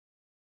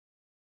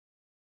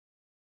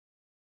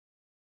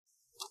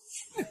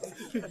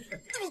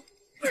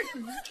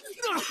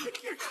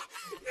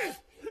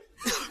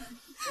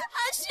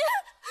阿旭，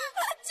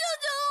救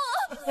救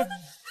我！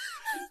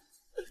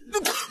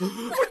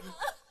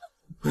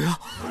不要！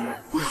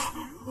不要！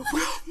不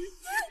要！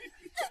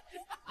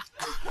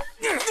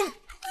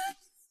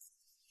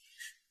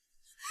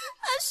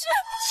阿旭，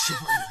欺负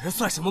个女人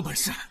算什么本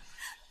事？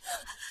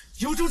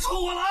有种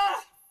冲我来！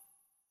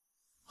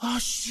阿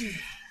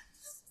旭，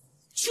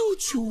救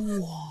救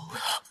我！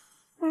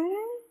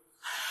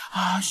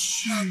阿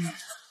旭，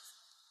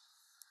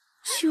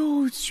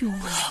救救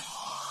我！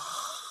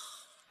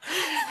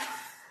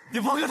你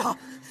放开他！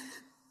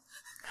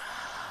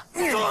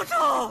住手！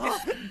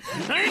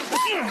阿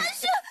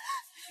旭，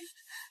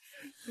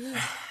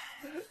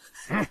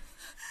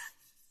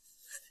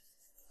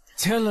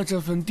签了这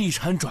份地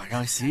产转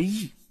让协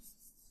议，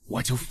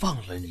我就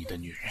放了你的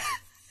女人。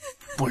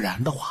不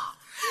然的话，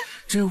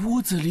这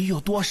屋子里有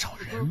多少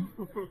人，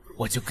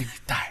我就给你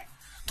戴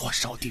多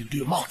少顶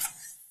绿帽子。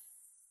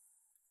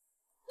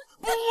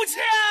不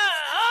签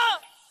啊！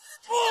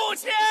不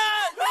签啊！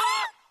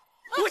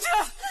不签！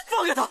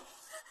放开他！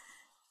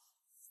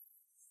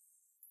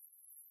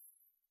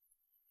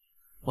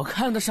我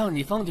看得上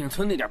你方鼎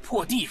村那点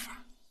破地方，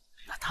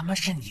那他妈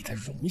是你的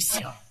荣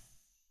幸。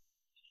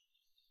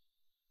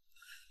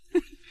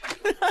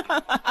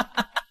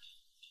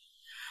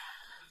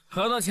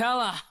合同签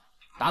了，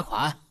打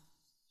款。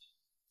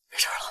没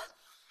事了。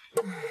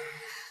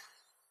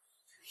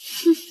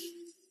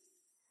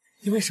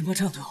你为什么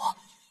这样对我？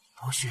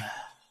同学，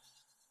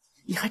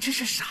你还真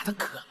是傻的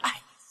可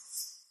爱。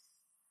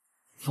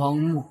方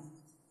木，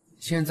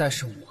现在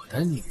是我的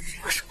女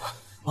人。为什么？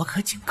我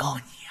可警告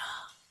你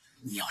啊，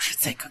你要是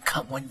再敢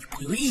看我女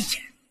朋友一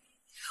眼，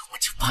我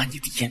就把你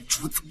的眼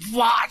珠子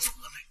挖出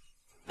来，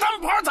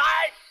当盘踩。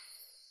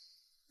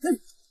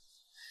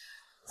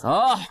走。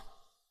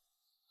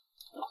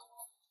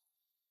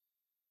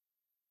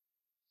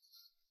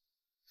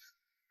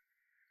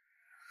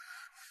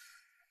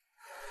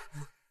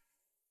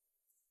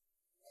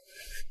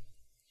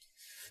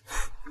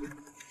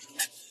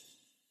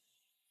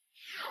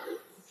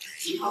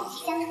气泡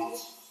即将重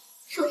启，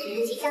数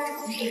值即将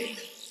重置，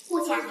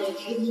物价贬值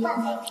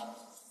10000倍。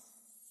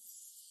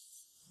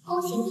恭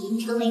喜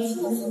您成为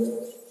新的宿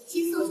主，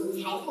新宿主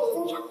财富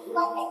增长10000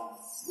倍，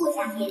物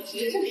价贬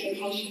值正式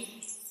开始。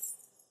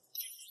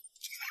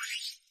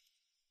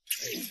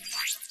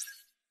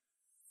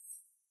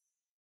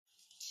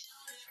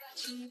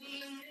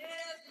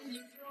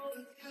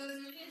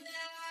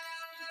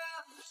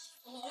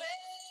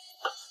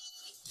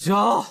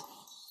走。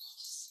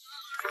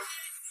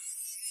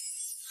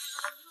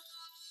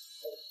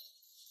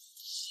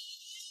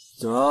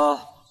走。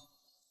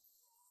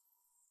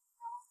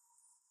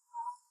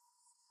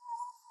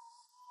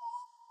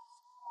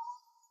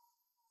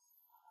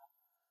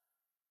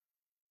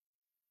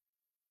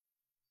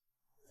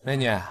美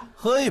女，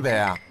喝一杯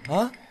啊！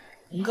啊，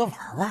你哥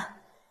玩玩。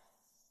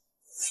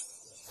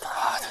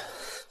妈的！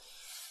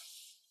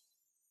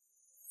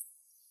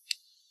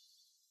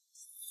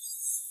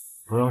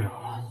不要惹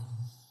了！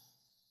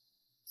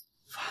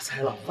发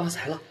财了，发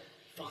财了，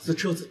房子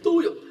车子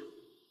都有了。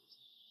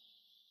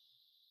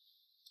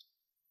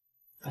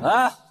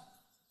哎，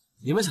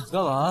你们想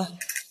干嘛？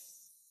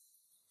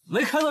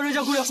没看到人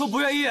家姑娘说不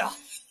愿意啊？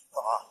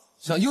怎么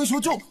想英雄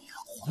救美啊？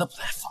活得不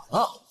耐烦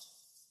了？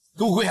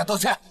给我跪下道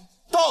歉！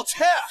道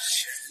歉！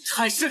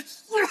还是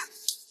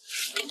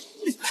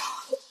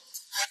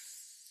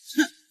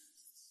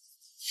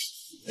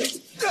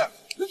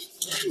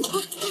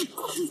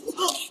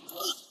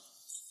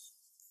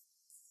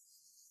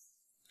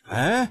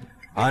哎，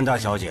安大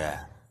小姐，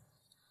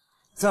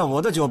在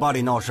我的酒吧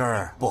里闹事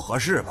儿不合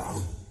适吧？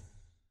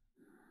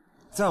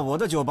在我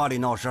的酒吧里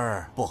闹事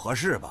儿不合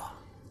适吧？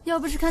要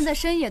不是看在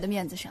深野的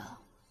面子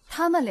上，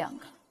他们两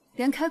个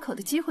连开口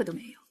的机会都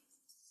没有。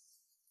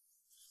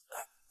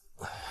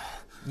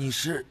你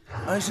是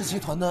安氏集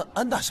团的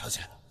安大小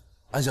姐，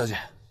安小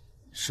姐，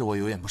是我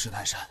有眼不识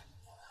泰山，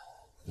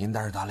您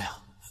大人大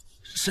量。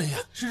深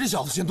夜是这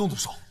小子先动的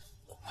手。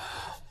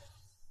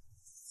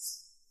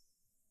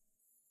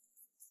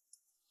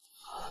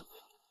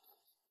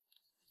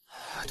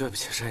对不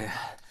起，深夜。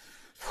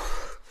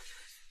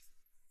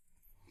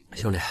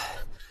兄弟，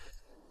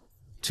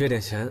这点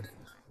钱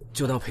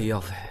就当赔医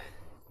药费，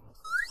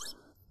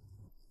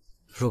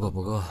如果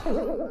不够，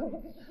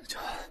就……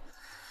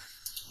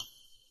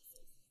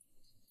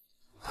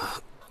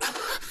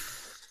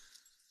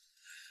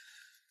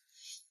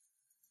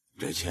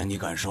这钱你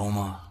敢收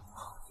吗？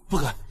不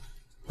敢，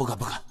不敢，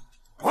不敢。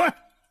滚！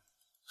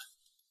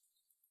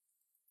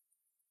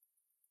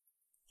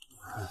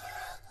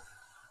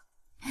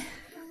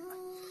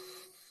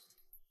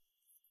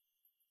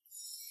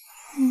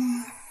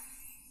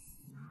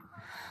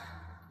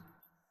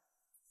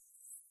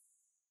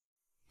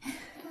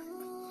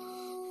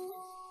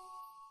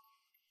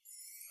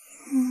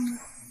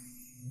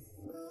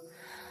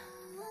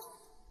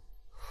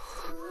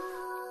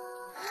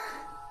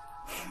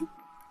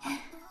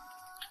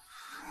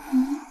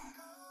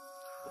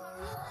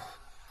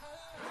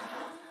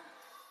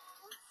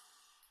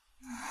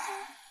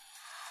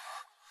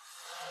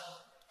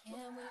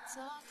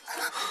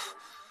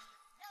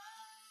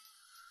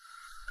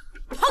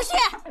彭旭，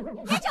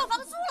别交房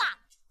租了！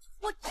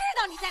我知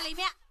道你在里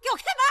面，给我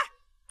开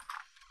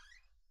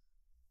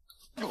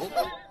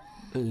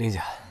门！林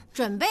姐，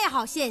准备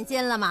好现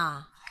金了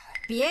吗？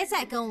别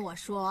再跟我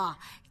说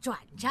转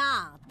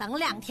账，等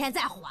2天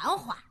再还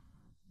还。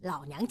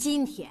老娘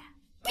今天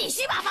必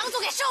须把房租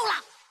给收了！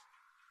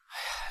哎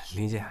呀，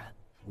林姐，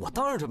我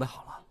当然准备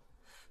好了，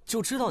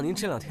就知道您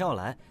这2天要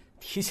来，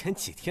提前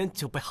几天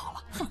就备好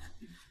了。哼，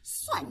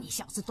算你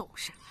小子懂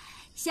事。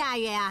下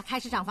月啊，开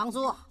始涨房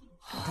租。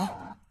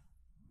啊！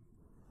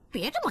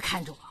别这么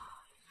看着我，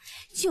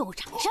就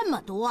涨这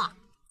么多。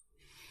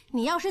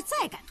你要是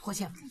再敢拖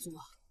欠房租，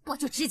我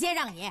就直接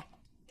让你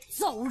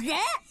走人。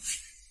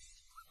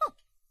哼！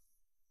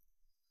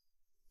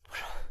不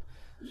是，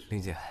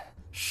林姐，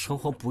生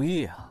活不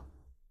易啊，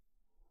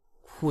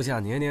物价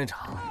年年涨，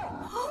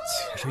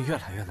钱是越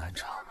来越难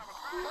挣。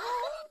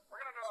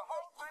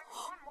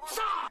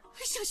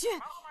小旭，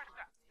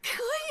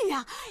可以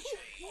呀、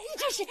你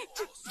这是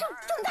中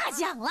大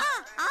奖了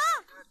啊！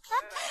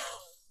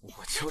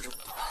我就这么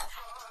多。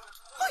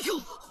哎呦！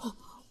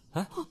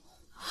啊！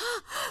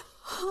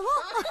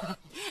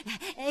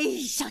哎，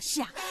小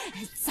旭啊，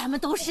咱们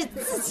都是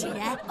自己人，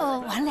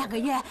晚2个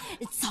月、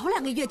早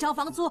2个月交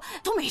房租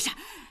都没事，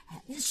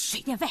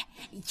水电费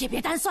也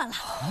别单算了。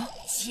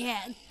姐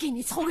给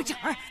你凑个整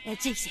儿，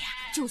这些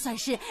就算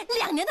是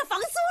2年的房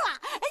租了。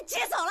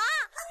姐走了。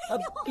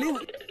林，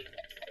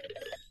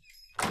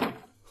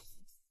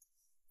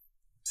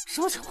什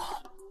么情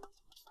况？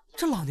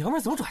这老娘们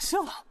怎么转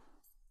性了？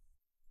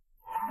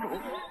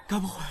该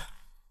不会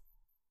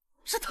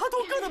是他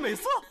多哥的美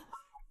色？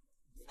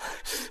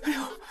哎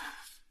呦！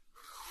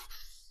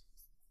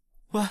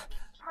喂，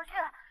彭旭，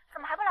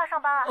怎么还不来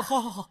上班啊？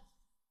好。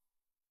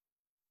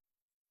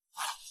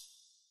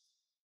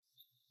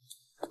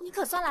你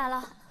可算来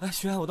了。哎，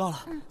徐安，我到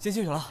了，先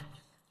进去了。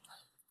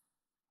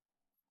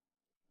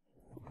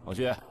彭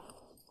旭，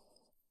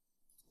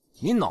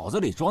你脑子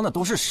里装的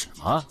都是屎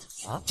吗？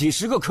啊！几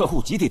10个客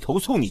户集体投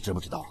诉，你知不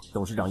知道？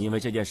董事长因为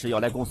这件事要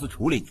来公司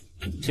处理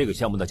你，这个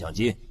项目的奖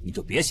金你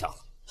就别想了。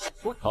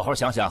好好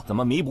想想怎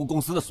么弥补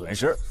公司的损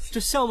失。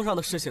这项目上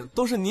的事情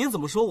都是您怎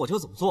么说我就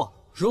怎么做。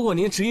如果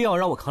您执意要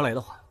让我扛雷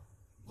的话，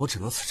我只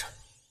能辞职。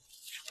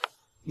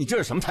你这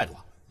是什么态度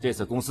啊？这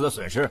次公司的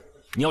损失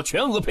你要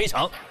全额赔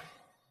偿。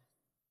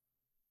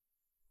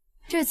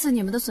这次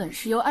你们的损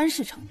失由安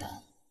氏承担。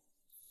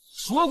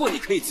说过你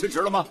可以辞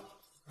职了吗？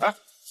啊！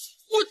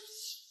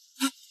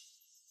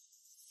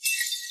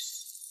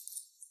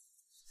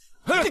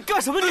你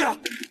干什么你？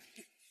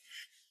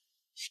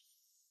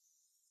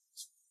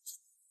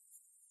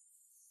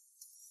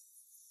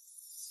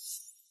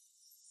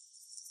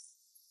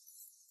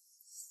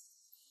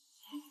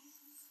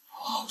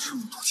这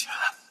么多钱，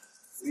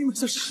你们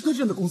在10个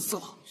人的公司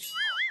了。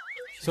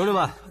兄弟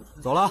们，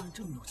走了。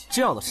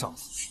这样的上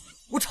司，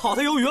我炒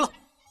他鱿鱼了。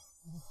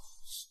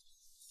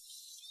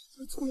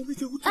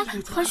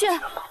哎，彭旭，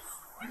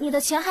你的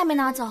钱还没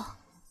拿走。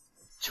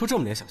就这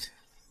么点小钱，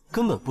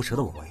根本不值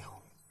得我为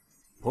后。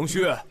彭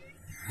旭，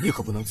你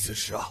可不能辞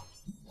职啊！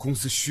公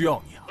司需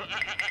要你啊！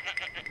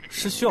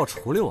是需要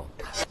处理我们？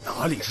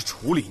哪里是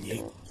处理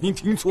您？您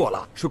听错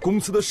了，是公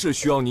司的事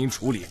需要您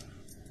处理。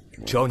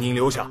只要您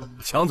留下，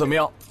想怎么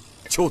样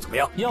就怎么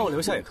样。要我留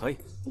下也可以，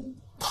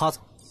他走。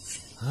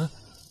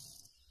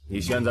你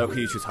现在可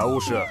以去财务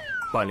室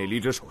办理离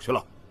职手续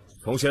了。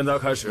从现在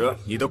开始，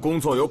你的工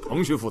作由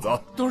彭旭负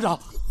责。董事长，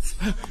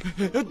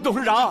董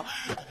事长，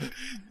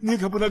你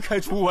可不能开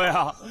除我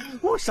呀！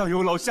我上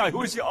有老下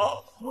有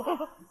小。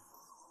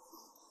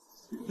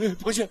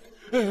彭旭，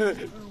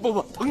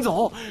不，彭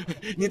总，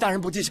您大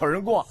人不计小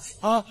人过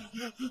啊！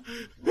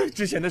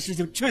之前的事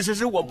情确实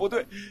是我不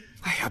对。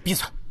哎呀，闭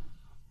嘴！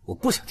我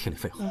不想听你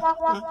废话。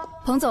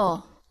彭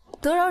总，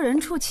得饶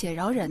人处且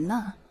饶人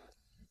呐。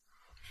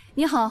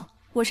你好，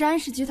我是安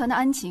氏集团的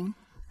安晴，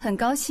很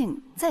高兴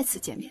再次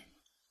见面。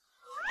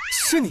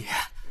是你，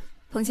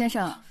彭先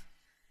生。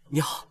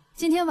你好。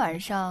今天晚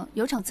上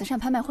有场慈善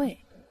拍卖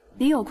会，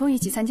您有空一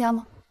起参加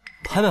吗？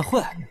拍卖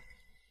会？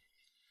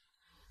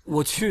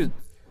我去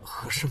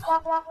合适吗？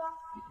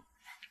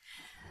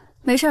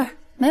没事儿，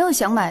没有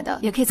想买的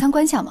也可以参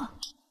观下嘛。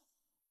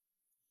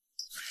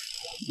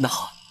那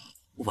好，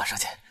晚上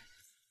见。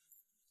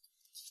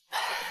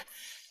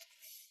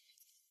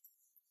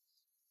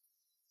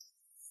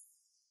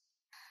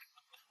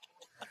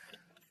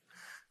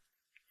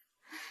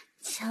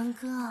强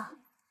哥，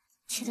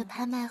记得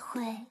拍卖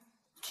会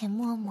给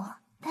默默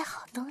带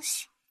好东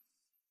西。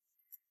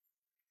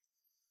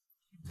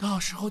到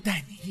时候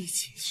带你一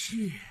起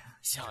去，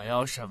想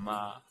要什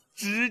么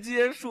直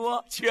接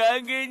说，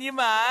全给你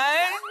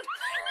买。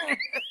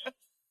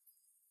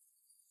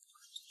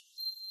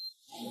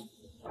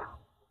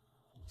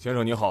先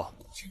生你好，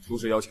请出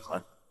示邀请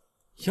函。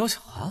邀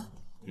请函？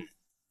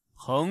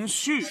彭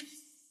旭。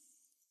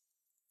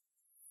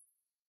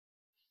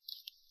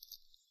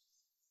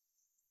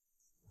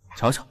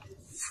瞧瞧，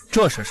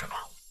这是什么？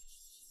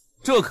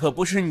这可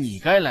不是你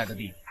该来的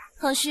地方。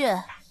彭旭，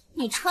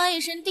你穿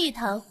一身地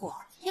摊货，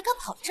也敢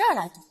跑这儿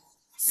来堵我？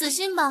死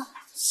心吧，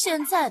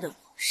现在的我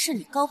是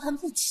你高攀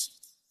不起。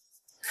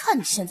看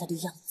你现在的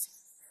样子，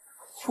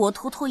活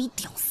脱脱一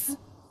屌丝。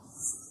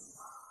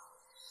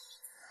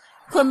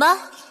滚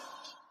吧！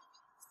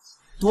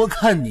多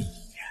看你一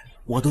眼，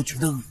我都觉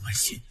得恶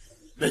心。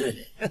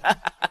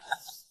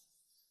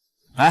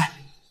哎，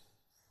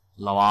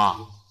老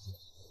王，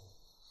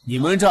你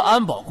们这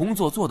安保工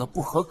作做的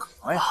不合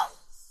格呀！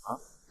啊，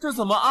这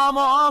怎么阿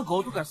猫阿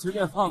狗都敢随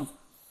便放走？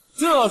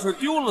这要是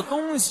丢了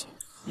东西，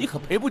你可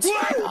赔不起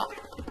啊！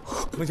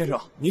彭先生，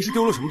您是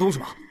丢了什么东西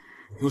吗？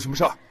有什么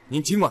事儿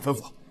您尽管吩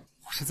咐。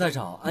我是在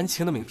找安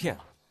晴的名片。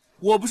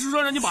我不是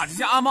说让你把这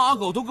些阿猫阿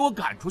狗都给我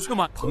赶出去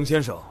吗？彭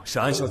先生是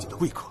安小姐的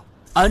贵客。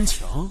安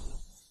晴，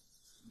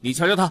你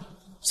瞧瞧他，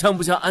像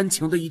不像安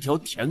晴的一条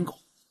舔狗？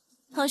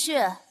唐旭，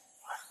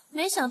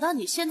没想到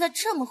你现在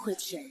这么会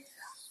舔人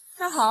啊！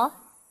那好，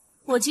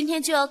我今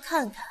天就要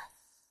看看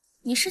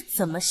你是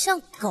怎么像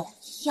狗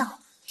一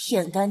样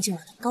舔干净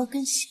我的高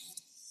跟鞋。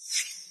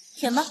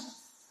舔吧，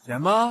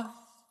舔吧，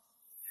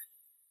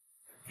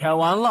舔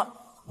完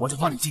了我就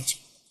放你进去。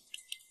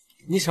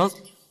你想？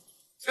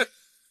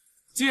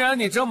既然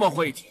你这么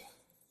会舔，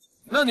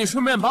那你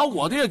顺便把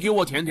我的也给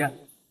我舔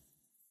舔。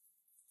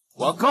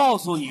我告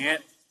诉你，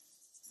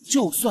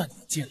就算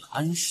你见了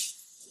安氏，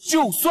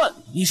就算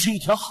你是一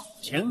条好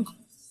舔狗，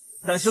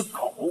但是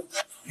狗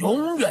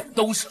永远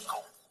都是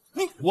狗。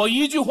我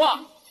一句话，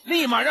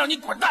立马让你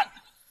滚蛋！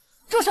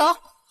住手！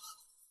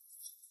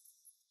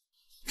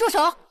住手！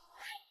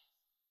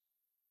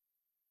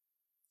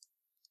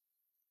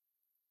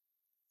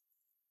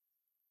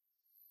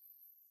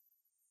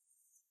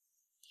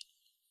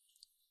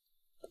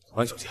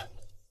安小姐，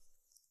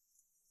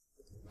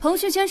彭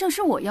旭先生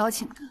是我邀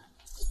请的，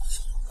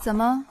怎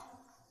么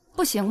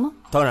不行吗？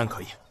当然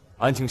可以，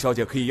安晴小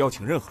姐可以邀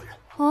请任何人。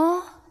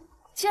哦，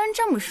既然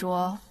这么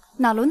说，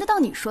哪轮得到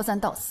你说三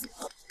道四？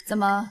怎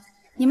么，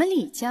你们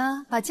李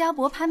家把家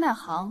博拍卖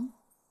行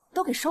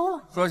都给收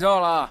了？说笑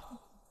了，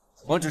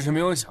我只是没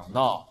有想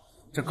到，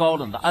这高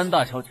冷的安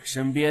大小姐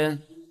身边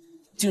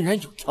竟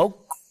然有条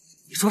狗。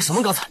你说什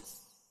么刚才？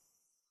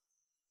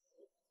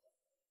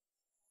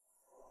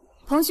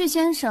彭旭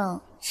先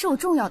生是我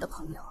重要的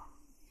朋友，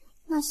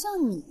哪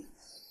像你，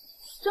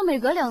这每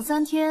隔2、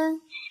3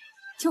天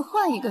就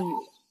换一个女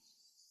人。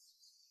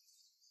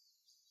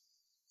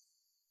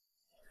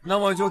那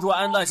我就祝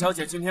安大小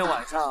姐今天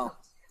晚上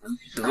能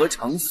得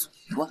偿所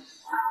愿。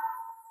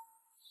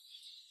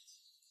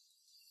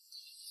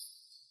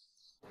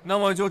那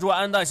我就祝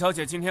安大小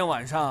姐今天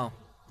晚上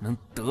能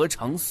得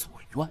偿所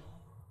愿。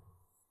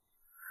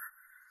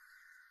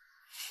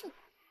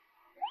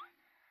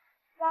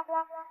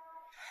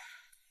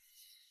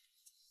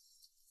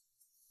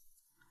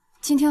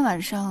今天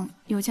晚上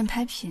有件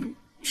拍品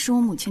是我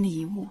母亲的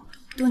遗物，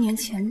多年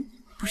前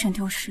不慎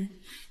丢失，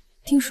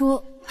听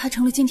说还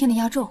成了今天的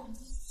压轴。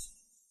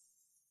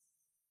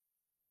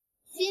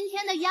今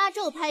天的压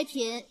轴拍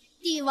品，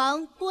帝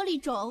王玻璃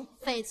种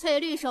翡翠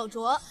绿手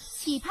镯，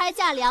起拍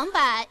价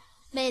200，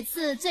每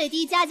次最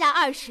低加价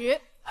20。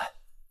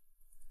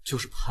就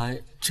是拍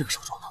这个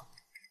手镯呢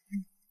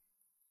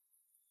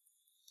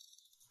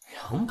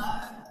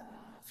，200，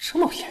这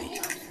么便宜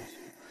啊！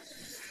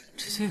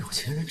这些有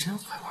钱人真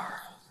会玩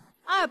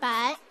啊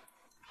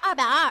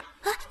！200，220。啊，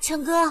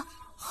强哥，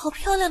好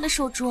漂亮的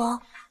手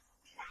镯！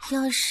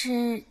要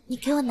是你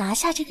给我拿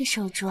下这个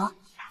手镯，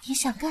你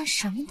想干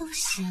什么都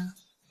行。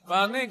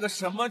把那个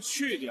什么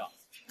去掉，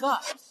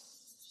干，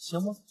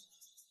行吗？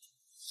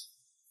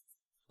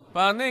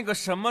把那个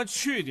什么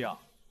去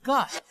掉，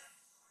干，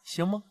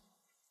行吗？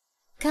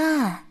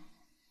干，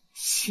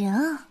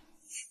行。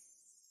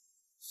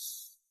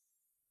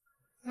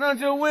那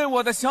就为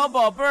我的小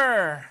宝贝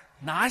儿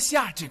拿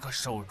下这个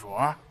手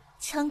镯。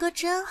强哥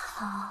真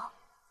好。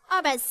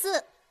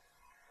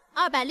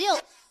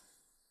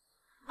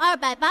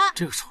240，260，280。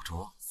这个手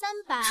镯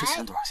300，之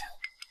前多少钱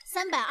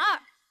？320。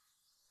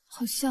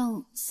好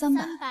像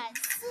300，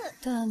 340，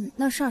但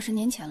那是20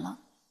年前了，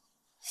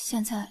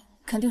现在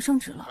肯定升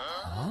值了。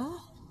啊！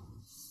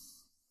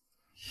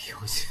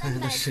有钱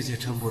人的世界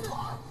真不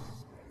短，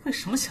为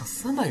什么想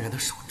300元的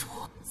手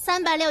镯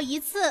？360一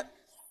次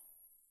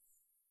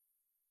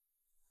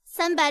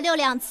，360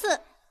两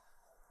次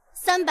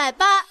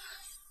，380。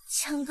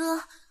强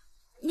哥，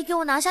你给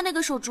我拿下那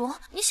个手镯，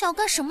你想要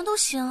干什么都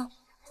行。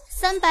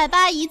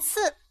380一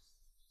次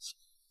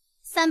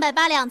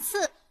，380两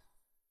次。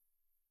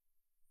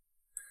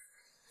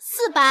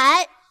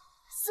400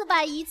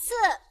一次。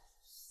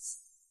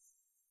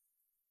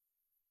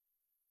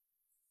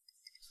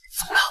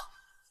怎么了？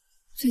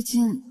最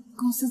近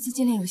公司资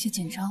金链有些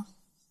紧张，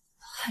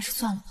还是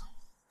算了吧。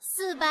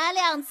400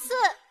两次。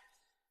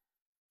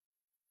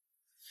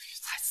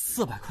才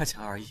400块钱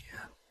而已。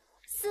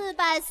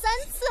430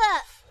次。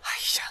哎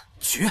呀，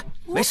绝，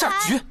没事，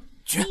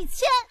绝。1000一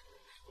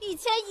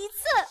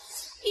次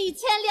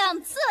，1000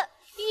两次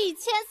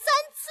，1003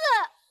次，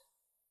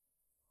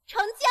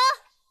成交。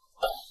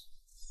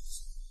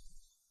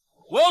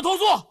我要投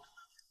诉，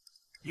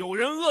有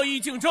人恶意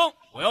竞争，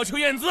我要求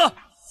验资。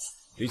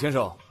李先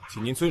生，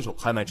请您遵守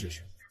拍卖秩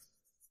序。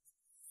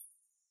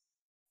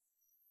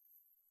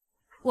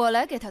我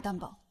来给他担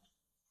保。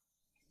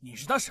你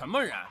是他什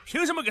么人？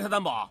凭什么给他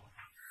担保？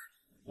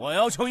我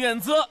要求验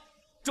资，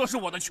这是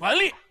我的权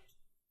利。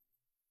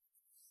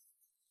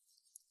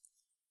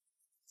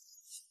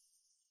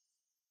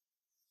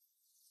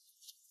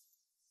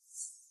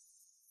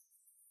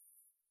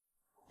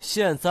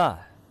现在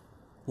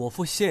我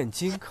付现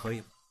金可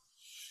以吗？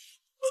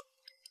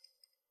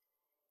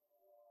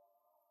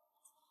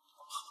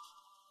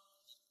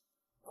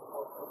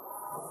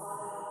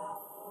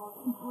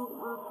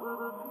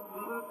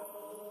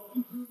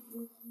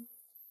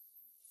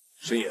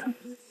申爷，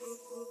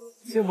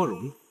竟不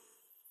容易。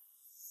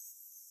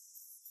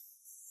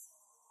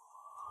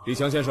李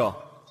强先生，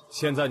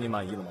现在你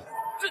满意了吗？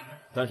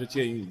但是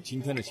鉴于你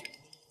今天的行为，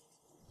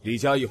李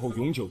家以后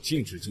永久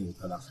禁止进入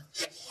他那里。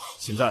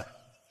现在，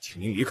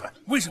请您离开。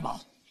为什么？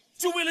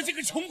就为了这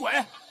个穷鬼？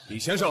李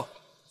先生，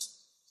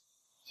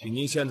请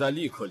您现在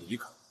立刻离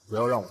开，不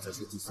要让我再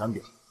说第3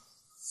遍。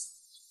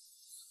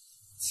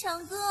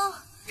强哥，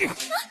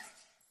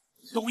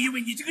都因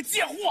为你这个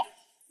贱货！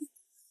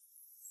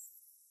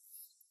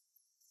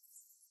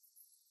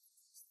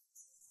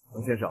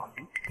王先生，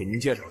给您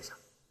介绍一下，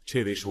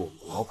这位是我们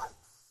的老板。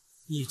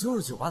你就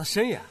是酒吧的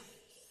申爷。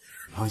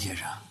王先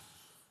生，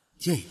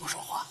借一步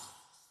说话。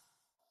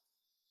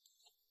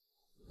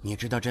你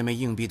知道这枚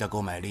硬币的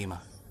购买力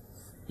吗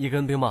？1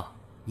根冰棒。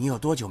你有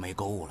多久没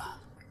购物了？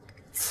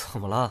怎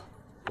么了？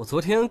我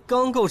昨天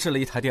刚购置了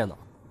1台电脑。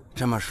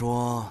这么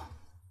说，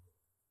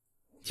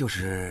就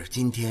是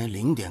今天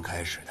0点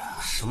开始的。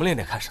什么0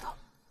点开始的？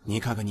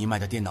你看看你买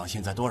的电脑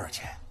现在多少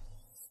钱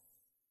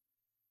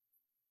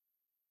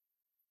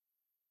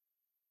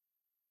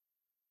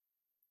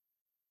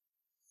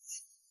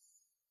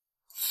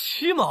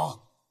？7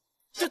毛？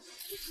这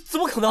怎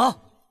么可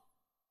能？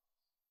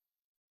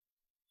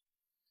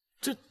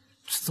这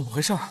怎么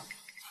回事？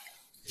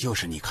就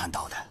是你看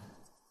到的，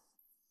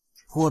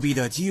货币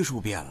的基数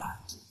变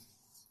了。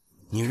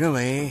你认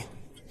为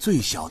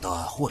最小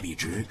的货币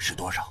值是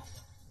多少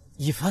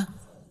？1分。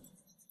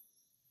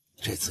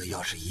这次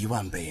要是1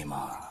万倍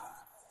嘛？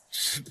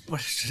不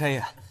是申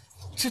爷，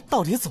这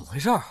到底怎么回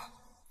事？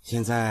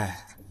现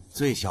在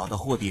最小的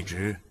货币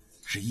值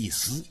是1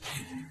丝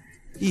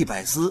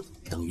，100丝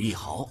等于1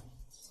毫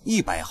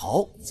，100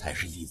毫才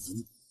是1丝。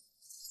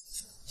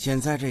现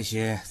在这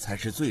些才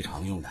是最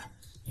常用的。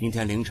今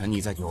天凌晨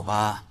你在酒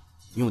吧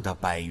用的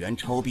100元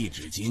钞币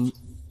纸巾，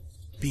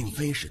并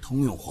非是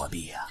通用货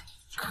币呀。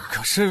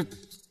可是，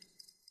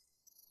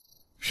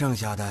剩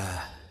下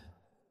的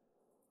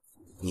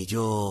你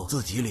就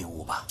自己领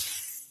悟吧。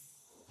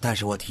但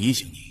是我提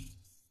醒你，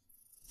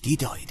低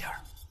调一点。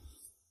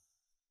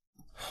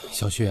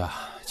小旭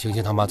啊，晴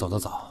晴他妈走得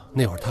早，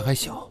那会儿她还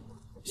小，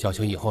小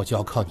晴以后就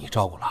要靠你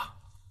照顾了。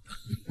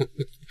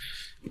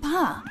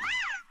爸，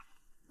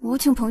我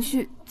请彭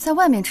旭在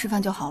外面吃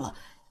饭就好了，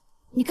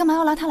你干嘛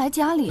要拉他来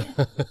家里？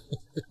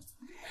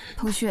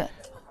彭旭，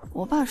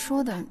我爸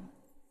说的，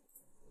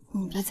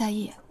你别在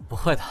意。不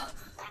会的，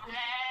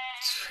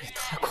这也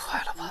太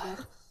快了吧？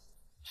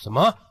什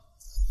么？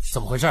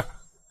怎么回事？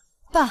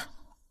爸，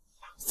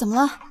怎么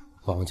了？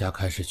王家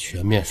开始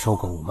全面收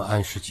购我们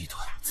安氏集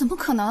团。怎么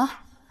可能？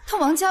他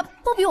王家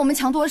不比我们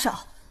强多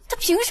少，他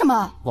凭什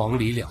么？王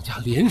李2家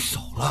联手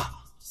了。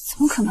怎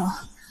么可能？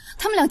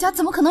他们2家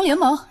怎么可能联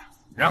盟？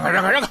让开，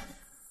让开，让开！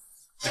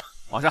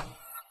往上。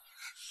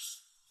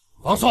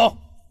王松，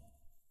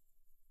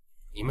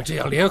你们这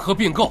样联合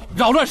并购，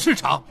扰乱市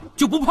场，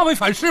就不怕被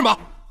反噬吗？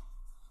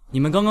你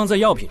们刚刚在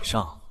药品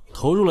上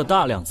投入了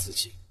大量资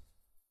金，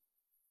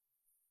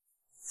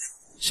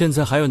现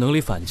在还有能力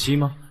反击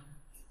吗？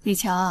李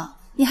强，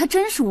你还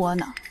真是窝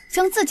囊，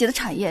将自己的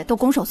产业都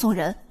拱手送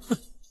人。哼，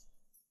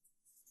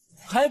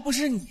还不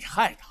是你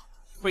害的，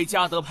被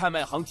嘉德拍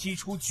卖行踢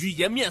出局，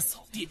颜面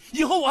扫地，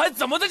以后我还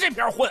怎么在这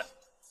片混？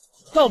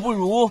倒不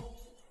如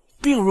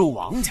并入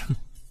王家，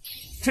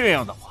这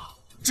样的话，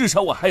至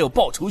少我还有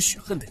报仇雪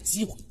恨的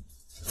机会。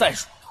再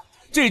说了，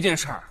这件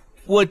事儿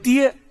我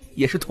爹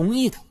也是同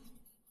意的。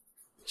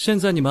现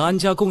在你们安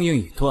家供应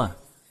已断，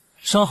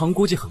商行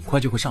估计很快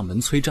就会上门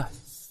催债，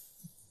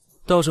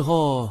到时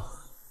候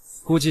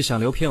估计想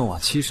留片瓦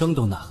栖生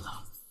都难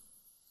了。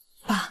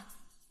爸，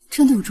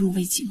真的有这么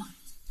危急吗？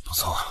不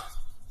错，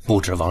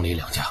不止王李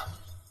2家，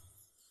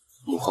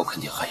幕后肯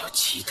定还有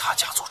其他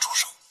家族出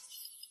手。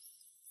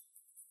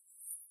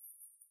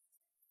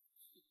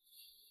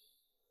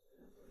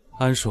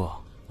安叔，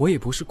我也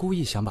不是故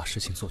意想把事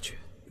情做绝，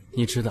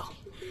你知道，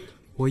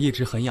我一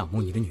直很仰慕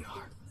你的女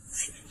儿，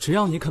只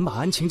要你肯把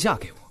安晴嫁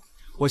给我，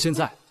我现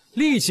在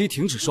立即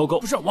停止收购。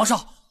不是王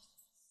少，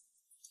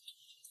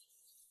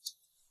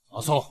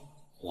王松，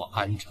我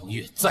安成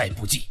月再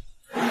不济，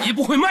也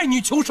不会卖女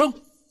求生。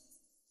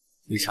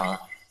李强，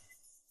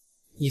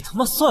你他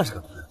妈算是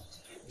个男人，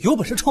有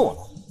本事冲我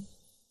来！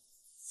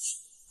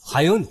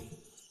还有你，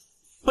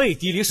背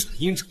地里使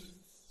阴招，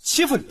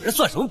欺负女人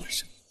算什么本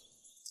事？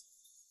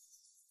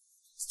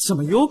怎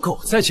么有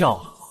狗在叫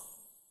啊？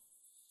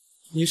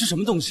你是什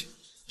么东西？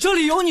这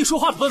里有你说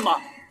话的份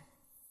吗？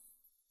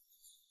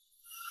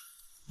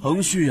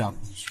彭旭呀，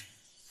彭旭，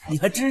你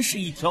还真是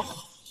一条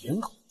好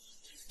舔狗。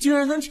竟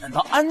然能舔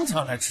到安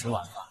家来吃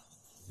晚饭。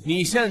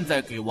你现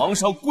在给王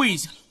少跪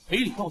下赔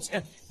礼道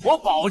歉，我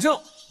保证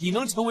你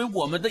能成为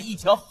我们的一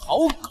条好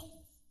狗。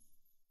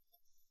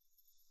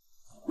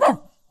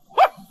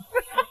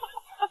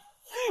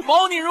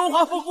保你荣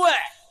华富贵。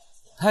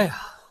哎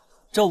呀，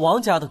这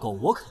王家的狗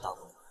我可当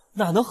过，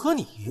哪能和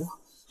你一样？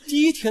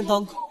第一天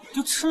当狗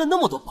就吃了那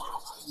么多粑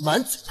粑，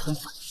满嘴喷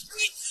粪。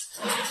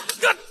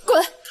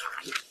滚！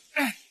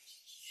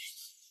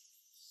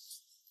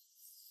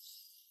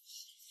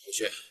同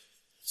学，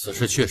此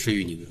事确实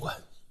与你无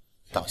关，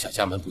当下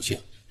家门不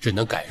幸，只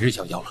能改日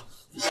相邀了。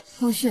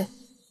陆旭，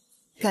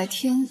改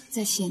天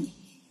再谢你，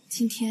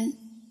今天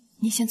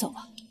你先走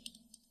吧。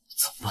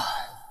怎么办？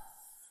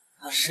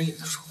按申爷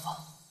的说法，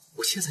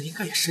我现在应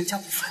该也身家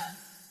不菲。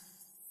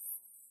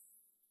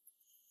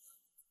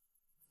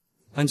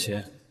安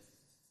琪，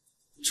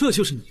这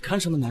就是你看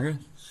上的男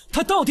人？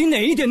他到底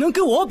哪一点能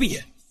跟我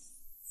比？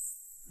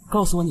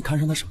告诉我你看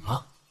上他什么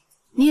了？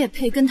你也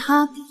配跟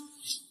他比？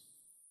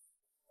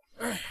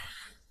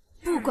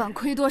不管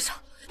亏多少，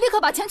立刻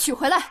把钱取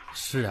回来。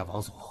是啊，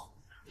王总，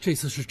这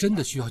次是真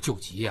的需要救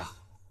急呀。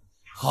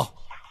好，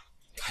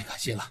太感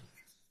谢了。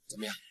怎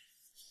么样？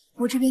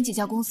我这边几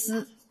家公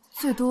司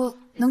最多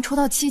能筹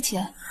到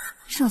7000，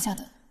剩下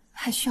的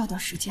还需要点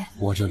时间。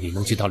我这里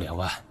能接到2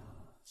万，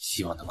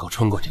希望能够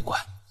冲过这关。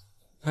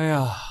哎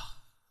呀，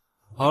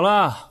好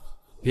了，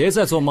别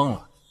再做梦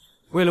了。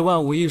为了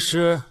万无一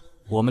失，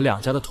我们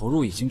2家的投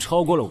入已经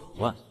超过了5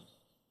万，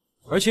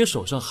而且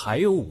手上还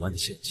有5万的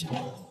现金。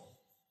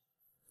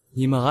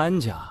你们安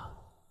家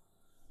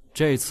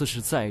这次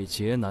是在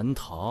劫难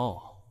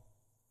逃。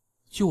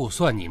就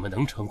算你们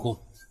能成功，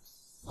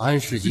安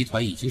氏集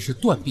团已经是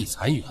断壁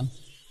残垣，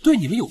对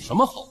你们有什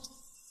么好处？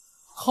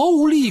毫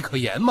无利益可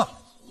言嘛。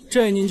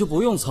这您就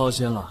不用操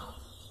心了，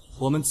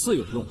我们自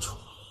有用处。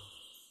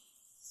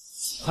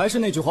还是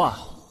那句话，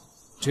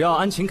只要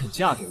安晴肯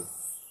嫁给我，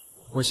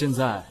我现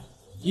在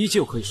依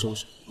旧可以收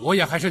拾。我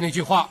也还是那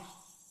句话，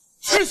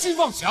痴心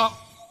妄想。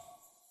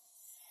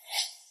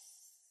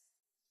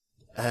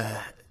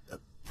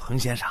彭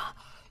先生，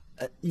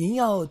您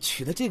要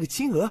取的这个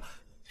金额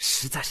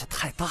实在是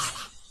太大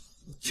了，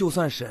就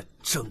算是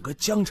整个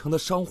江城的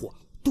商户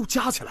都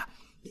加起来，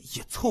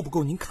也凑不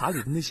够您卡里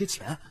的那些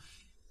钱。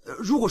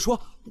如果说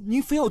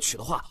您非要取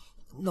的话，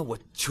那我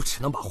就只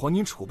能把黄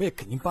金储备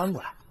给您搬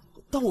过来，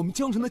但我们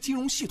江城的金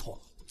融系统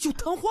就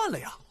瘫痪了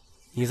呀。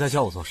你在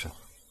叫我做事？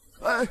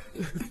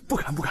不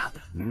敢不敢。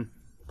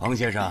彭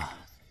先生，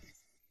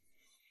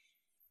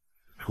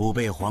储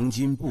备黄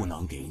金不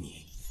能给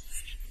你，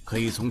可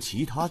以从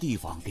其他地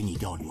方给你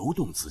调流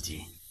动资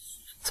金，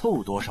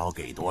凑多少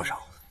给多少。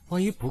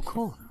万一不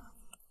够呢？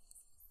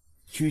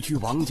区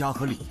王家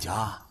和李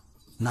家，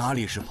哪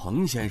里是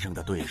彭先生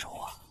的对手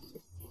啊？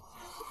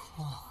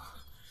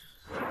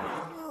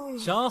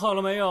想好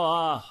了没有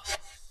啊？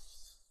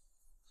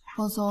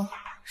王松，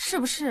是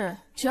不是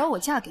只要我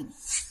嫁给你，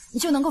你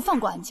就能够放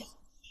过安家？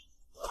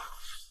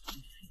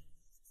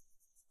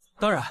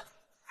当然，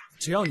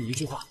只要你一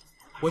句话，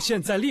我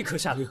现在立刻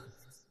下令。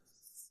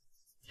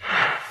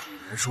女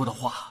人说的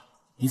话，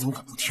你怎么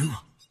敢不听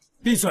啊？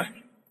闭嘴！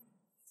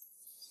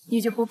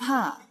你就不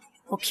怕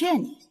我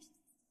骗你？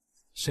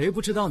谁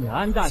不知道你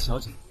安大小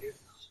姐？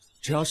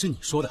只要是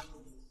你说的，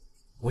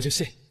我就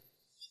信。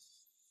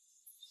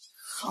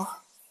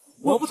好，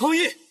我不同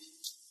意。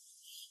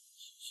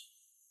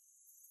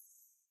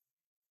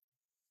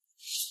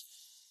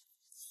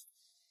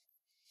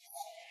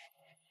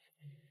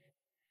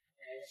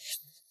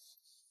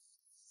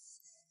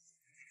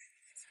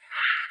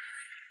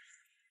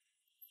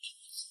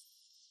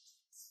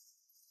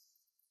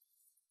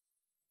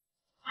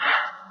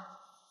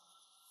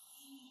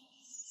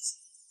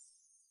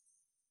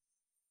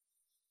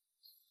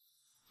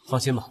放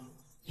心吧，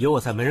有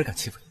我在，没人敢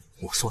欺负你。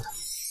我说的。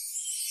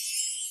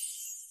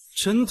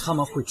真他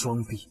妈会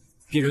装逼，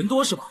比人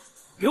多是吧？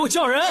给我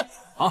叫人！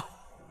好。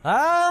哎，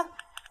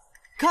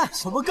干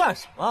什么干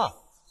什么？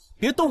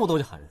别动不动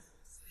就喊人。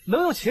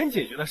能用钱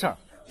解决的事儿，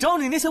找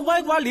你那些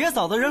歪瓜裂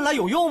枣的人来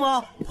有用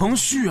吗？彭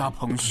旭啊，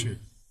彭旭，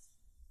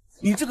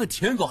你这个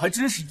舔狗还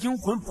真是阴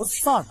魂不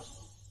散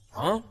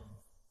啊！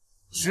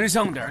识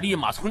相点，立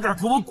马从这儿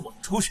给我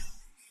滚出去，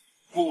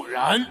不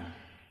然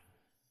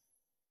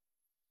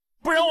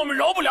我们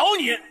饶不了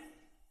你。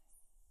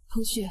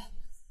彭旭，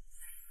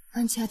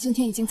安家今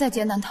天已经在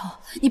劫难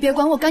逃，你别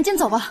管我，赶紧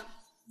走吧。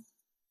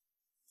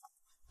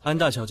安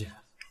大小姐，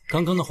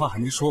刚刚的话还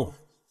没说完，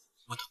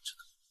我等着呢。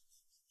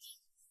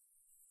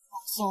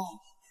王松，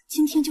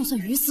今天就算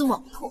鱼死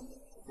网破，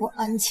我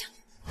安家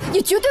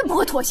也绝对不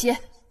会妥协。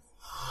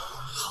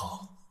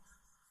好，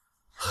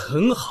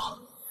很好，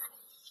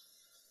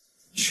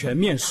全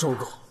面收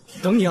购，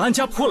等你安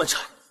家破了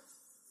产，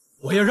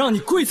我要让你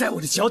跪在我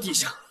的脚底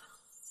下。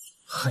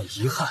很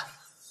遗憾，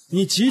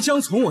你即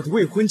将从我的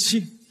未婚妻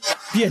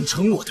变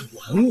成我的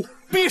玩物。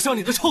闭上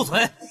你的臭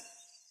嘴！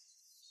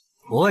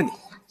我问你，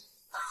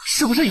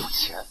是不是有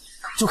钱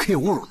就可以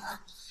侮辱人？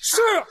是。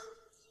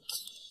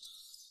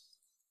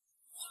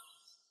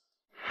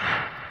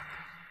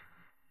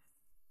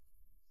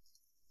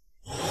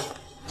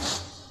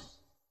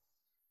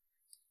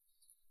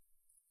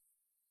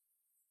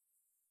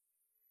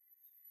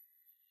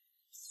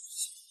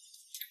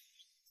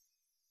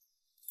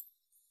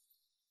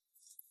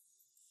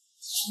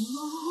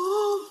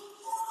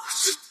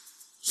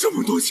这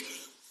么多钱，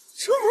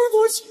这么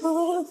多钱，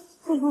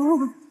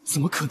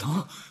怎么可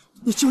能？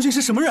你究竟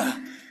是什么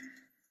人？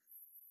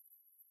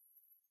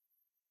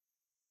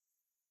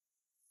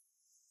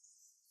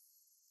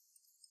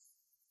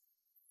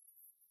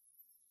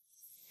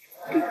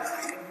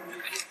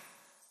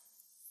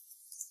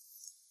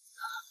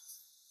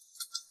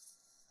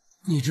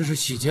你这是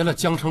洗劫了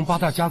江城八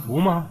大家族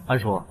吗？安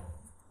叔，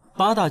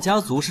八大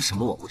家族是什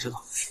么我不知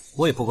道，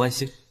我也不关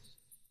心。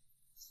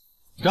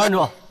站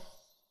住！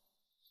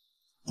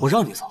我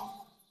让你走。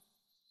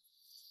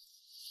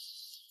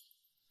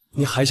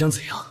你还想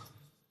怎样？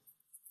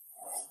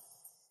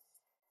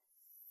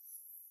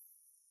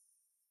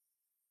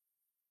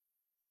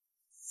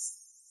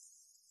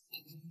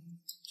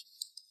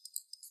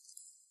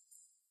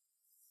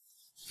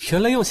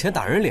原来用钱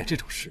打人脸这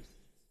种事，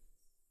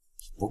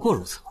不过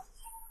如此吧。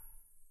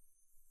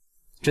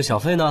这小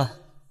费呢，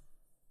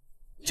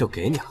就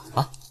给你了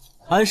啊。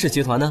安氏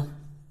集团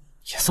呢，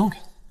也送给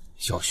你。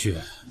小旭，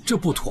这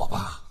不妥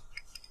吧？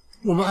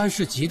我们安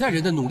氏几代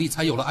人的努力，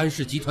才有了安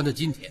氏集团的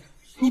今天。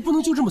你不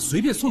能就这么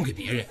随便送给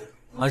别人。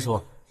安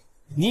叔，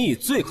你以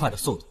最快的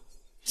速度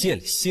建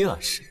立新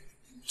安氏，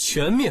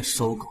全面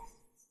收购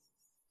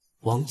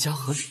王家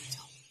和李家。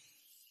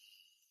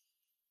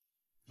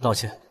道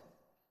歉，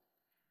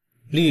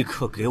立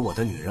刻给我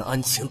的女人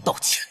安晴道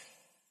歉。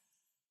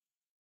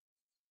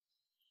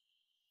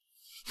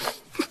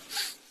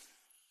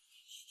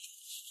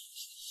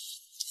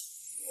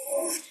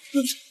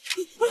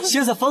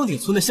现在方鼎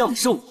村的项目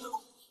是我的，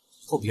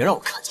以后别让我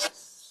看见。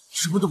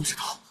什么都不知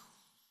道。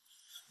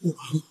我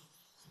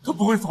他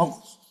不会放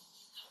过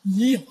你，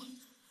你也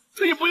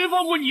他也不会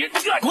放过你。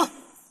滚！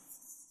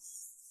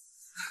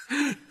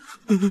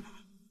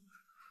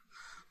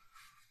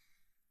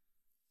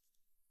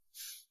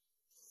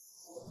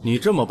你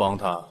这么帮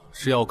他，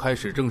是要开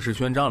始正式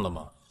宣战了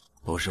吗？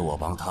不是我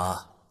帮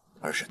他，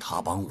而是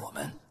他帮我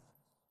们。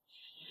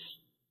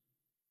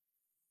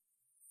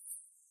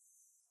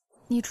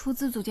你出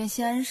资组建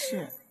新安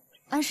氏，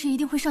安氏一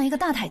定会上一个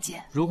大台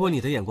阶。如果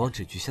你的眼光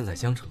只局限在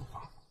江城的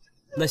话，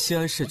那新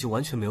安氏就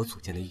完全没有组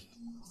建的意义。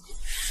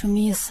什么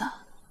意思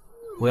啊？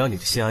我要你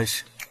的新安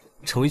氏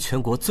成为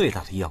全国最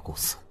大的医药公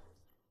司。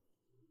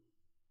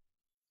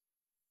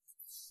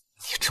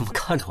你这么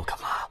看着我干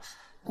嘛？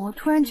我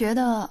突然觉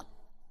得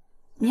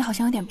你好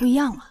像有点不一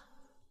样了。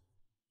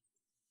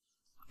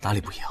哪里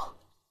不一样？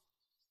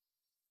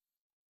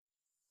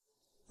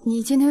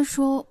你今天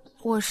说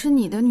我是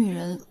你的女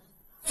人，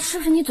是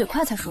不是你嘴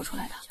快才说出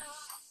来的？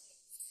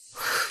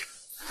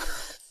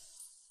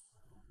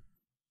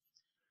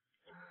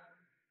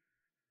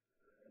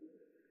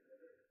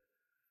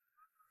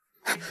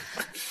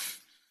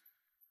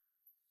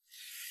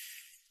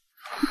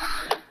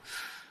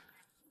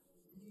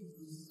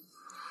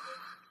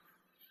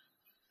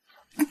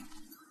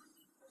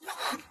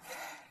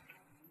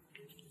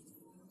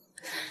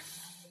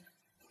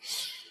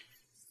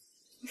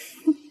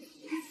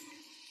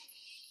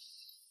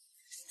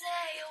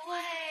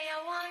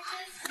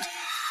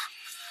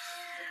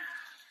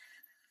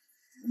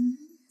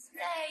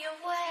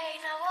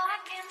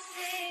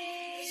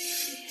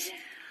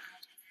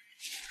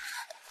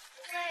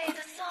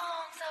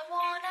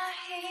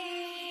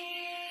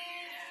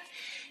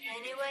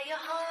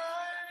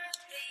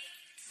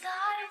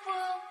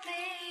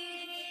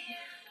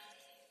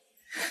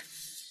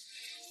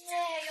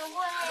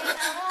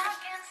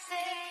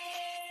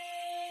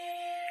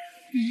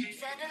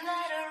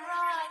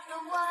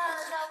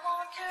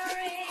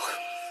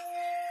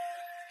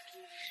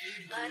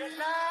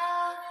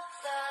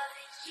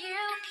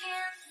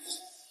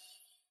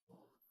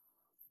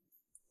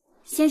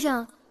先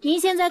生，您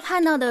现在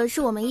看到的是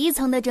我们1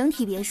层的整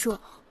体别墅。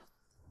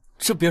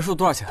这别墅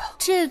多少钱啊？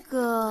这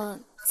个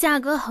价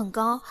格很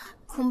高，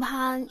恐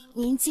怕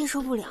您接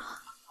受不了。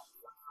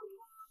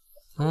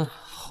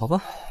好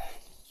吧，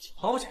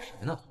瞧不起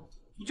谁呢？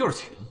就是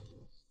钱。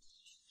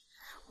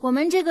我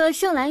们这个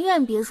盛兰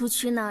苑别墅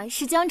区呢，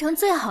是江城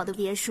最好的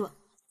别墅。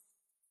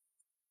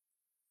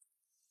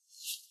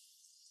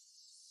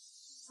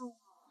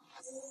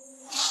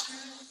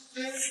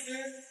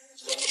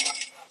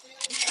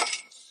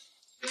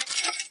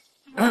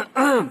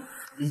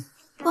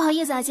不好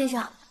意思啊，先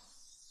生。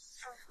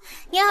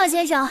您好，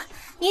先生，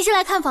您是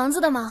来看房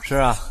子的吗？是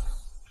啊。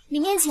里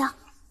面请。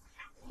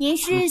您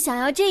是想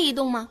要这一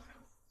栋吗？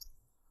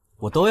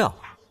我都要。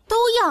都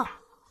要。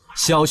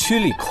小区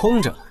里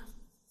空着，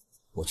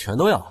我全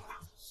都要。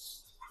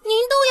您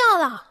都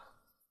要了。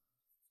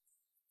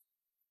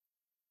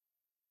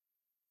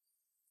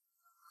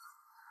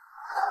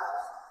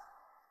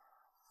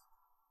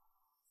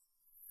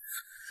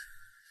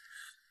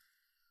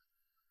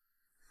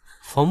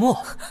方墨，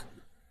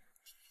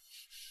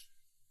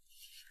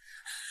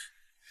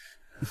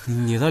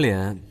你的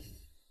脸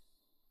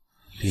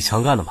李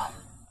强干的吧？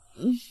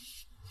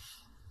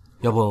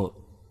要不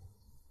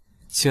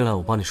进来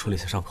我帮你处理一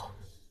下伤口。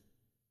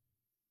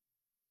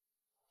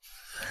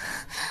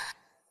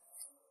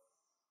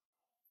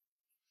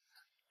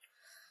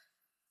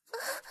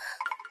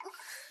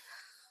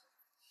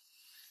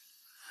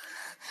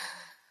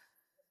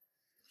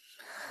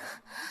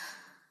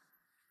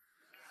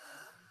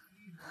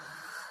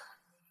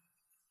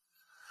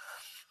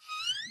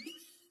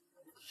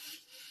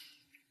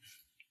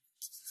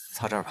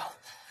擦这儿吧。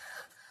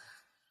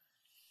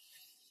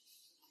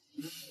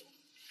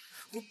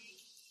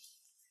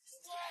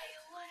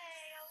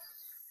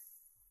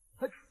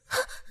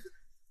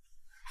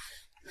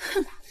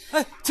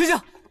哎，晴晴，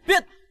别！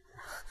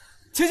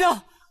晴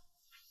晴，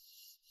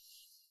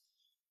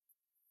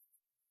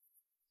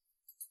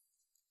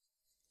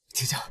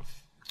晴晴，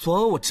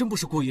昨晚我真不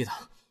是故意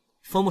的。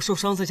方木受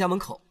伤在家门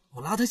口，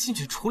我拉他进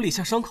去处理一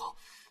下伤口。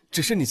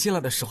只是你进来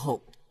的时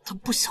候，他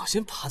不小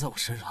心爬在我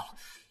身上了。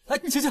哎，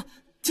晴晴，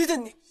晴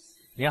晴，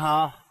你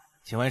好，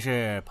请问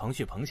是彭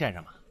旭彭先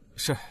生吗？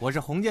是，我是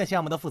红箭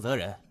项目的负责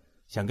人，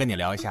想跟你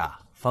聊一下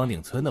方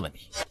鼎村的问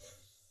题。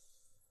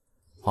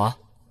啊？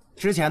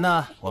之前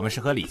呢，我们是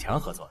和李强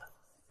合作的，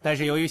但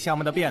是由于项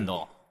目的变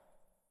动，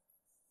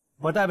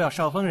我代表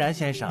邵峰然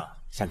先生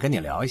想跟你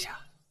聊一下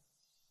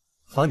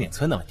方鼎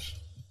村的问题。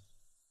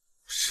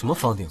什么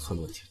方鼎村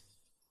的问题？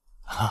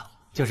啊，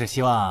就是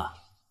希望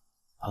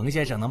彭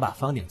先生能把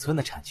方鼎村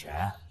的产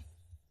权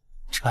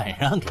转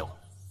让给我。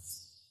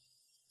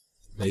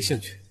没兴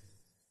趣。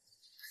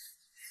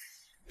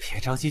别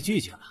着急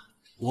拒绝了，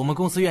我们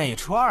公司愿意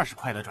出20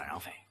块的转让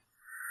费。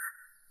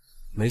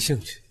没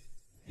兴趣，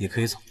你可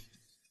以走。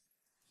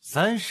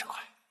30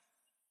块。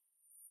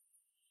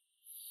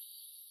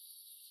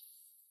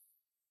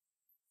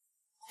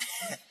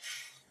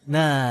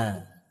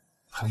那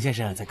彭先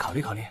生再考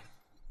虑考虑，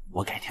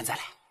我改天再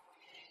来。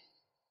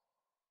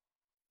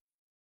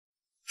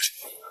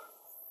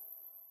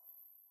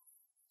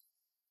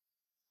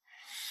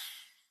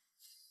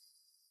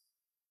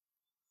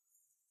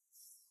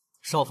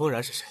邵峰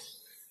然是谁？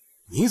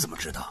你怎么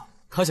知道？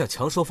他想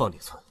强收方鼎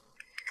村，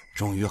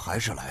终于还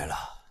是来了。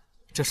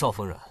这邵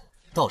峰然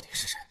到底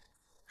是谁？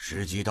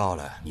时机到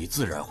了，你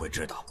自然会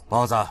知道。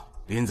包子、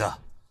林子，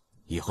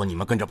以后你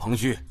们跟着彭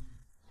旭，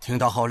听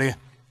到号令。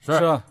是。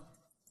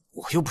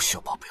我又不需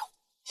要保镖。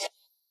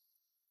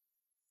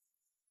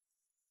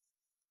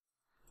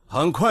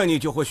很快你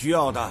就会需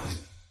要的。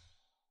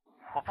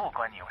我不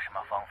管你用什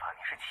么方法，你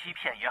是欺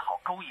骗也好，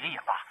勾引也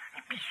罢，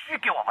你必须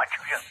给我完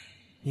成任务。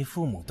你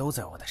父母都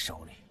在我的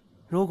手里，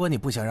如果你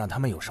不想让他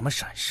们有什么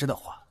闪失的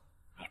话，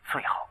你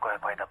最好乖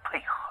乖的配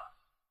合。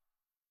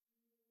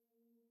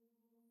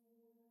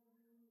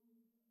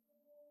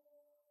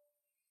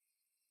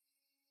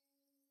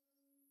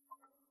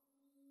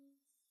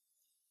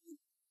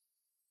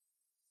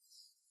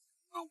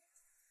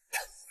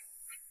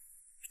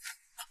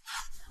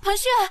彭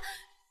旭，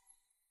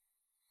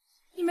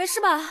你没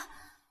事吧？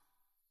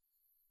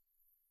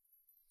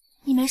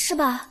你没事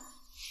吧？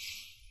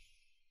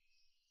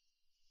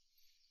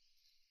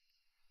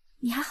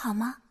你还好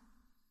吗？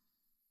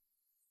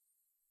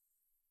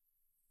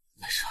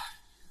没事。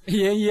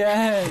妍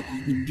妍，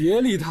你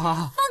别理他。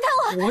放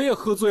开我！我也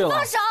喝醉了。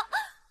放手！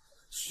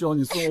需要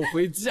你送我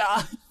回家。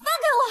放开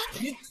我！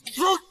你走。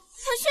彭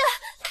旭，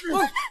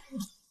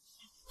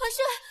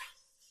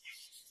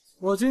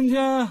我今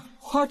天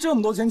花这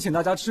么多钱请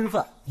大家吃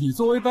饭，你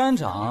作为班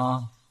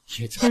长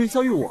也教育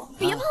教育我。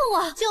别碰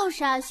我！就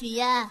是啊，许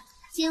嫣，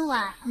今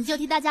晚你就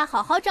替大家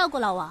好好照顾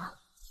老王。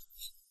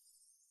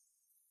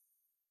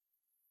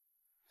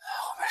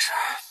我没事。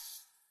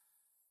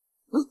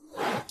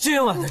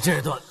今晚的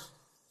这顿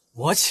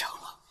我请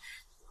了，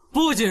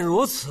不仅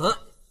如此，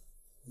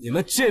你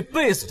们这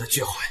辈子的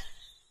聚会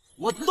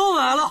我都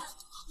买了。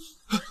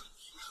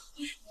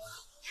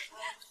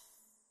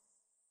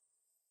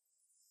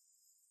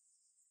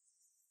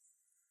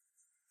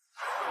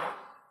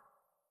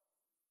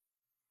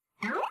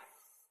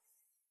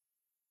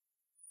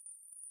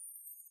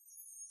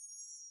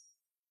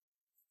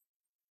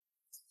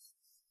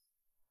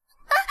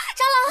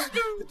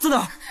在哪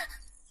儿？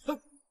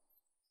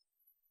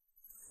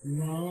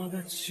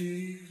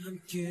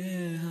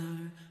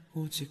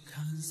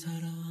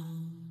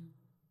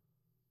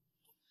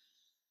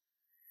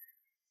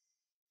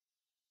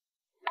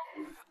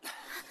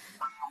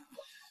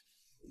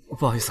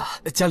不好意思啊，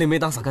家里没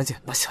打扫干净，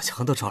把小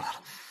强都招来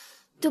了。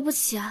对不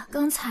起啊，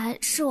刚才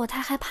是我太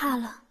害怕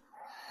了。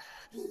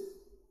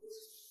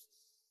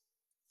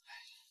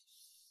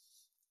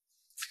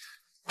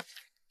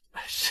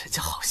人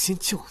家好心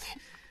救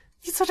你，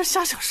你在这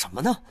瞎想什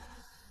么呢？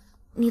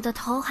你的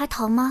头还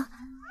疼吗？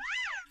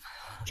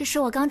这是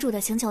我刚煮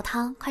的醒酒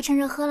汤，快趁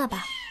热喝了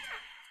吧。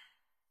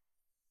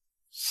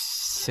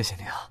谢谢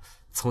你啊，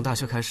从大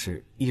学开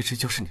始一直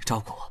就是你照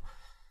顾我。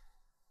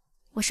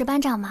我是班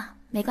长嘛，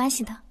没关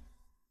系的。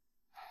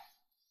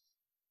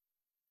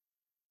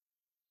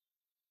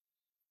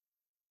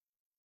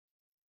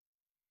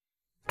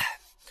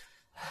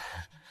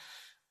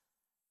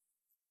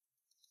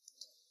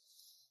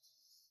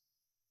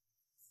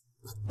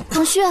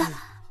同学，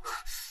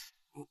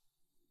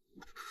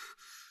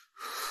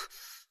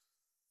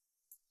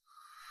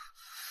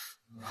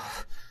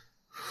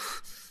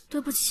对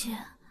不起，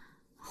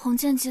红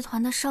箭集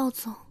团的邵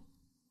总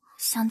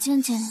想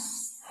见见你。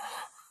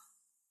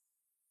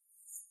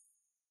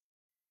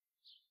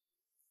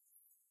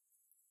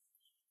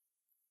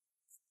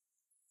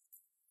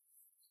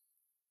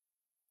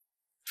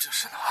这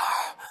是哪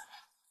儿？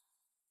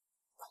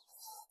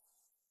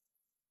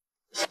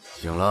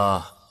醒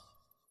了，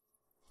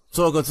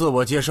做个自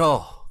我介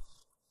绍，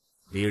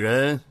鄙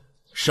人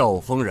邵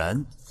风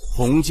然，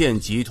鸿渐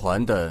集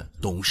团的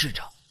董事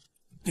长。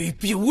卑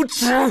鄙无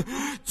耻！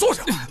坐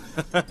下。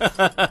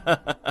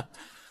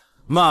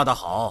骂得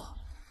好，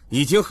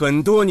已经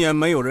很多年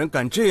没有人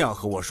敢这样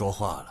和我说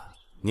话了。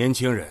年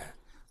轻人，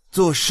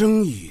做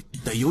生意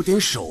得有点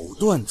手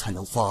段才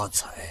能发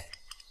财，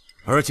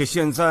而且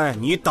现在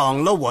你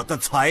挡了我的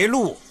财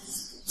路，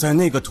在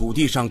那个土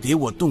地上给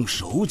我动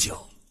手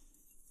脚，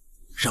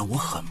让我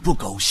很不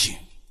高兴。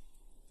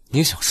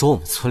你想说我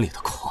们村里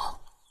的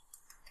矿，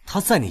它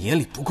在你眼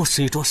里不过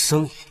是一桩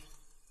生意，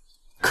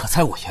可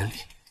在我眼里，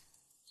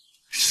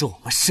是我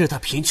们世代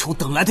贫穷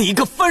等来的一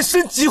个翻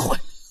身机会。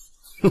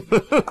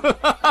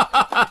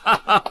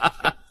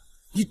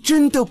你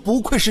真的不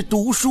愧是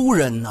读书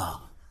人呐，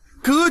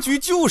格局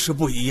就是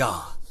不一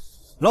样。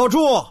老朱，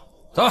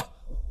走，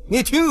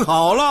你听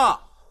好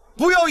了，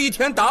不要一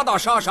天打打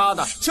杀杀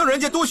的，向人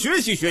家多学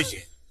习学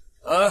习。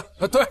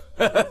对。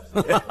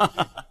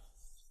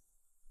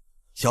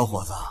小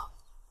伙子，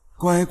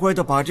乖乖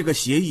的把这个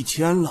协议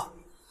签了，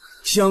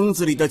箱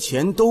子里的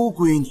钱都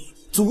归你，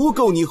足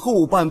够你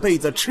后半辈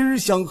子吃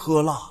香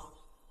喝辣。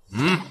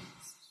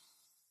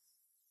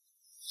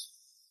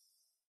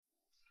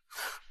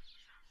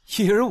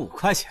1人5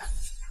块钱，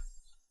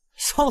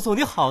邵总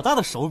你好大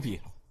的手笔，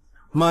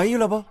满意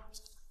了吧？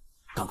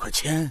赶快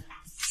签。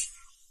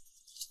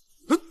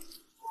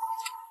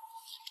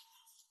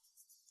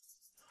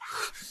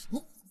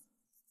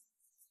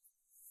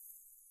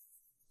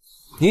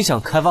你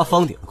想开发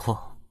方点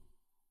矿？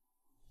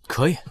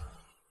可以，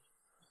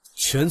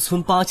全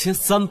村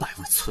8300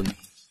位村民，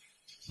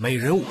每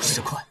人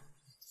50块。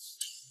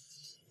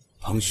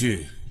彭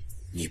旭，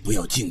你不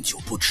要敬酒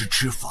不吃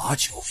吃罚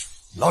酒。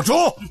老朱，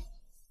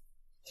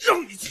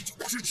让你敬酒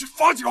不吃吃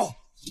罚酒。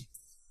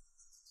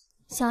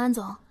小安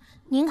总，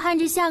您看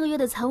这下个月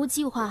的财务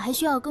计划还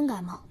需要更改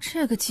吗？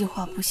这个计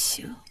划不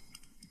行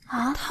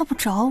啊，他不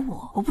找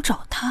我，我不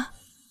找他，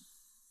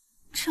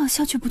这样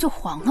下去不就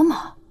黄了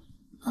吗？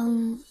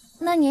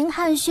那您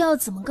看需要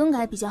怎么更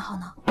改比较好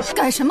呢？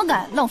改什么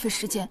改，浪费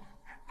时间，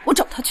我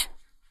找他去。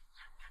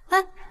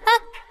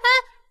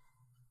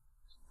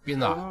斌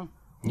子，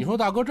你说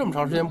大哥这么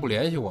长时间不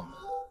联系我们，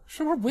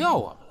是不是不要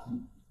我们了？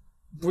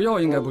不要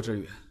应该不至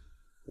于，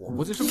我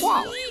估计是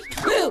挂了。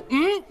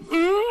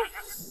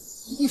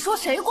你说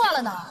谁挂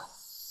了呢？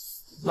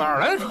哪儿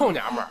来的臭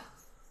娘们儿？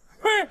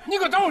嘿，你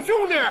可当我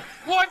兄弟！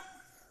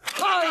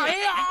哎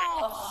呀！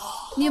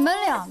你们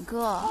2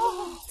个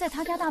在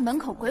他家大门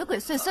口鬼鬼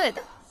祟祟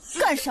的，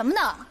干什么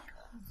呢？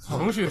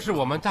程旭是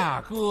我们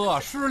大哥，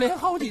失联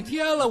好几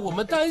天了，我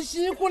们担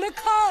心，过来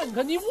看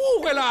看。你误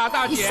会了，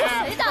大姐。你说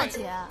谁大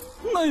姐？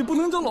那也不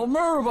能叫老妹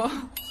儿吧？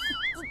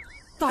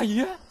大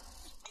爷，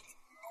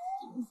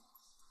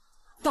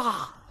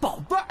大宝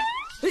贝儿，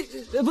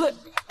不对，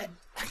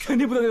肯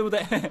定不对，对不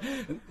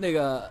对？那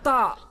个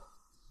大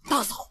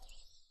嫂，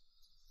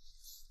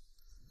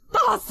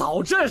大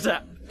嫂，这是，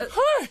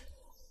嘿，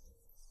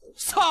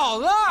嫂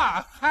子，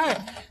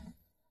嗨，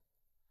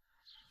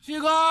旭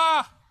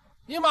哥，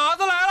你马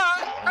子来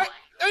了，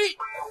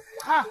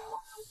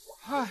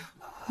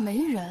没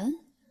人，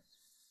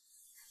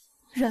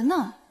人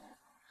呢？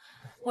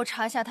我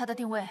查一下他的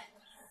定位。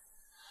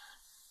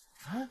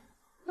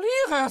厉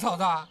害啊，嫂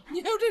子，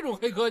你还有这种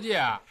黑科技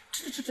啊？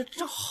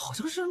这好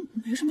像是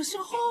没什么信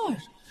号呀。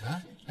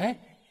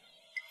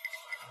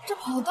这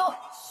跑到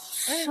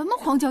什么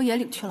荒郊野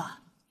岭去了？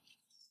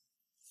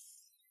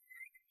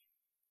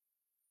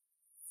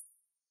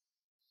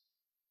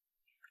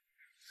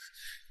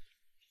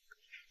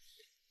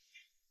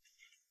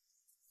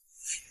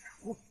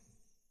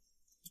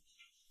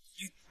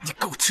你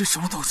给我吃什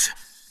么东西？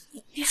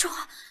别说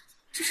话，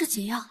这是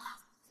解药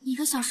，1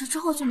个小时之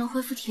后就能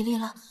恢复体力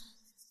了。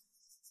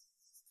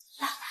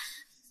来，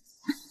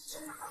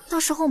到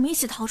时候我们一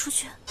起逃出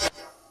去。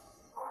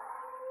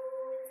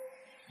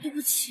对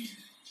不起，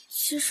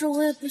其实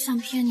我也不想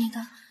骗你的，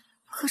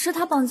可是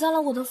他绑架了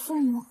我的父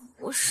母，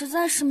我实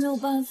在是没有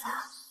办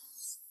法。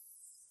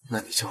那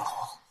你救了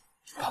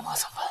我，爸妈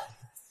怎么办？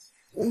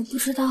我不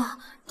知道，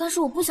但是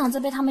我不想再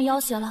被他们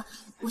要挟了。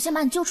我先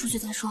把你救出去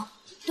再说。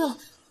对了，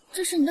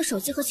这是你的手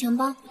机和钱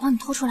包，我帮你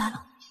偷出来了。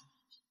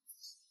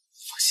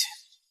放心，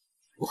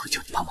我会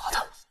救你爸妈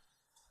的。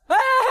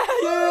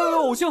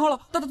有信号了，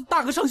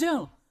大哥上线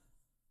了。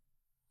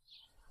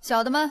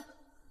小的们，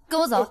跟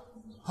我走。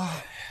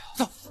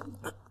走。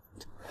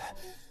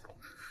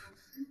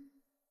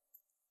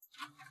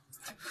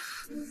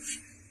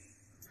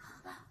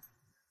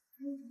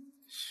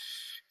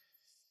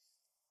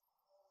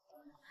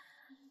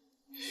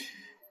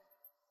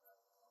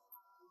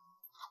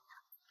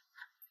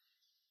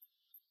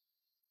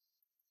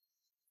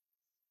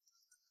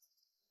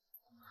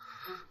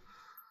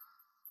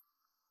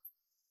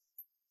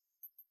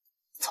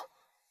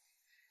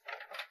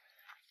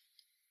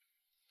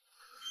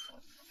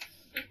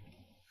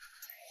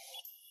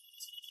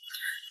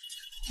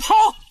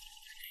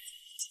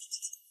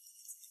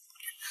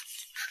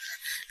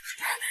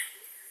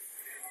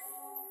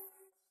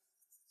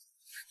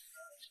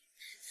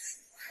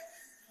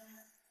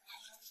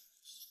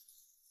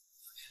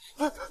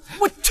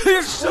我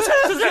去，石钱，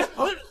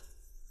我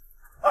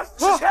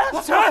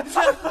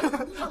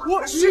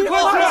10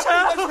块钱，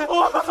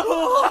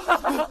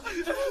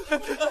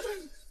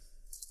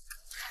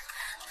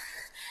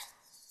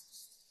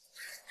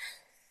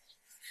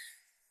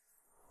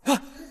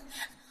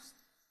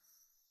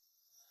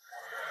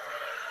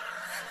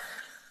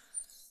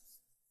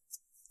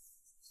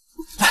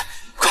来，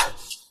快，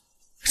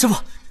师傅，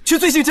去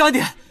最近加一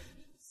点。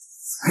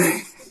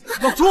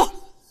老朱，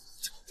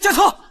加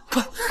仓，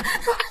快！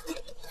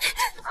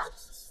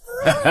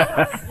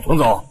冯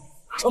总，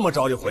这么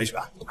着就回去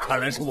啊？看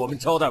来是我们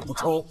招待不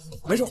周。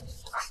没事，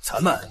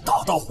咱们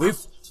打道回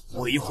府，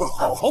我一会儿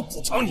好好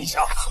补偿你一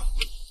下。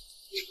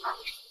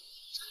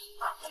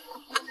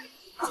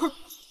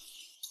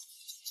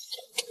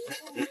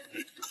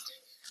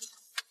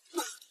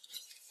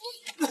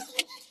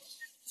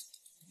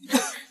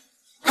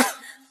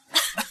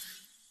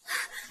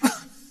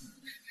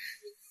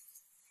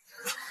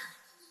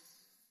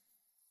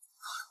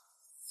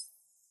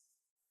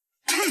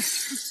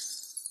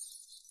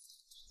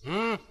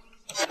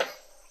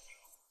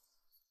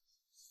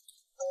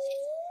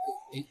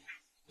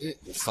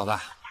嫂子，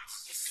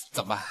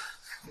怎么办？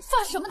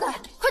发什么呆？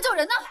快叫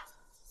人呐！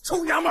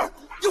臭娘们儿，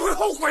你会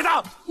后悔的！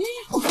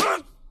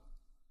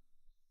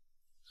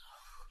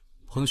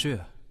彭旭，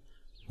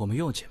我们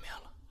又见面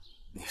了。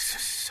你是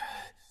谁？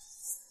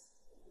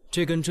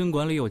这根针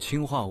管里有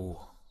氰化物，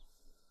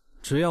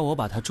只要我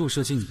把它注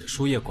射进你的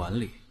输液管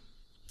里，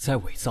再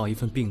伪造一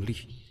份病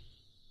历，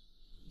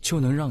就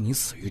能让你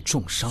死于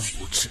重伤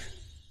不治。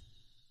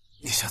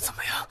你想怎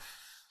么样？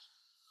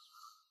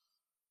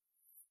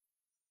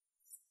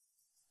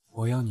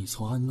我要你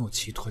从安诺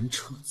集团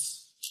撤资。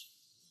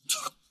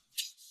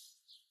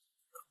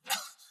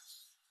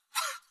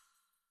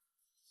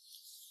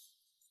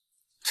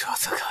撤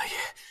资可以，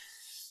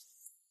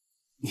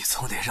你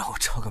总得让我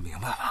吵个明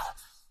白吧？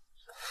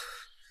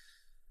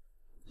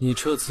你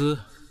撤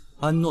资，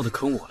安诺的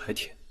坑我来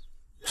填，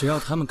只要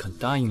他们肯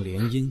答应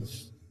联姻，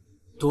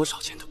多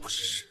少钱都不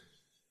是事。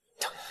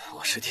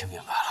我是听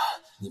明白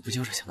了，你不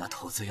就是想拿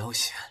投资要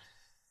挟？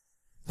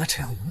那这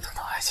样能得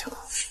到爱情吗？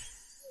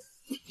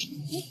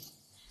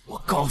我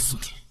告诉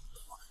你，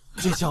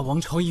这家王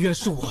朝医院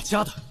是我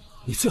家的，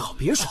你最好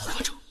别耍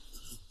花招。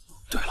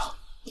对了，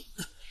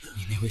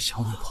你那位小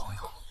女朋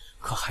友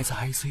可还在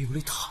ICU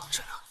里躺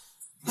着呢，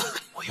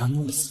我要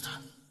弄死她，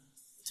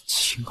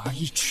轻而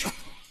易举。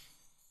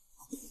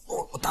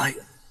我答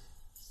应。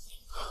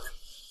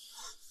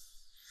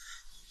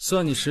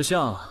算你识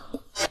相，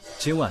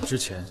今晚之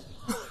前，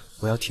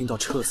我要听到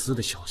撤资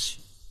的消息。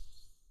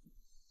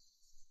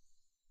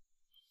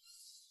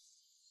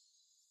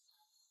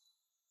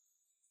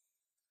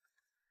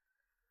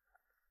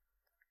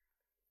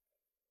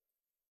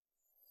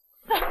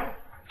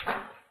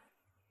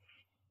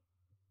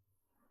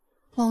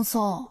王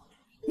松，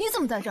你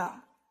怎么在这儿？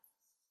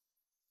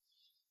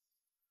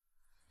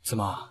怎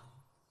么，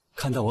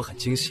看到我很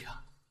惊喜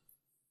啊？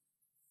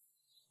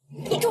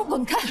你给我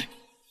滚开！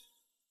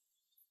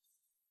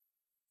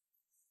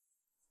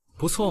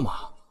不错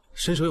嘛，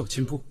身手有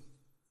进步，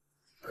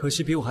可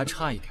惜比我还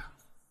差一点。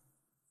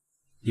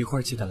一会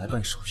儿记得来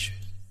办手续。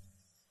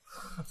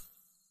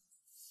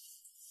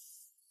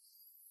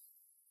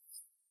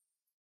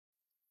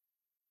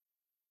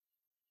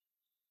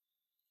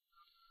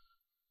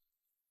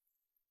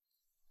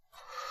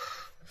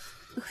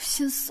恶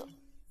心死了！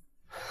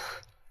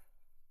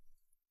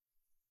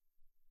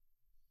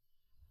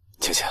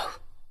青青，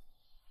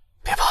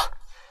别怕，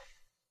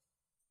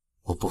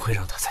我不会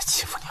让他再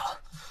欺负你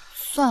了。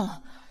算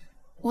了，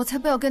我才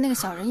不要跟那个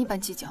小人一般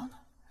计较呢。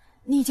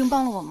你已经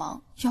帮了我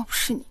忙，要不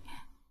是你，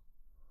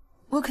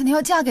我肯定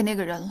要嫁给那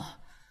个人了。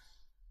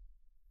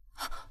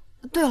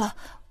对了，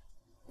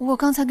我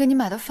刚才给你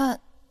买的饭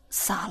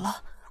洒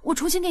了，我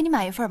重新给你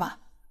买一份吧。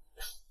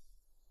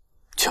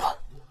去吧。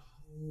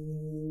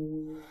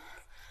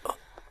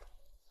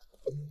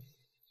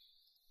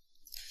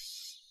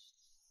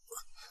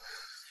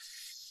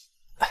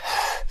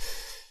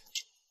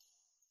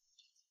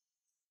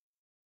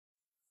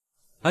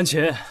安琪，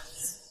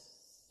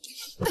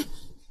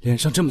脸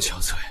上这么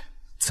憔悴，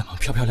怎么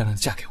漂漂亮亮的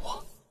嫁给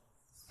我？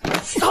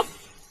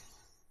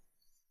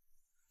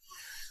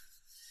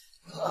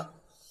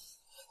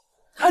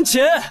安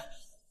琪，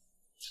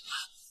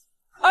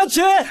安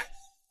琪，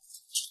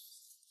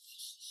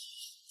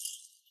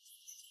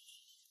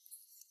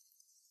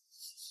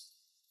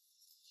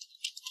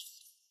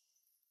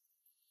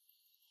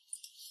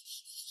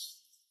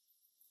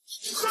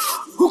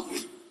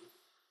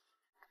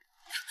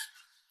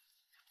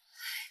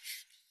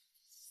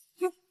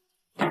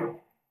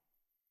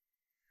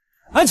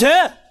安琪，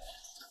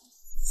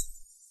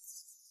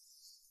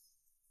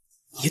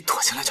你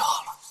躲起来就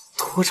好了，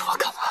拖着我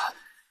干嘛？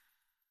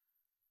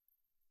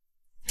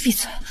闭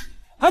嘴！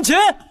安琪，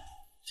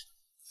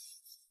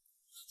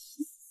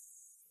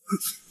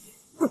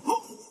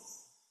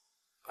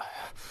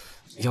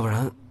要不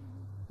然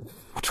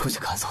我出去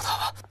赶走他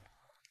吧。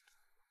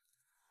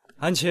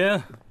安琪，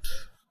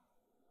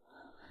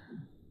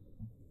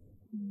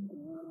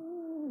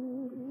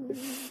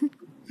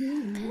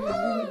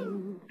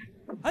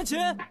安琪，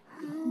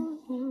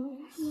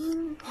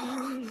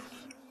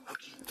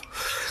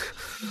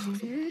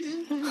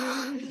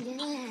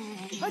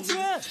安琪，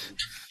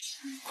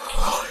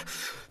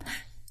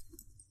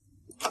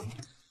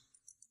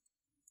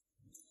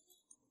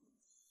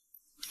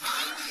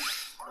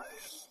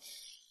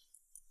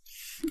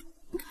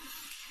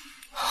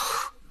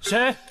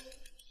谁？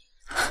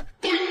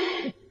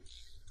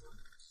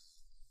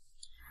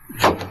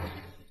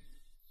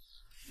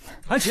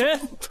安琪。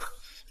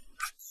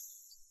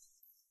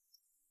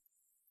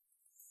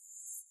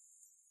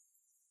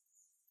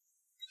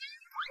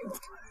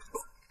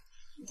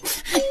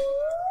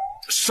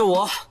是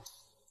我。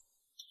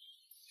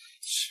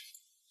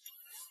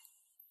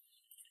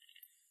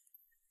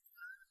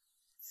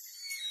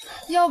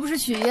要不是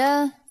许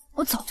烟，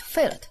我早就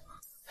废了他。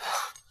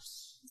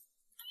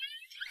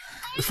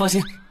放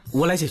心，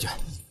我来解决。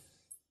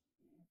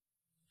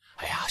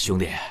哎呀，兄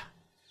弟，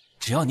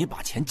只要你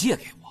把钱借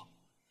给我，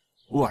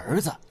我儿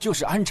子就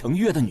是安成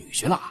月的女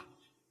婿了。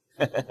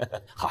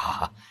哈哈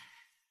哈！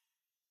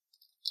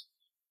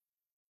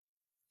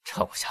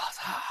臭小子，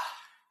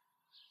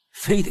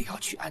非得要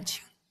去安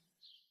庆，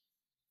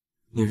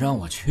你让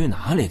我去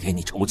哪里给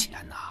你筹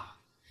钱呢？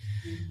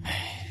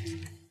哎，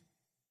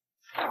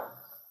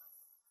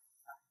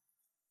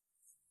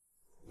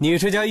你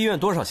这家医院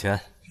多少钱？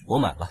我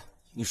买了。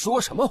你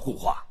说什么胡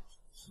话？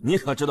你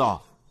可知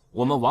道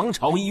我们王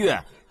朝医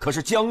院可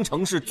是江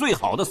城市最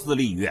好的私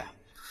立医院。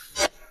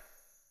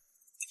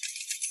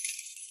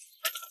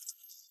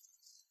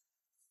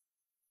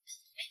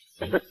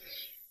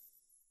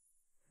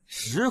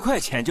10块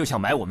钱就想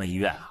买我们医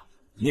院啊？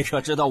你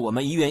可知道我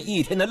们医院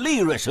一天的利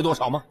润是多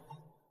少吗？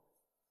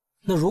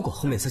那如果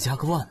后面再加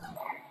个万呢？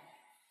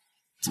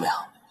怎么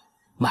样，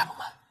卖不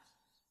卖？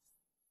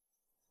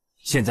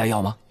现在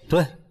要吗？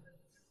对，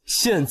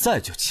现在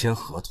就签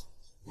合同，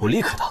我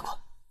立刻打款。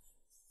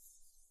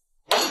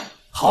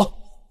好，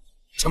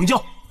成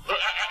交。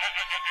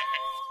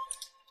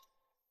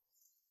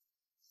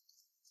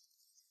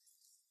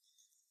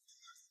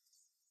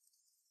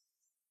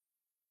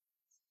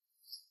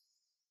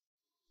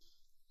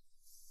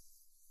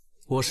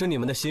我是你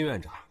们的新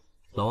院长，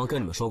老王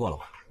跟你们说过了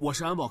吧？我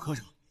是安保科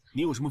长，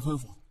你有什么吩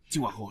咐，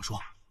尽管和我说。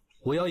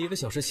我要1个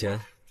小时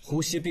前呼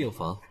吸病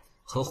房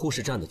和护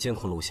士站的监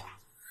控录像。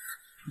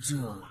这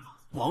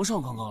王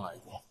上刚刚来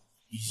过，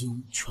已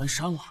经全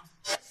删了。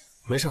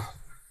没事，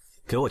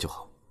给我就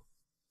好。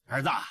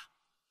儿子，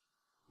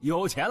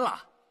有钱了，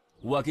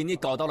我给你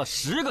搞到了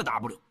10个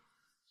W。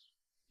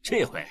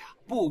这回啊，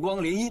不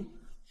光联姻，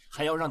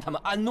还要让他们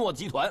安诺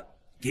集团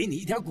给你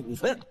一点股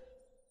份。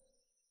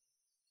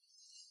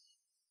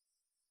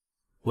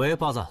喂，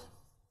包子，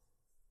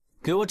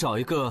给我找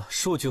一个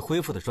数据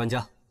恢复的专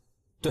家。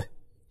对，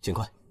尽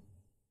快。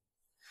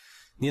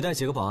你带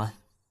几个保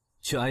安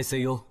去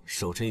ICU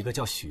守着一个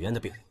叫许烟的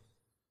病人。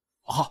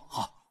好，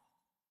好。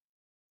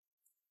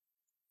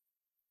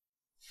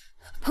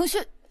彭旭，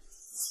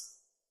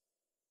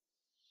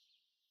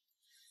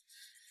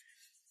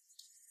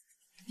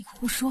你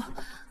胡说，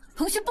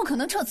彭旭不可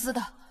能撤资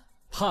的。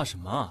怕什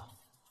么啊？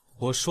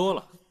我说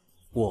了，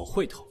我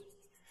会投，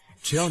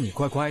只要你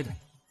乖乖的。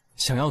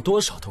想要多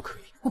少都可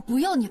以。我不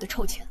要你的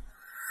臭钱。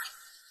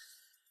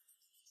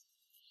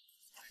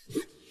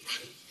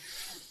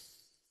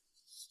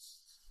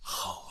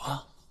好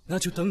啊，那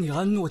就等你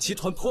安诺集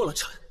团破了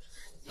产，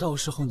到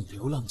时候你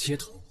流浪街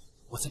头，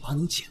我再把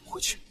你捡回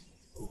去。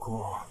不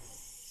过，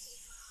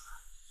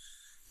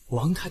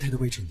王太太的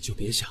位置你就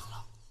别想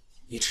了，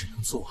你只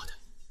能做我的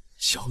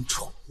小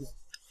宠物。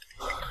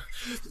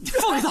你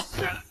放开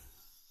他！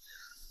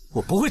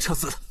我不会撤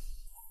资的。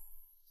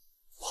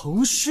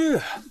彭旭。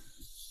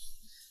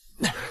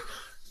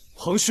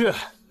彭旭，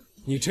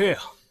你这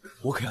样，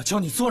我可要教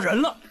你做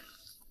人了。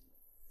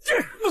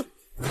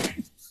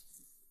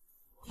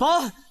保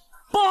安，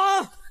保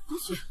安！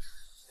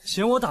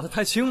嫌我打得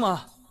太轻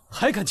吗？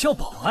还敢叫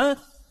保安？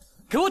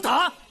给我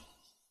打！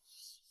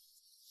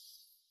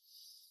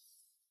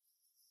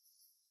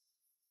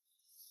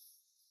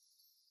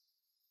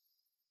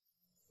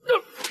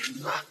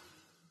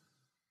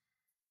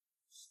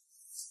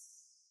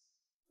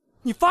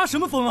你发什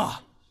么疯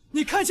啊？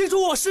你看清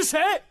楚我是谁！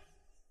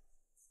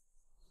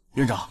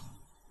院长，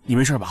你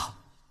没事吧？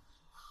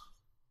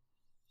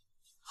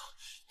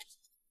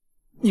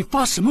你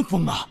发什么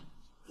疯啊？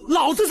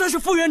老子才是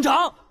副院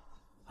长！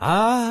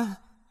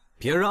啊！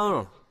别嚷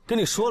嚷了，跟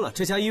你说了，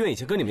这家医院已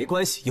经跟你没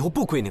关系，以后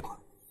不归你管。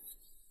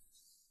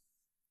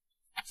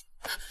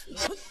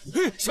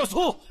小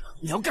苏，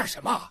你要干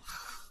什么？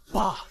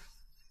爸，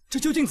这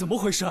究竟怎么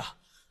回事？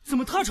怎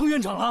么他成院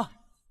长了？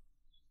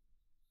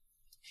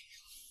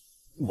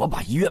我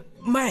把医院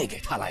卖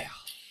给他了呀！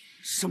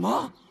什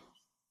么？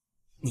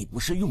你不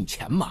是用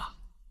钱吗？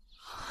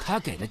他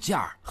给的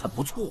价很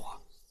不错，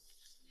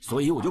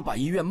所以我就把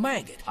医院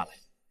卖给他了。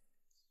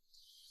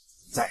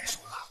再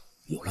说了，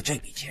有了这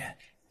笔钱，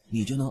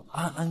你就能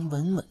安安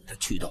稳稳的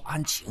去到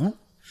安晴，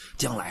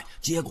将来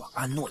接管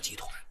安诺集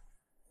团。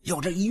要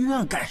这医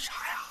院干啥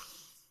呀？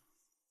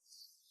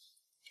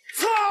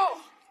操！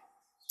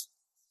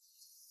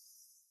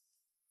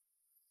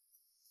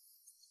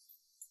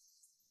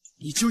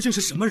你究竟是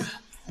什么人？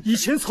以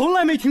前从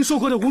来没听说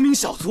过的无名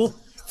小卒，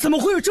怎么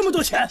会有这么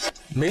多钱？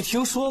没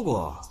听说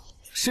过，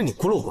是你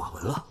孤陋寡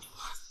闻了。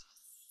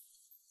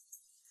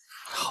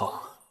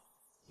好，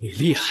你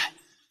厉害。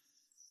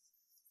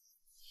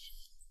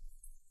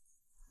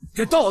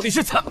这到底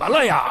是怎么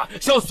了呀，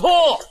小苏？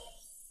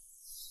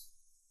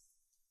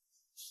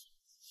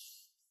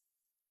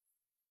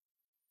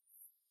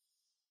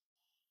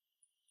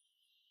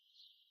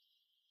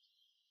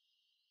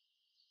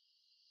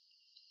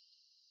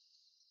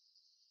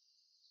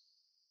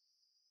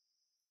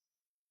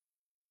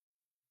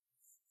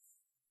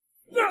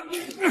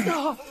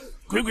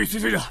鬼鬼祟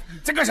祟的，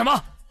在干什么？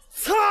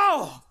操！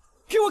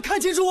给我看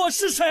清楚我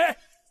是谁！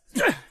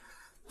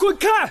滚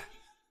开！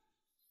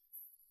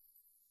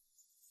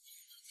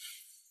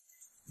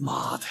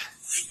妈的，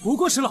不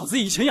过是老子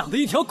以前养的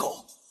一条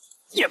狗，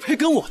也配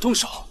跟我动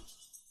手？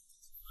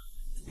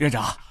院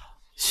长，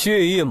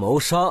蓄意谋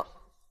杀，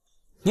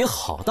你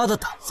好大的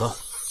胆子！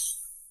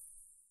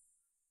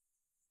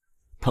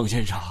彭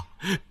先生，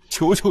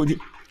求求你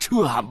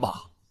撤案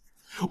吧，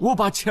我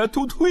把钱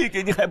都退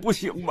给你还不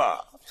行吗？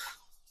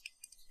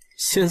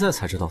现在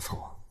才知道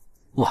错，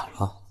晚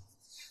了。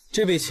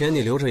这笔钱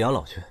你留着养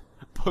老去。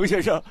彭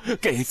先生，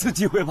给一次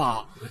机会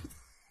吧，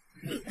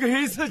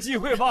给一次机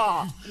会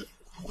吧，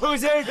彭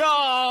先生。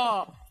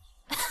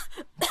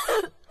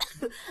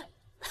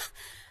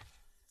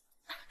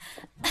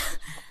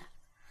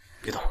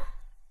别动，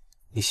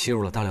你吸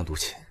入了大量毒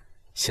气，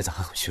现在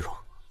还很虚弱。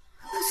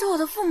可是我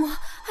的父母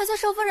还在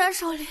邵风然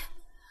手里。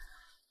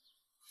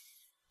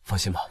放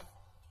心吧，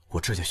我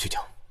这就去救。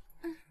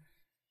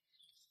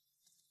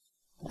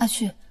阿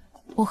旭，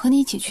我和你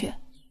一起去。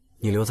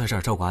你留在这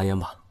儿照顾阿烟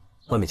吧，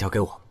外面交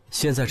给我。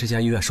现在这家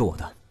医院是我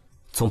的，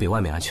总比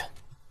外面安全。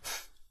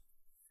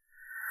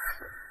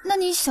那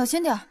你小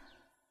心点儿。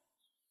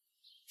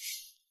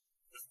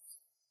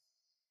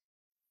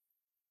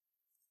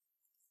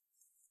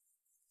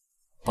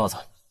豹子，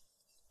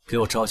给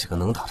我招几个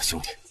能打的兄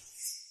弟。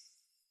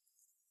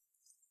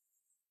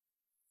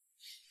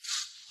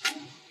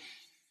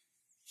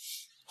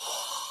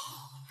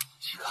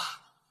七哥，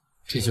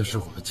这就是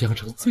我们江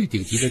城最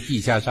顶级的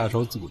地下杀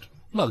手组织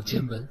浪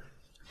剑门，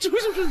这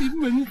就是林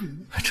门主，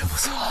还真不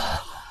错。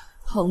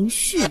彭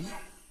旭，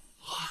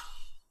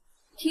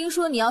听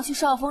说你要去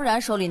邵风然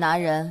手里拿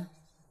人？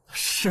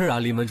是啊，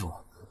林门主，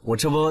我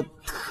这不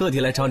特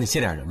地来找你借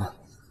点人吗？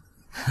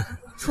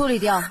处理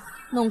掉，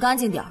弄干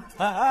净点。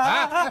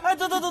哎，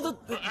等，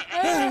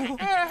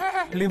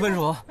林门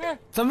主，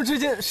咱们之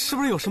间是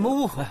不是有什么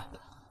误会啊？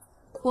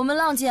我们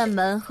浪剑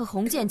门和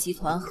鸿剑集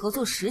团合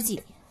作10几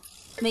年，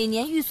每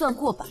年预算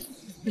过百，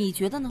你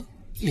觉得呢？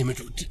林门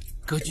主，这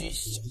格局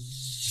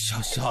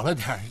小了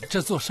点，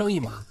这做生意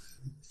嘛，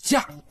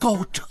价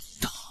高者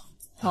得，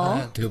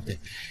对不对？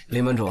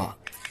林门主，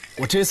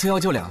我这次要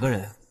救2个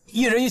人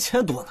，1人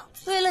1000多呢。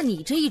为了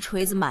你这一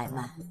锤子买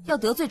卖，要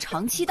得罪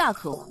长期大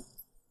客户，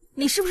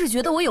你是不是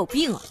觉得我有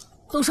病啊？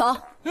动手！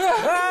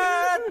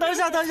等一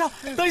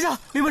下，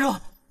林门主，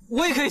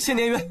我也可以签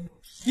年约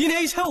，1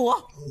年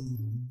1500。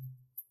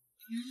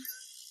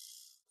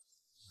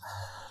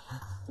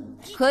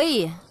可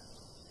以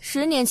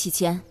，10年起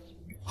签。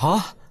好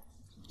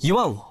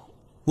，15000，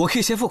我可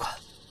以先付款。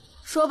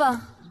说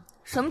吧，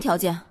什么条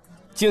件？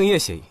竞业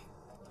协议，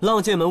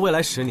浪剑门未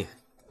来10年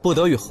不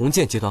得与鸿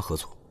剑集团合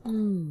作。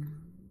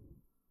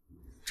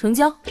成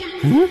交。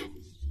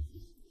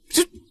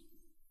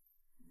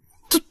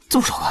这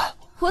么爽啊！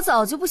我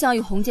早就不想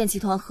与鸿剑集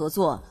团合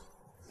作了，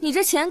你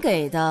这钱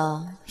给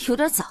的有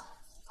点早。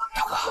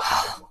大哥，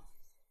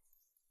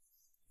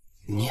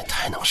你也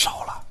太能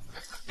烧了，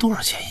多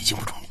少钱也经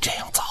不住你这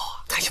样造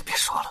啊！哎呀，别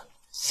说了，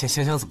先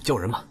想想怎么救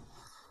人吧。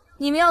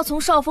你们要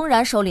从邵风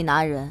然手里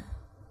拿人，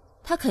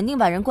他肯定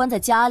把人关在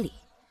家里，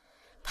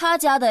他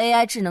家的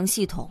AI 智能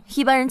系统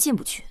一般人进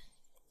不去。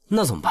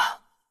那怎么办？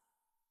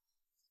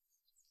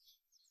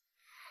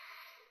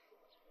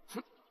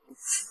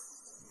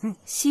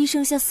牺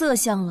牲下色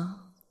相了。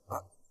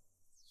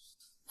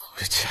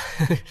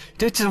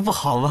这不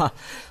好吧？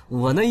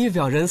我那一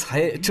表人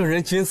才、正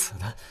人君子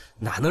的，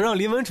哪能让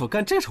林门主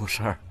干这种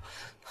事儿？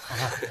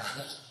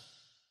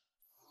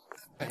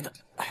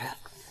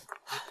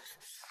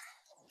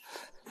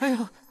哎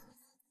呦！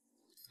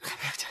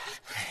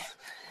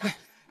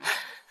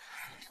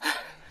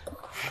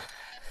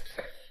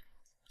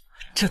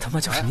这他妈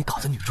就是你搞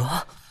的女装？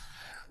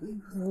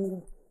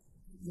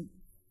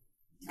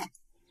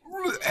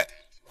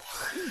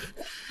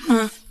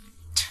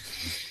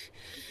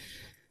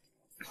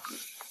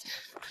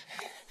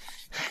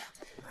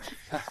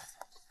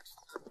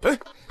哎，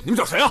你们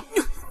找谁啊？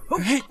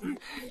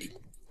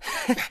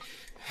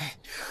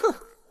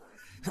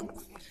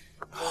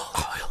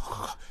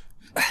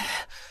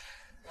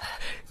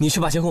你去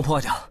把监控破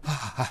坏掉。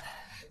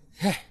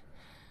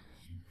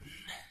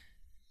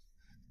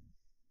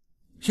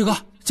旭哥，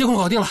监控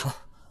搞定了。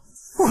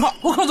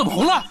我靠，怎么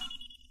红了？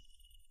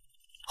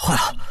坏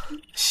了，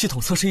系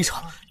统测试异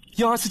常，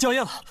要2次校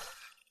验了。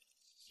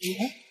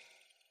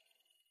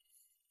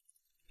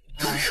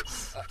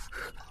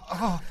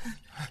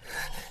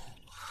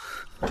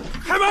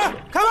开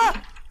门！开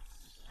门！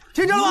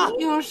听见了吗？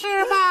有事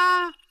吧？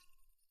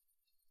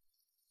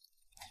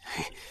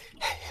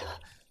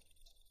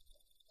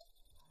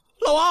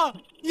老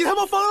王，你他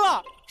妈疯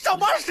了！上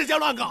班时间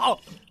乱搞！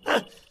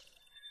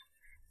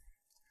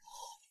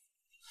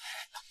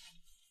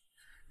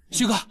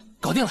旭哥，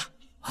搞定了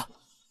啊！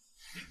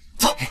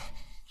走。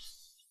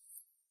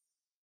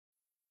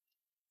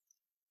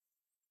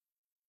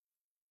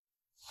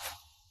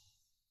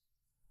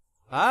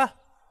哎，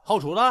后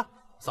厨的，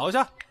扫一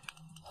下。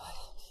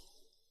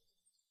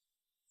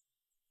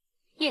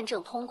验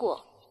证通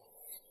过。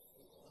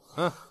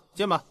嗯，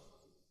进吧。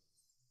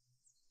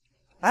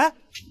哎，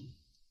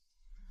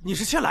你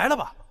是新来的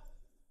吧？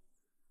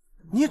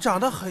你长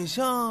得很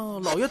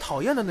像老爷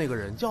讨厌的那个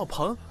人，叫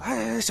彭。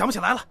哎，想不起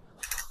来了。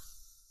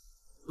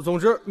总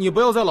之，你不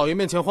要在老爷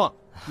面前晃，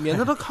免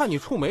得他看你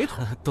触眉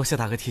头。多谢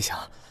大哥提醒。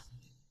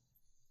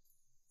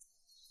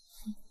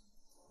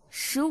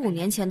15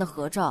年前的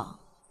合照，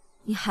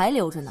你还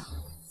留着呢？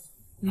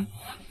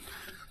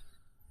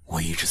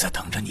我一直在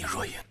等着你，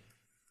若隐。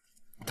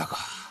大哥，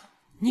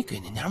你给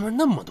那娘们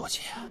那么多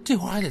钱，这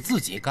活还得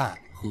自己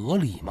干，合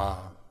理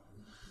吗？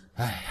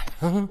哎，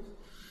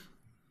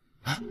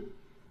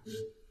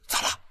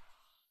咋了？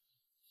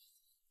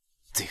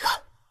自己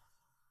看。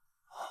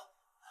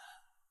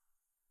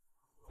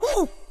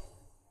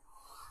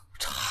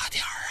差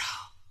点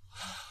啊！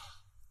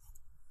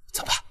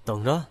怎么办？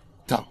等着，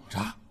等着。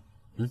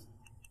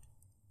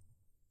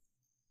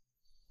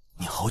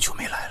你好久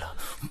没来了，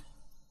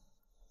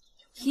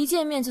一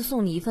见面就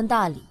送你一份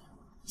大礼，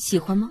喜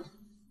欢吗？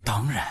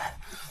当然。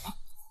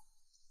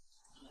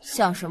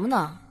想什么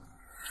呢？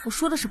我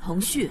说的是彭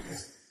旭。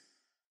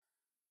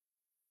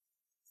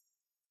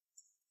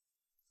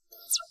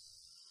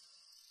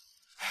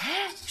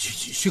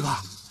旭哥，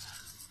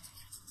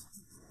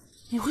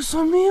你会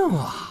算命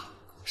啊？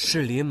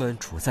是临门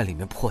主在里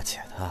面破解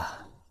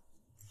的。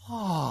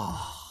哈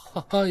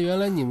哈，原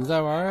来你们在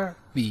玩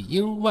里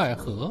应外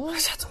合。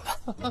下走吧。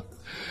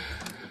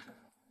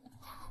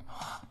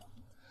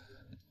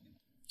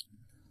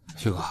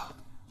旭哥，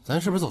咱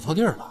是不是走错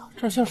地儿了？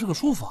这像是个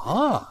书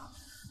房啊！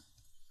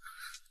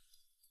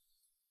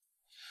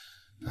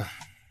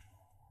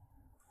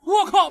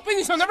我靠，被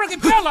你小娘们给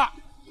骗了！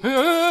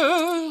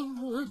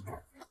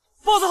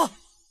包子，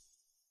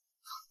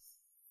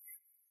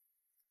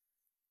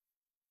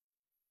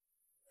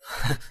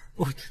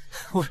我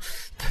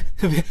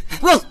别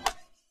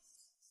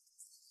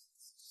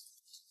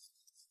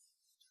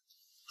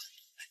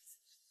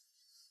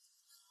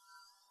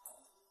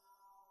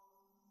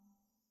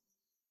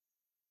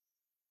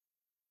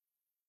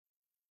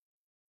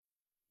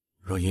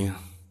若英，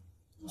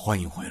欢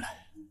迎回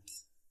来。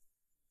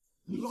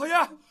老爷，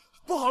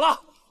不好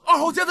了，2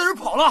号街的人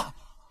跑了。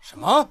什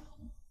么？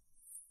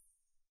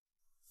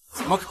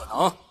怎么可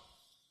能？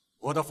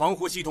我的防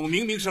护系统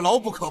明明是牢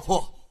不可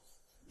破。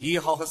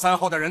1号和3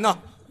号的人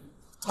呢？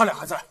他俩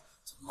还在。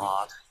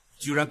妈的，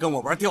居然跟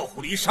我玩调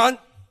虎离山！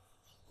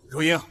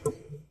若英，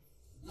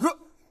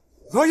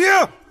若英，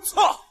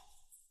操！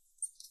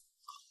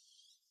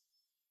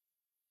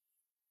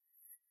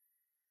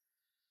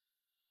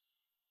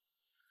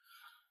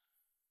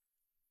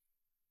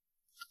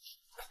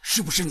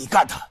是不是你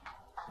干的？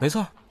没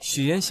错，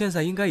许岩现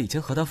在应该已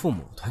经和他父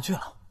母团聚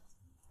了。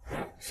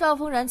邵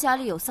峰然家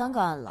里有3个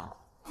暗老，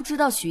不知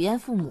道许燕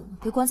父母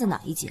被关在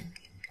哪一间。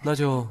那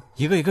就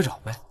一个一个找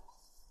呗。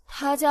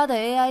他家的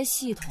AI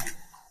系统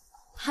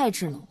太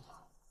智能了，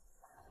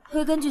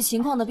会根据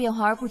情况的变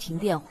化而不停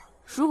变化。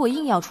如果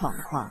硬要闯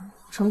的话，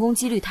成功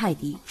几率太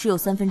低，只有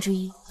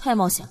1/3，太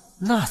冒险了。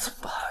那怎么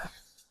办？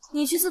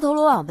你去4头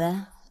罗网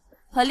呗，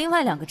把另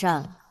外2个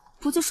占了，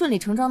不就顺理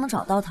成章能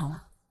找到他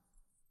了？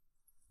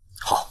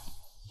好，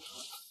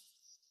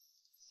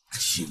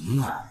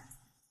行啊，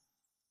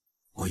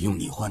我用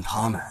你换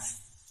他们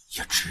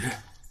也值。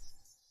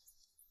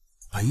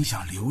本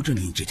想留着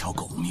你这条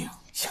狗命，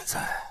现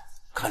在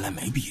看来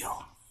没必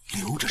要，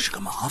留着是个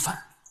麻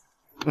烦。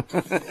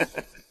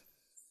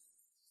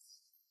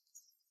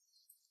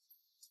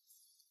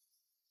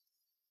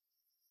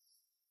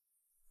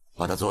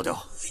把它做掉，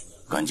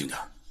干净点。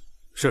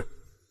是。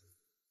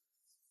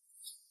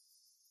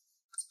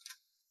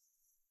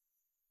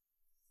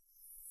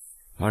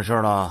完事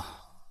了。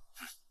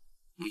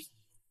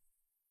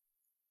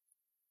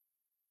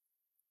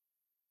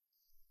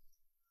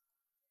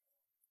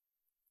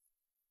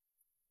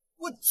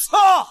我操！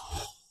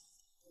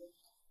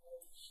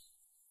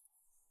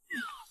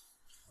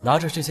拿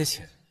着这些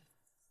钱，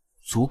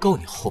足够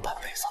你后半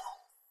辈子了。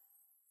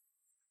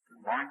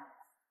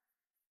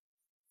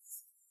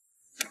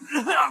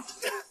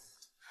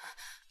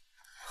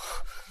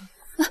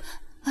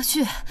阿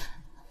旭，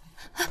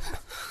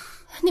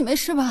你没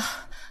事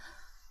吧？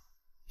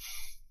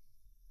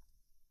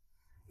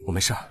我没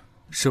事，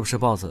是不是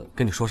豹子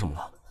跟你说什么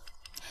了？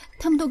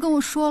他们都跟我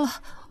说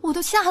了，我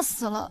都吓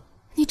死了。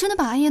你真的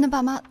把安燕的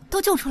爸妈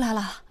都救出来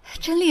了，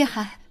真厉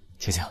害！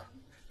晴晴，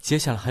接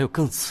下来还有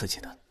更刺激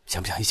的，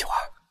想不想一起玩？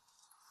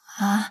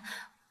啊，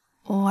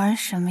我玩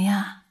什么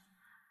呀？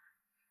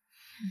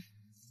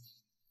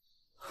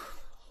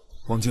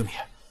王经理，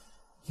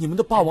你们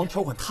的霸王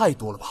条款太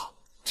多了吧？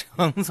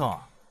程总，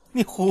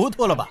你糊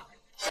涂了吧？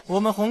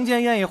我们鸿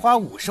渐愿意花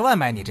50万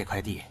买你这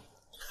块地，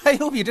还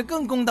有比这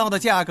更公道的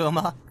价格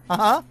吗？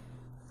啊？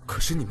可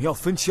是你们要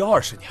分期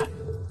20年，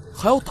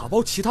还要打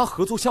包其他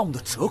合作项目的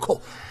折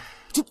扣，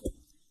这……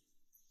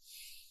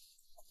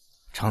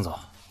程总，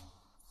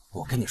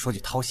我跟你说句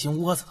掏心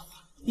窝子的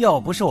话，要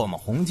不是我们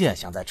鸿渐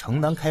想在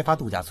城南开发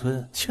度假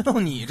村，就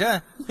你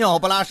这鸟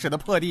不拉屎的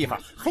破地方，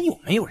还有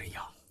没有人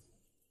要？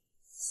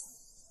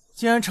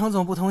既然程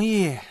总不同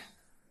意，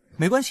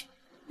没关系，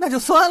那就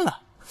算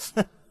了。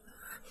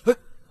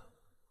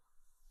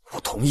我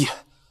同意，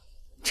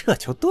这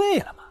就对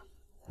了嘛。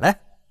来，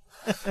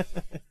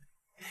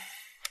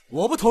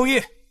我不同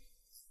意。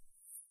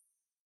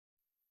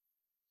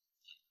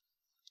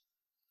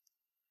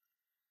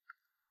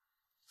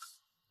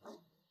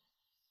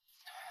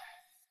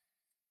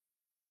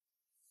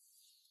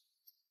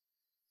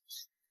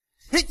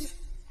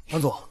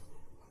安总，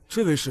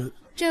这位是？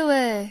这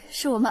位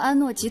是我们安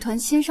诺集团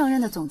新上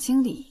任的总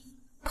经理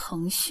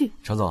彭旭。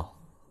程总，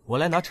我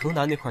来拿城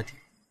南那块地。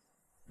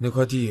那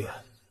块地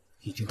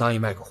已经答应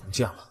卖给鸿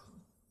渐了。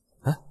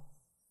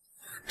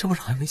这不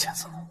是还没签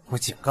字吗？我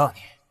警告你，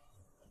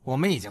我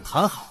们已经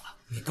谈好了，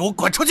你给我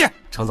滚出去！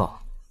程总，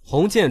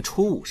鸿渐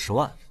出50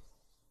万，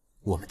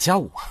我们加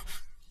5万，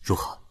如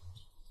何？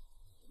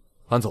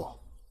安总，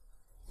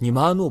你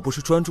们安诺不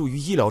是专注于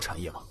医疗产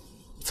业吗？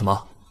怎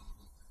么，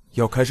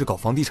要开始搞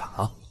房地产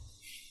了？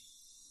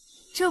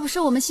这不是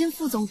我们新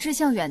副总志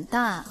向远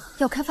大，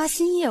要开发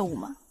新业务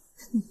吗？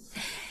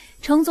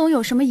程总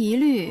有什么疑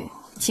虑，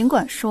尽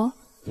管说。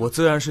我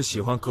自然是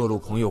喜欢各路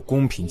朋友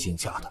公平竞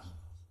价的。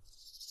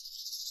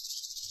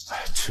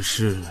只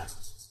是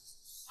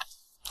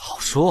好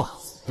说啊，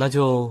那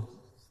就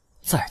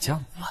再加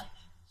5万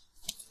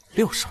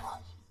，60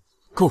万，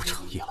够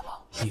诚意了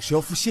吧？你是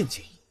要付现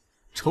金？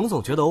程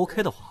总觉得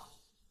OK 的话，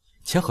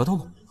签合同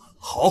吗？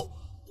好，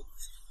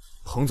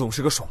彭总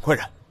是个爽快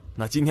人，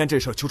那今天这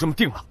事就这么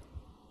定了。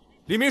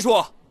李秘书，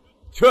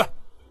去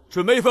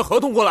准备一份合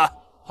同过来。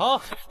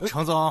好，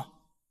程总，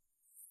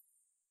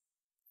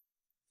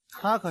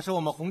他可是我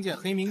们鸿渐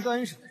黑名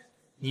单上的人，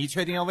你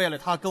确定要为了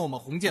他跟我们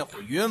鸿渐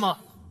毁约吗？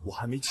我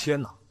还没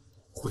签呢，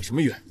毁什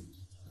么约？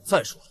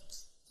再说了，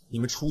你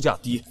们出价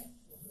低，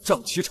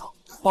账期长，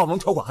霸王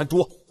条款还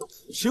多，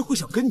谁会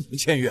想跟你们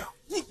签约啊？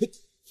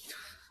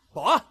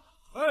保安，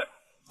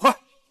快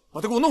把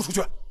他给我弄出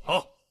去！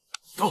好，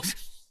走。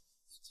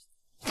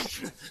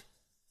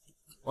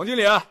王经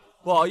理，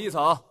不好意思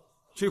啊，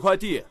这块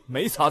地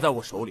没砸在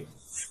我手里，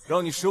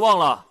让你失望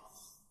了。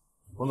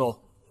王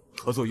总，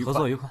合作愉快。合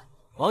作愉快。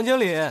王经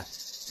理，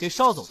给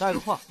邵总带个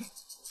话，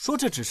说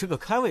这只是个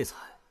开胃菜。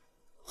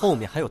后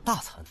面还有大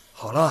餐。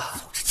好了，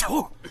这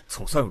球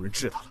总算有人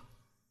知道了。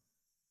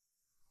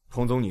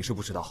彭总，你是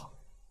不知道，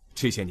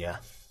这些年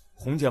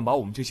鸿渐把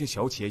我们这些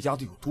小企业压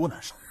得有多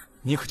难受，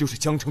你可就是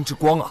江城之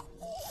光啊！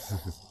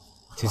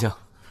行，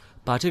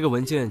把这个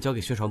文件交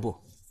给宣传部，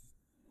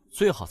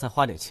最好再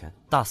花点钱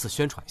大肆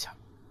宣传一下。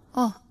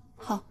哦，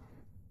好。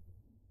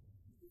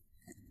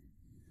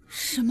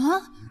什么？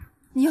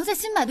你要在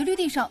新买的绿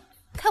地上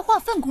开化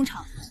粪工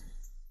厂？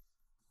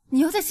你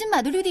要在新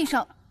买的绿地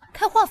上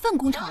开化粪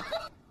工厂？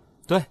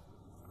对，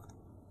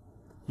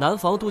南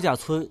房度假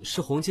村是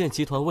鸿渐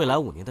集团未来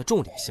5年的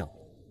重点项目，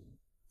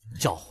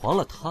搅黄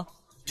了它，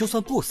就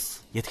算不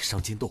死也得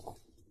伤筋动骨。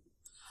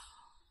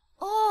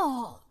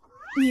哦，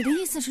你的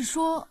意思是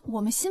说，我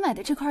们新买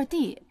的这块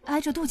地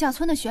挨着度假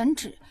村的选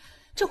址，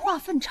这化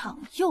粪场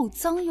又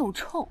脏又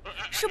臭，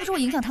是不是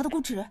会影响它的估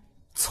值？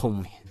聪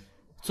明，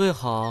最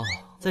好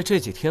在这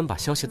几天把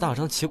消息大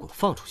张旗鼓的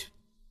放出去，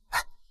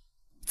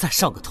再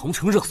上个同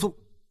城热搜。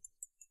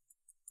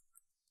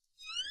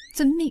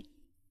遵命。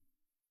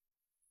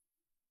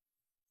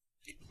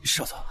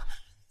邵总，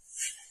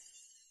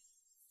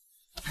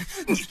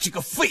你这个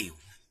废物！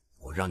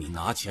我让你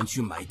拿钱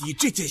去买地，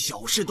这件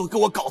小事都给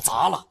我搞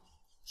砸了。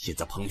现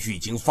在彭旭已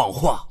经放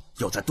话，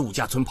要在度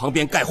假村旁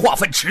边盖化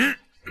粪池，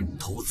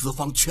投资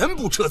方全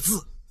部撤资，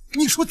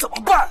你说怎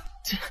么办？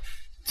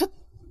这，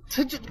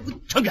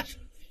陈哥，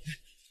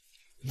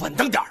稳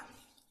当点儿！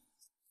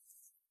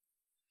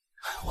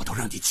我都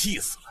让你气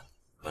死了。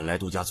本来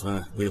度假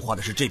村规划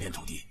的是这片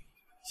土地。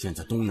现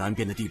在东南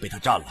边的地被他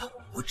占了，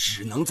我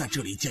只能在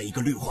这里建一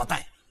个绿化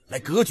带，来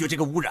隔绝这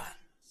个污染。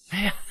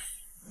哎呀，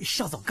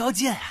邵总高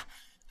见啊！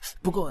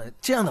不过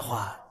这样的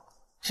话，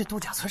这度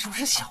假村是不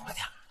是小了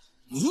点？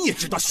你也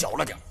知道小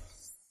了点。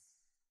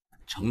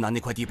城南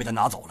那块地被他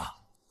拿走了，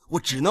我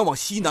只能往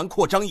西南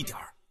扩张一点。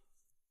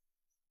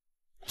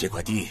这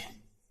块地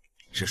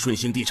是顺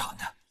兴地产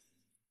的，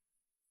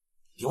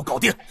给我搞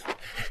定。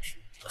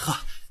好，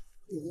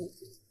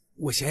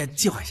我先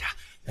计划一下。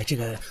这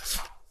个。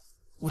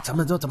咱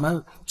们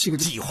这个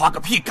计划个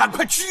屁，赶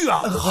快去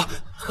啊！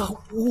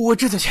好，我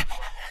这就去。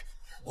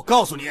我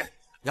告诉你，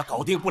要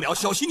搞定不了，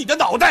小心你的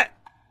脑袋！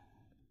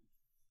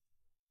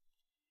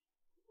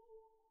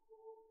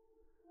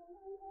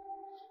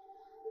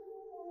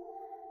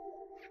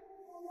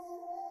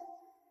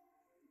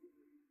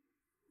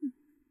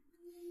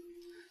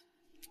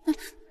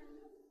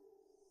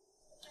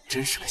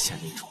真是个贤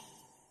内助，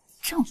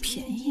这么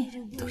便宜。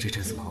等这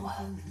阵子忙完，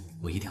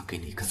我一定要给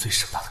你一个最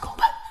盛大的告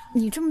白。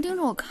你这么盯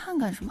着我看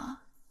干什么？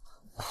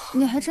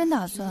你还真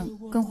打算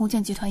跟鸿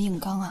渐集团硬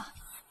刚啊？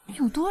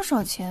有多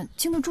少钱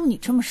经得住你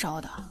这么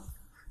烧的？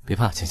别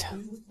怕，倩倩，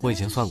我已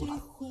经算过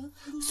了。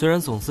虽然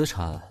总资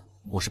产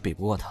我是比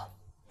不过他，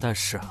但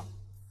是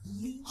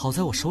好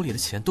在我手里的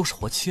钱都是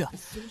活期啊。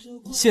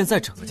现在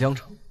整个江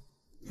城，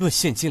论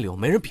现金流，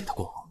没人比得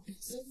过我。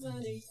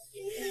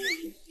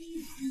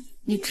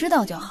你知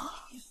道就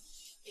好。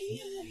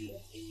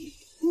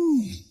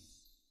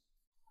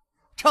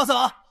赵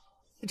总，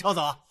赵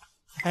总，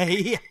哎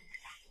呀，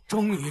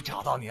终于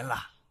找到您了。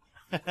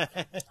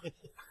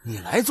你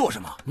来做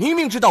什么？明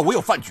明知道我有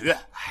饭局。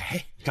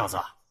哎，赵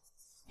总，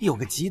有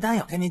个急单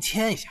要跟您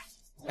签一下。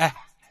哎，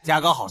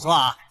价格好说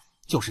啊，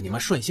就是你们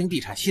顺兴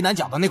地产西南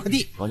角的那块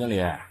地。王经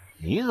理，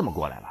你怎么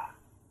过来了？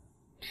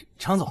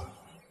常总，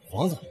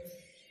黄总，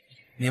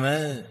你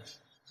们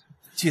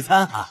聚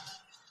餐啊？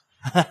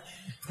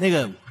那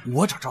个，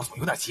我找赵总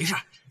有点急事，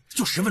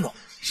就10分钟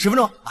，10分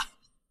钟啊。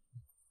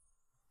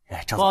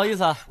哎，赵总，不好意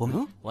思啊，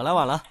我来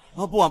晚了。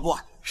啊，不晚不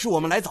晚，是我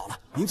们来早了。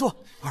您坐，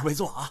二位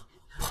坐啊。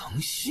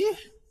彭旭，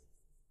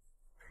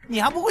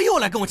你还不会又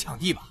来跟我抢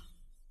地吧？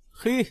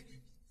嘿，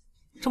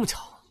这么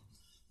巧。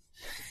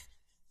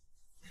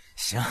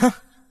行，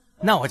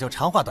那我就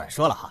长话短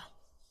说了哈。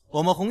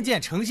我们鸿渐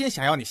诚心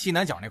想要你西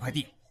南角那块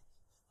地，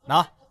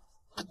喏，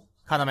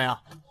看到没有？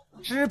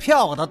支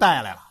票我都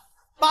带来了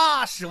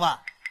，80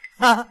万，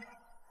哈，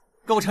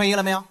够诚意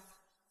了没有？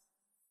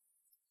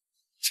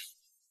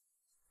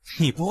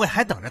你不会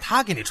还等着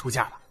他给你出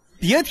价吧？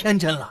别天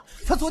真了，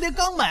他昨天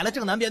刚买了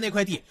正南边那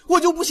块地，我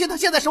就不信他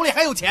现在手里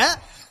还有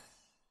钱。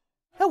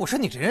哎，我说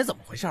你这人怎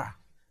么回事啊？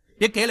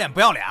别给脸不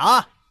要脸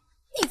啊！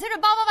你在这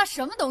叭叭叭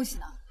什么东西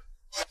呢？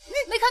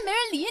没看没人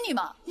理你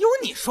吗？有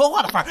你说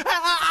话的份儿！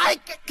哎，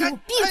给我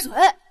闭嘴！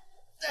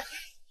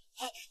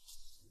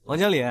王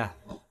经理，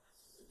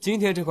今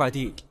天这块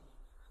地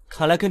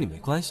看来跟你没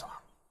关系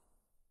了。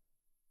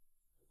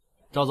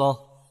赵总，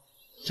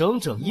整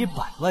整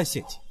100万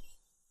现金。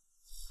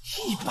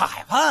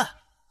100万？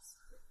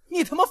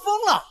你他妈疯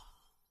了！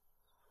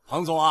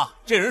庞总啊，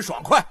这人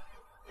爽快，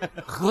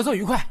合作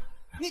愉快。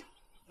你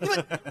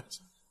们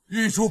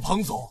预祝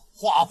庞总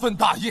化粪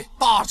大业，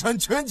大展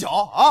拳脚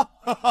啊！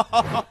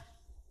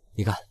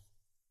你看，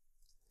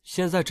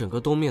现在整个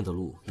东面的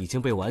路已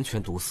经被完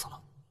全堵死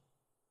了。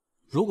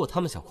如果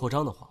他们想扩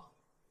张的话，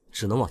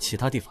只能往其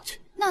他地方去。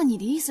那你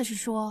的意思是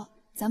说，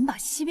咱们把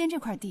西边这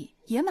块地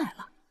也买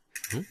了？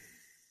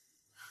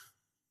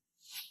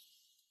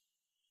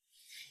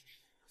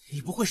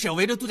你不会是要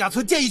围着度假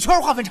村建一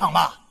圈化粪场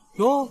吧？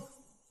哟，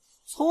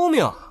聪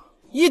明，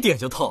一点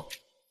就透。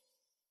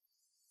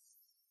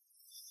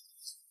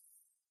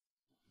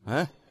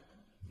哎，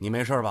你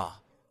没事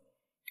吧？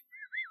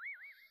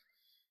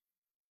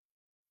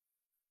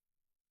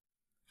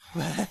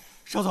喂，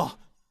邵总，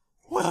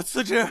我要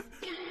辞职，这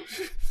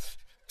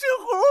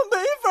活我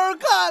没法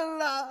干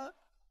了。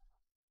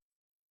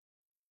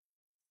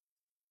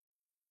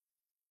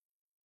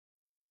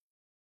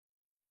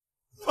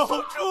老朱。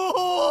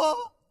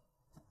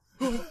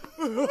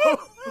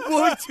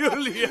王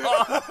经理啊！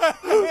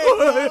哎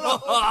呀，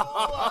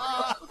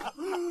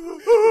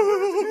对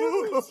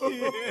不起，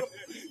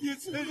你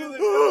辞职的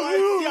时候还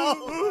笑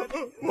我。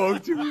王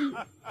经理，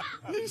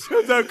你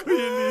现在可以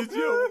理解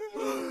我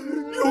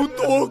有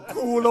多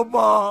苦了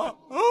吗？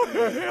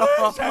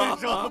谁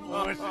说不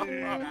是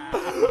啊？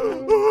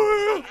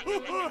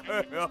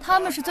他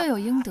们是罪有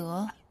应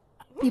得，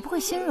你不会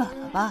心软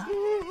了吧？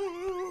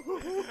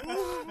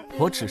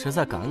我只是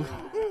在感慨，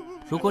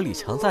如果李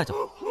强在就好。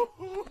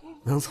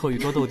能凑一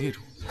桌斗地主。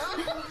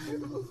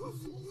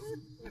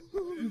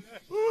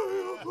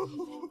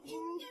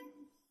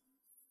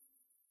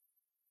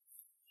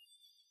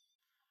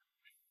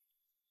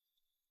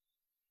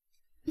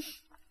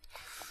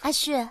阿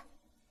旭，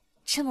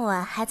这么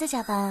晚还在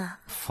加班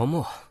啊？冯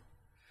墨，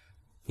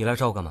你来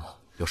找我干嘛？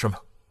有事吗？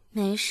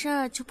没事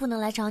儿就不能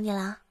来找你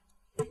啦。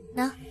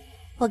那，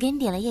我给你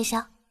点了夜宵。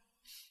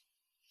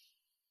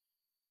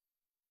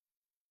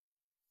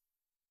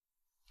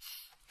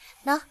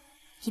喏，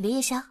你的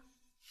夜宵。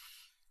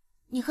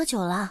你喝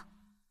酒了？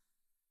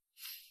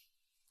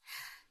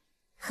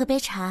喝杯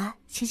茶，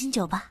醒醒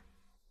酒吧。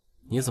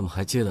你怎么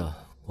还记得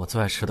我最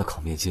爱吃的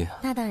烤面筋啊？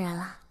那当然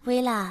了，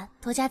微辣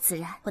多加孜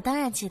然，我当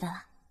然记得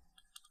了。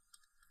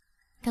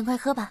赶快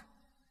喝吧。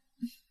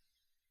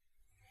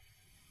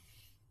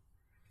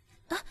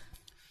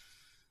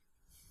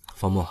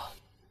方墨，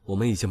我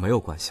们已经没有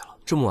关系了，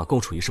这么晚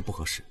共处一室不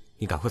合适，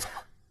你赶快走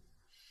吧。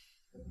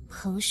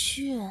彭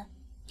旭，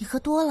你喝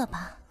多了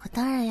吧？我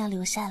当然要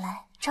留下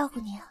来照顾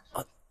你啊。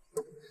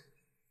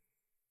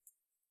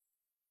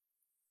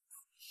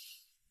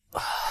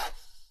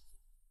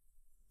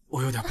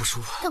我有点不舒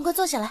服，赶快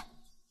坐下来。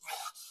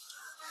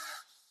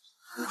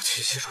我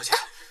去洗手间。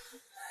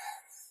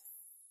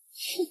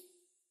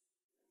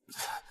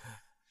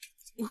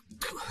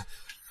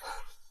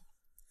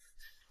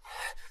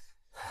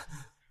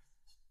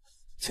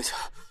晴晴，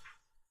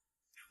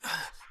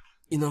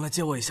你能来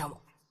接我一下吗？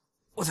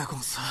我在公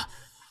司。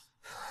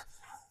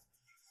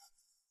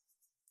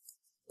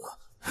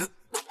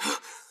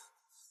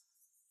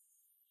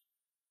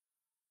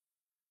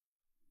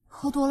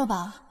喝多了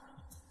吧？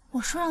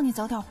我说让你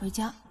早点回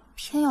家，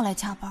偏要来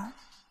加班。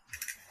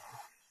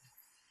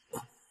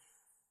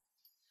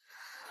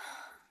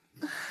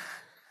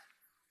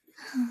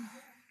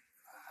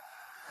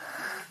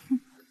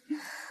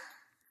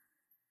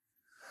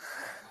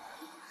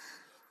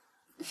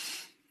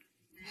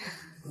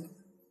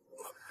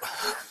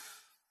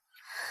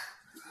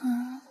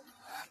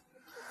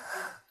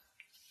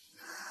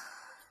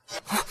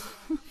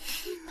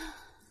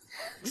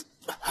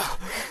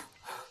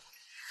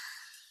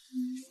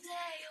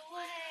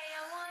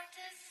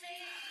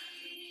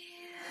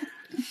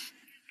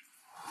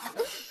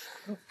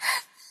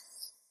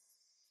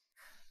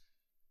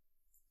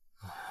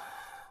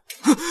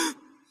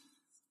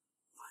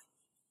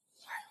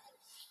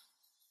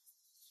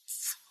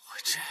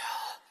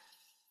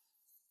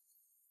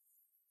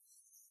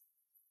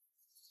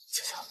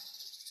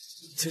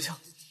晴晴，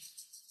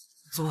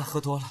昨晚喝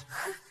多了，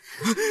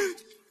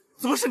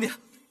怎么是你？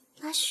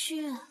阿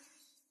旭，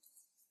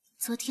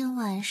昨天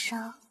晚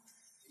上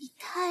你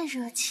太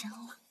热情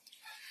了，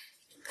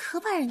可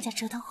把人家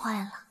折腾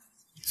坏了。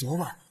昨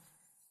晚，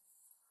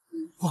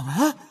我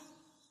们？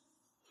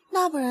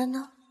那不然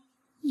呢？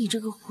你这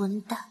个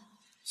混蛋，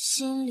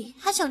心里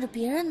还想着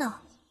别人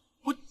呢。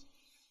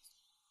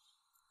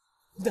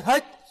你还……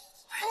哎，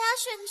阿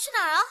旭，你去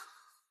哪儿啊？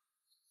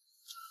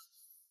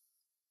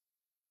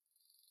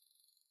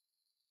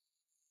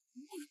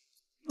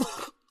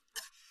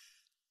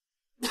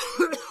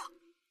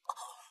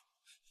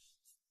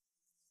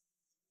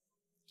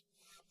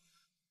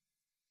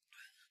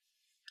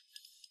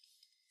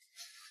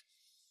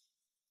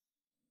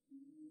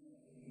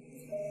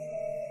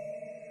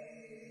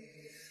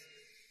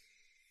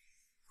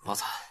老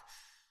惨，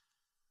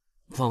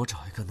帮我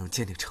找一个能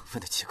鉴定成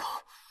分的机构，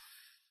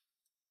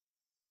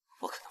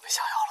我可能被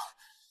下药了。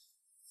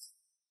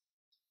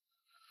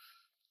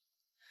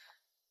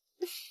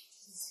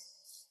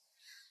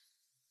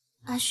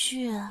阿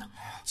旭，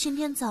今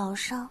天早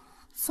上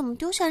怎么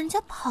丢下人家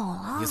跑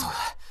了？你走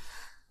开，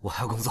我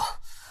还要工作。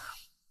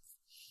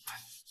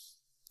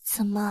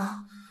怎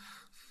么，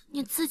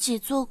你自己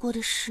做过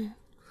的事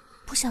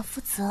不想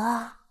负责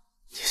啊？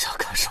你想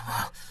干什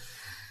么？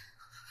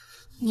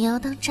你要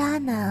当渣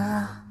男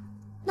啊？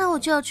那我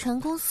就要全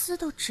公司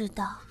都知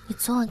道你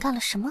昨晚干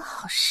了什么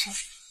好事。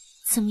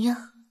怎么样？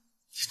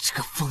你这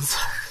个疯子！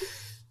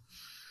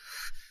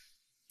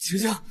晴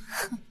晴，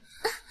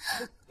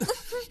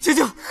晴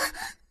晴，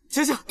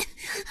晴晴，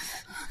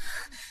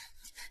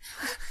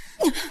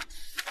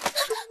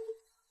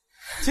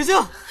晴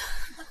晴，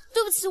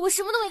对不起，我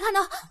什么都没看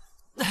到。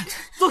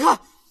走开！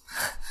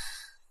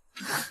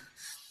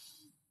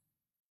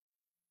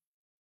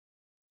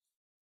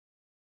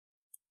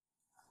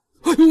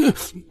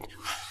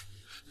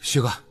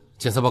旭哥，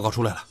检测报告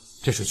出来了，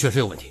这水确实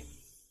有问题。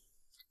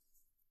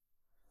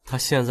他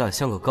现在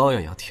像个羔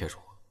羊一样贴着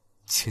我，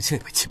晴晴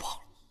也被气跑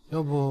了。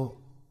要不，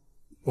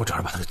我找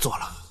人把他给做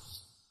了。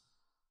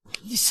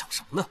你想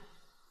什么呢？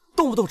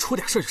动不动出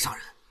点事就杀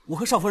人，我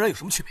和少夫人有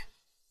什么区别？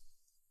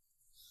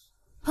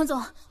彭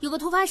总，有个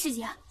突发事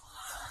件。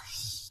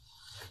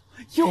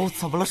又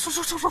怎么了？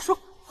说！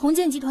红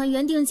箭集团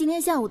原定今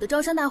天下午的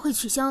招商大会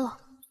取消了。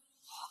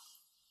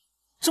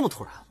这么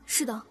突然？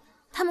是的，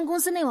他们公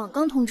司内网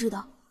刚通知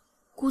的，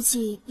估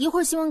计一会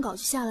儿新闻稿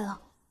就下来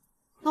了。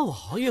那我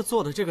熬夜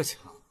做的这个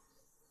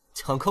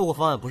抢客户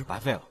方案不是白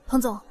费了？彭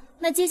总，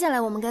那接下来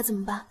我们该怎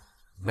么办？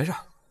没事，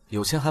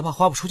有钱还怕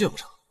花不出去不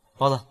成？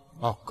包子，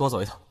跟我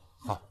走一趟。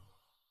好。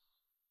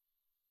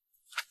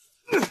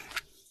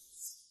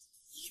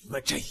你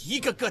们这一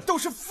个个都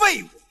是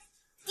废物，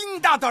丁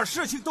大点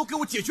事情都给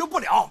我解决不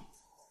了，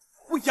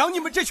我养你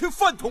们这群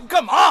饭桶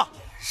干嘛？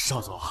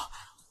少总，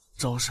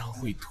招商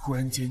会突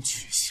然间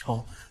取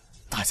消，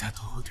大家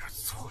都有点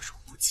措手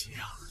不及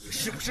啊！你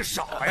是不是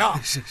傻呀？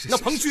是。那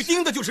彭旭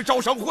盯的就是招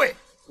商会，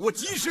我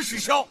及时取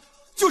消，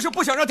就是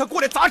不想让他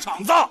过来砸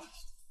场子。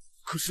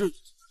可是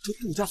这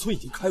度假村已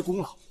经开工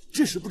了，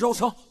这时不招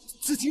商，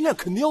资金链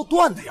肯定要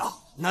断的呀！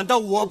难道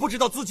我不知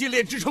道资金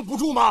链支撑不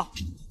住吗？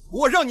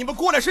我让你们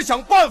过来是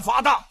想办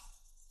法的，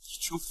一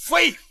群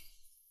废物！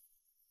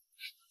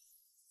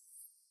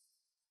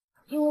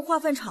因为化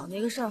粪厂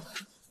那个事儿，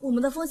我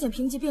们的风险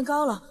评级变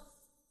高了。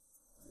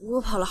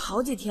我跑了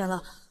好几天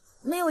了，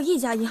没有一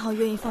家银行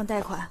愿意放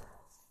贷款。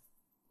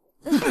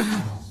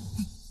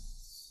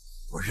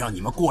我让你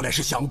们过来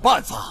是想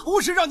办法，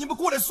不是让你们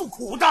过来诉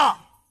苦的。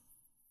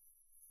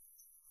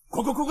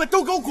滚，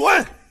都给我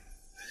滚！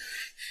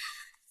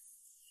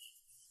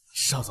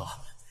少总，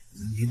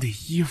您的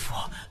衣服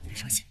没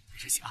生气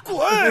啊！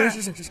滚！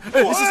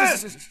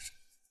是。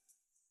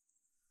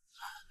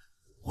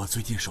我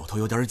最近手头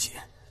有点紧，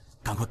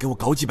赶快给我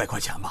搞几百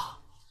块钱吧。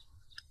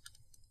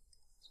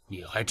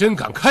你还真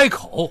敢开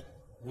口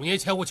！5年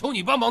前我求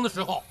你帮忙的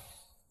时候，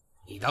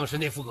你当时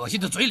那副恶心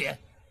的嘴脸，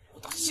我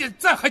到现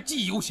在还记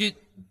忆犹新。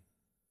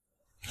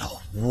老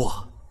吴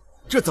啊，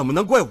这怎么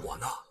能怪我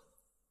呢？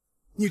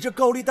你这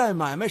高利贷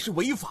买卖是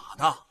违法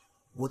的，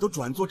我都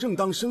转做正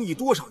当生意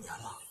多少年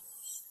了，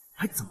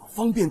还怎么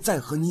方便再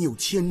和你有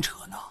牵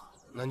扯呢？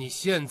那你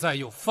现在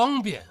又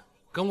方便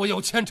跟我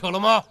有牵扯了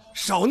吗？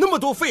少那么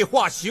多废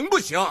话行不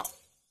行？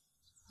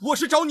我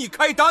是找你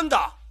开单的，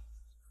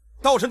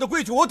道上的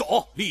规矩我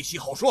懂，利息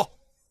好说，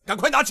赶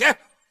快拿钱。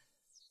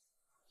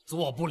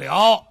做不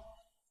了。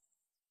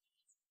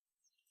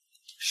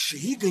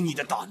谁给你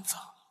的胆子，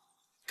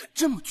敢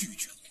这么拒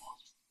绝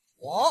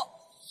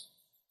我？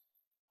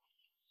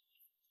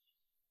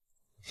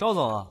邵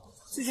总啊，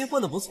最近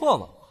混得不错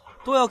嘛，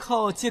都要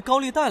靠借高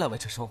利贷来维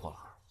持生活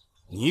了。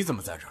你怎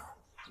么在这儿？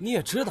你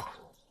也知道，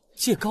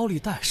借高利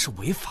贷是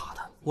违法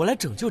的，我来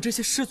拯救这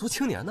些失足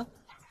青年呢。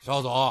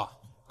邵总，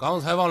刚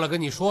才忘了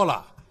跟你说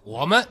了，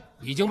我们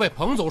已经被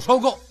彭总收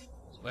购，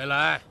未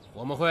来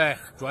我们会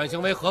转型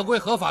为合规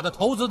合法的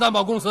投资担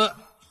保公司。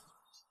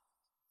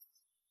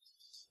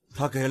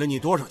他给了你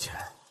多少钱？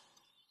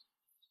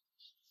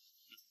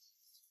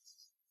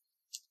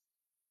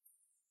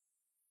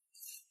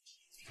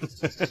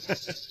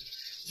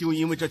就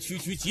因为这区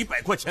区几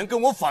百块钱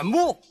跟我反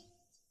目？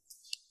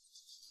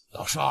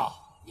老邵，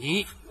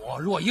你我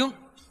若英，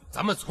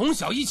咱们从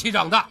小一起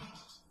长大，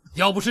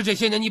要不是这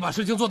些年你把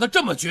事情做得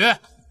这么绝，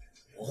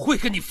我会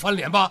跟你翻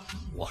脸吧？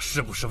我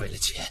是不是为了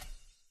钱？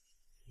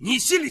你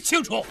心里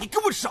清楚。你给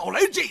我少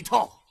来这一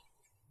套。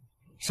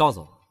邵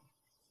总，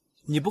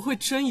你不会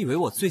真以为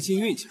我最近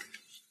运气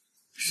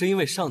是因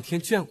为上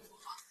天眷顾我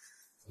吧？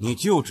你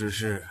就只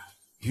是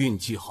运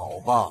气好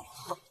罢了。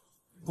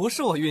不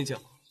是我运气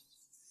好，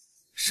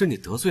是你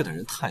得罪的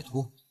人太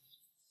多。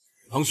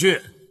彭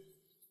旭，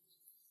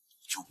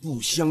就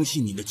不相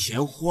信你的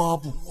钱花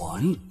不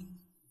完。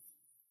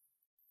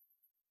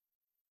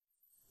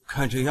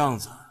看这样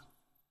子，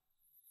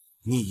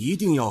你一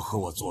定要和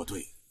我作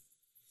对。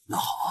那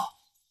好啊，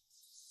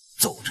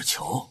走着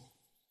瞧，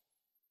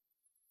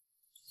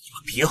你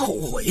们别后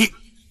悔。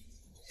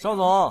邵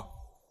总，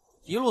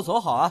一路走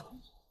好啊，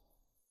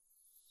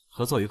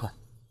合作愉快。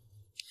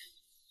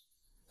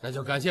那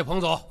就感谢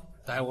彭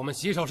总带我们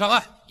洗手上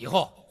岸，以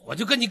后我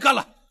就跟你干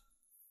了。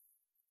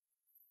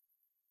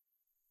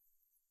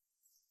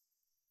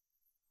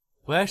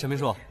喂，沈秘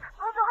书。彭总，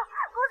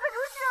公司出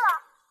事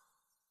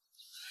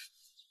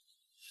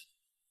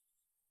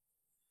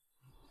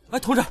了。哎，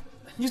同志，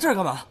你这是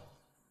干嘛？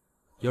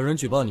有人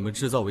举报你们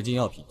制造违禁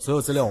药品，所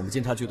有资料我们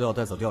监察局都要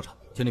带走调查，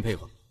请你配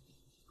合。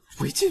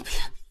违禁品？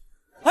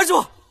安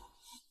住！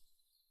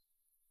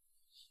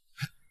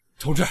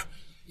同志，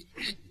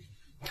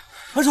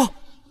安住！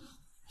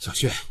小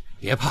薛，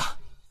别怕，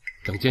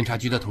等监察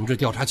局的同志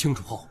调查清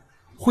楚后，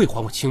会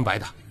还我清白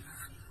的。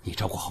你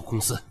照顾好公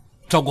司，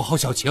照顾好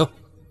小晴。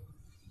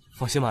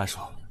放心吧，安叔，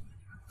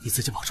你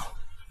自己保重。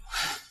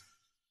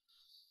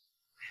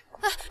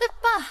爸，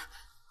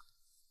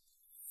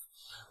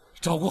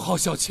照顾好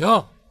小晴。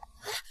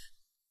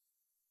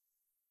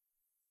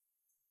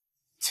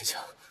晴晴，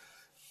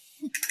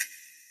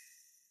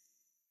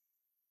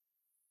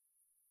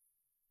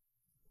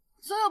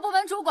所有部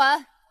门主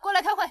管过来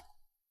开会。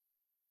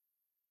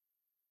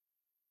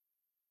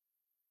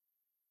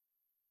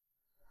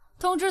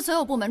通知所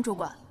有部门主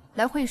管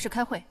来会议室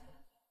开会。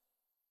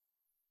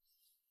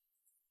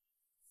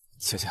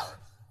晴晴，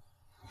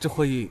这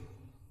会议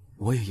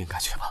我也应该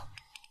去吧？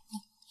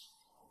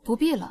不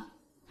必了，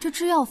这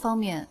制药方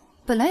面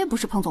本来也不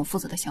是彭总负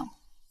责的项目。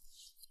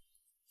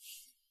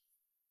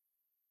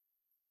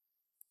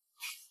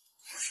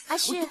阿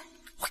旭，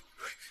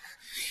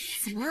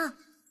怎么了？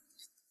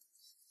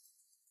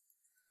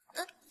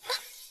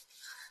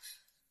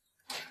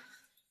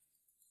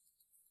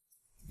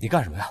你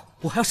干什么呀？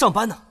我还要上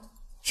班呢。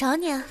找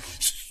你啊。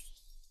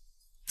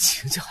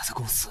晴晴还在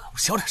公司，我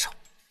小点声。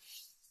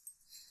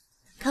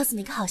告诉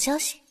你个好消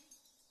息。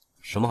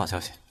什么好消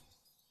息？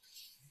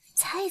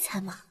猜一猜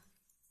嘛。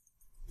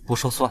不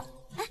说算。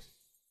哎，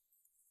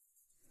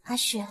阿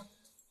旭，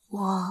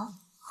我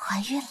怀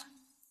孕了。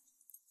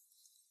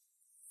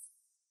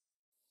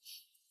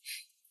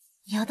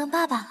你要当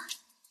爸爸了，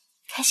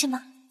开心吗？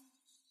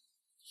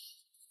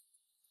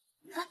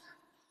啊？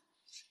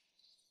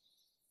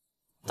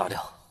打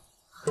掉。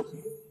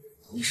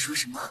你说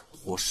什么？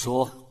我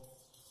说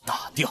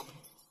打掉。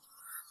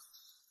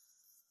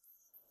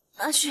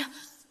阿旭，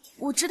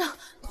我知道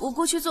我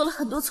过去做了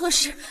很多错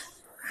事，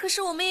可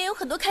是我们也有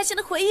很多开心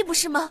的回忆，不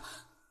是吗？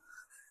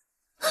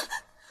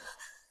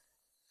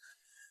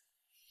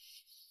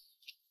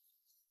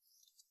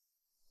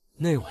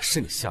那晚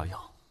是你下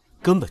药，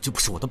根本就不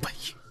是我的本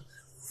意。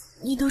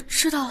你都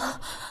知道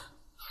了？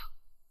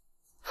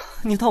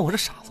你当我是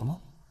傻子吗？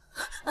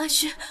阿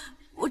旭，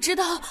我知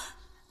道，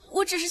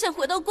我只是想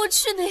回到过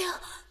去那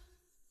样。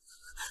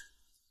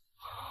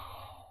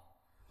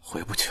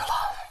回不去了，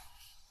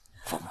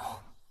父母。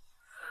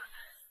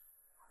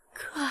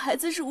可孩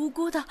子是无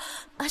辜的，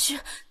阿旭，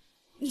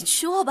你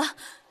娶我吧，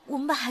我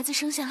们把孩子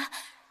生下来，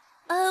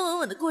安安稳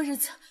稳的过日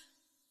子。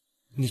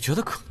你觉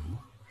得可能吗？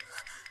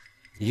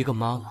一个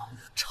妈妈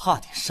差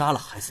点杀了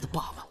孩子的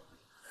爸爸，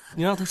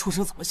你让他出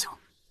生怎么想？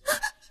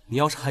你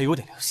要是还有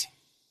点良心，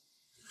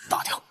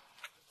打掉。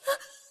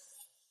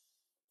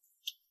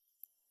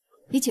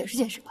你解释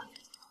解释吧。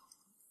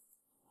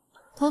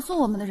投诉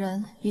我们的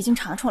人已经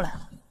查出来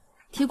了，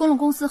提供了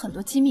公司很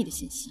多机密的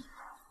信息。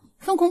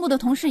风控部的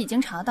同事已经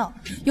查到，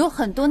有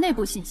很多内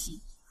部信息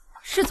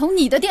是从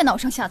你的电脑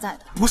上下载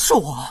的。不是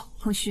我，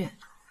彭旭，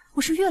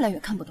我是越来越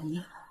看不懂你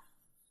了。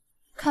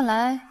看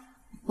来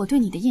我对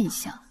你的印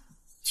象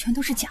全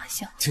都是假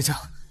象。青青，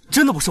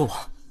真的不是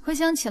我。回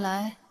想起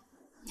来，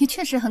你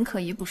确实很可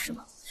疑，不是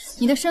吗？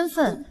你的身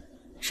份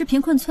是贫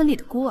困村里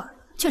的孤儿，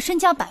却身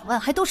家100万，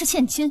还都是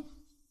现金。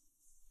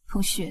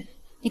彭旭，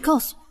你告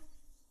诉我，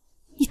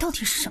你到底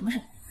是什么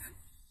人？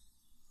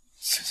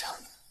青青，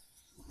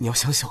你要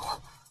相信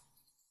我。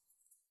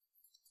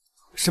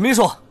史秘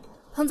书，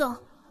彭总，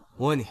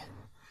我问你，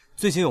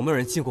最近有没有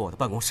人进过我的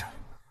办公室？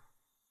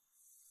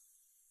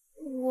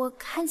我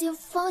看见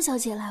方小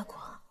姐来过。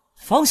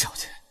方小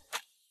姐？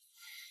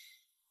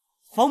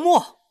方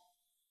墨？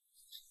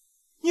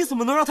你怎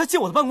么能让她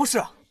进我的办公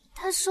室？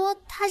她说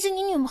她是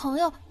你女朋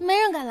友，没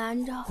人敢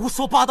拦着。胡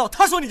说八道！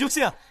她说你就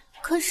信？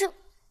可是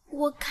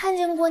我看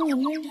见过你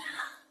们俩。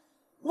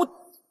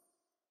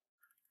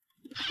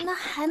那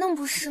还能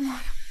不是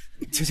吗？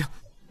青青，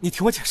你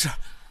听我解释。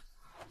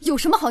有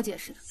什么好解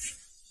释的？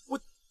我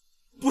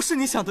不是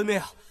你想的那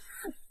样。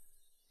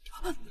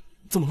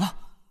怎么了？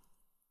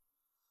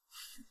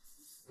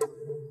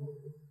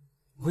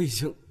我已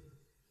经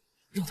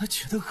让他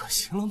觉得恶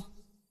心了吗？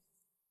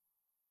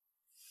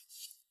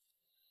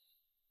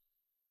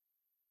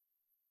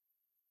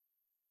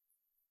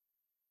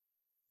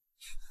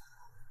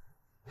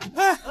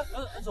哎，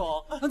安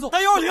总，安总，打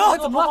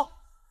120，怎么了？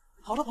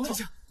好了，青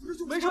青，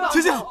没事的，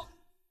青青。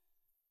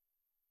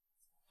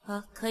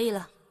好，可以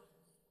了。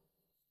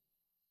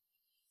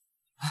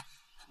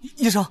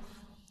医生，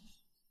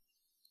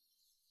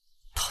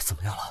他怎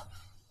么样了？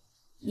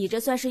你这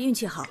算是运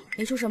气好，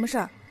没出什么事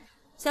儿。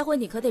下回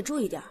你可得注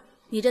意点，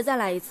你这再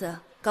来一次，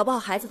搞不好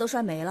孩子都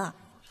摔没了。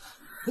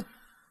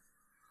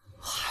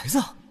孩子？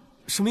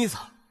什么意思？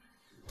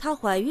她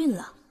怀孕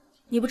了，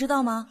你不知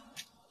道吗？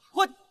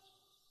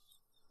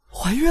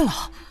怀孕了？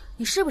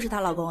你是不是她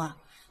老公啊？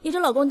你这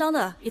老公当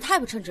的也太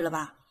不称职了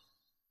吧！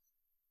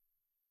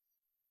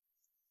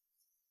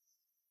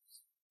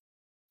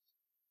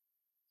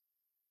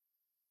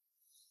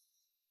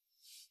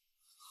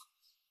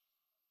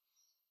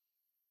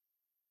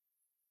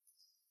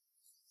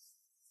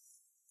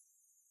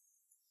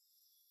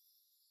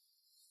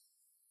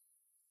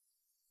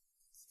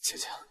姐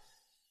姐，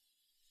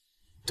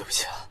对不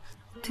起啊。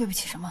对不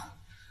起什么？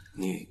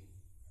你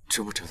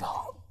知不知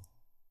道？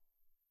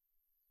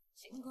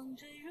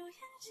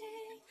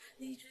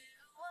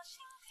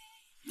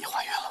你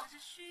怀孕了。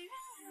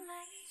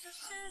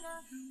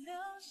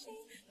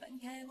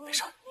没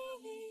事，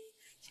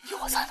有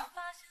我在呢，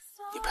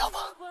你不要怕。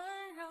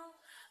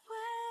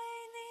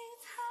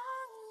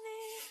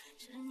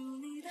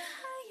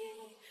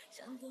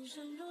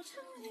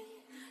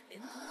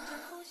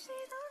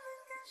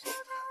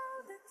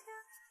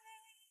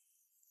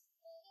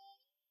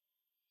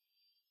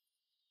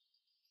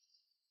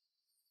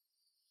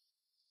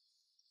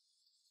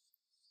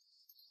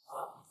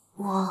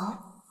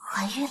我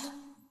怀孕了，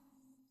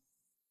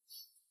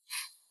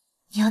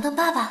你要当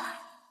爸爸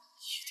了。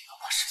一定要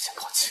把事情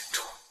搞清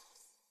楚，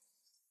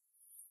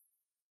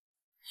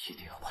一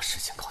定要把事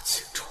情搞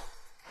清楚。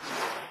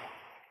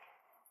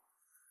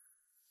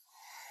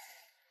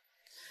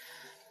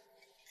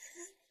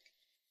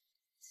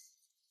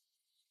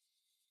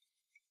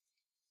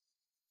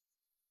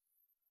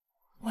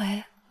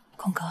喂，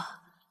孔哥，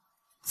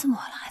这么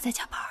晚了还在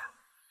加班？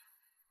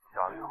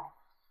小六，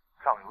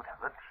账有点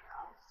问题啊，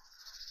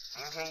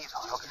明天一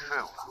早要给税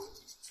务了，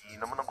你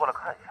能不能过来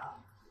看一下？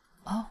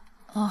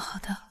好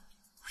的，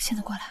我现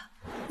在过来。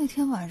那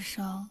天晚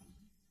上，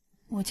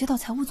我接到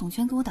财务总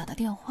监给我打的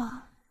电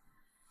话，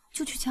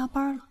就去加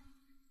班了。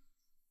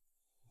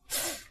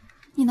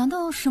你难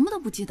道什么都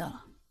不记得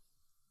了？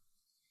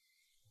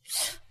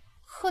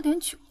喝点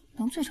酒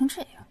能醉成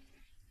这样？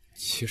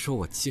其实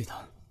我记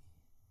得，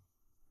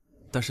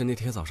但是那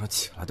天早上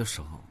起来的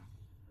时候，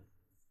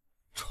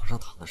床上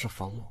躺的是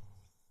方墨，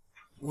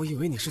我以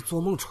为你是做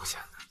梦出现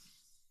的。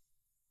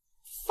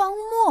方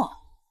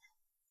墨？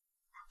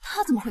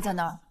他怎么会在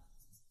那儿？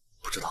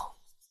不知道，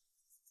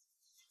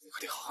我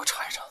得好好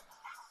查一查。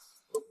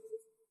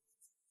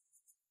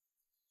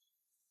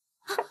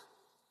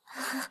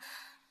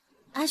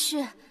阿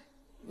旭，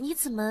你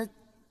怎么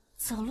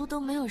走路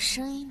都没有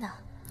声音呢？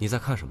你在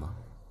看什么？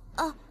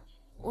哦，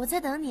我在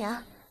等你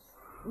啊。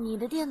你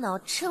的电脑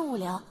真无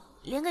聊，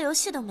连个游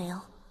戏都没有。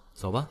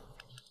走吧。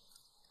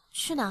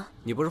去哪？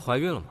你不是怀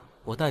孕了吗？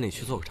我带你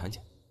去做个产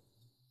检。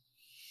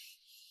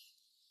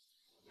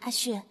阿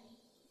旭，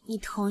你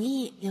同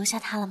意留下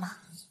他了吗？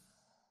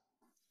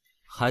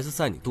孩子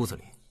在你肚子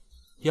里，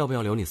要不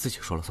要留你自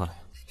己说了算了。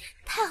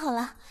太好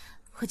了，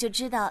我就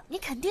知道你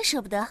肯定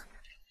舍不得。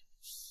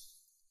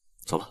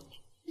走了。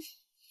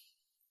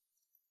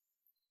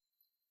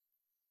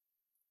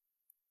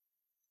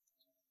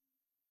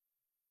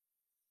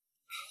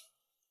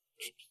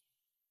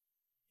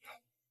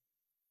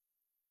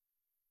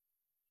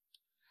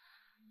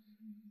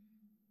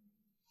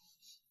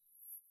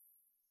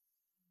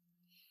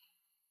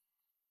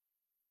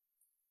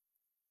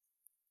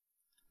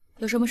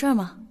有什么事儿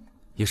吗？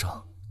医生，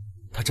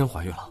她真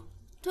怀孕了。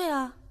对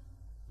啊。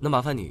那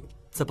麻烦你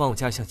再帮我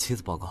加一项妻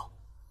子报告，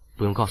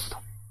不用告诉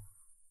她。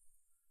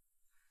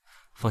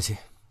放心，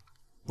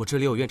我这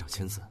里有院长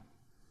签字，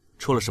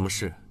出了什么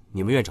事，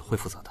你们院长会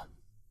负责的。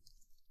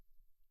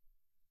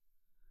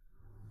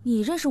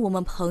你认识我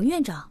们彭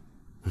院长？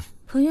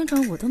彭院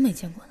长我都没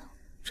见过呢，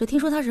只听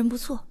说他人不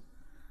错。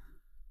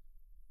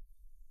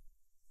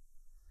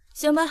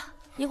行吧，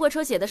一会儿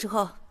抽血的时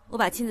候，我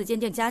把亲子鉴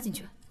定加进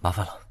去。麻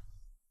烦了。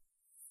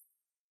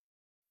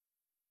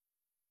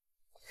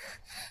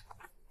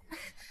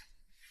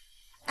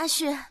阿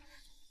旭，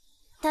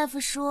大夫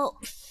说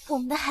我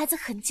们的孩子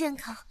很健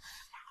康，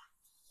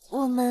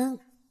我们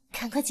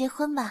赶快结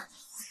婚吧。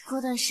过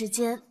段时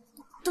间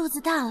肚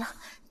子大了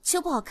就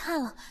不好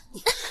看了。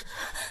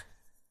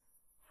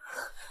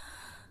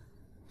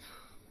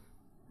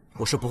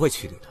我是不会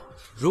娶你的。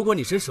如果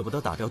你真舍不得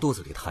打掉肚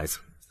子里的孩子，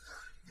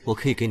我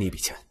可以给你一笔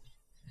钱。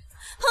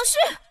彭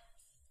旭，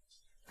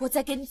我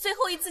再给你最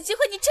后一次机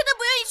会，你真的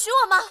不愿意娶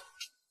我吗？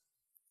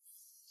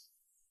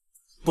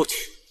不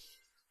娶。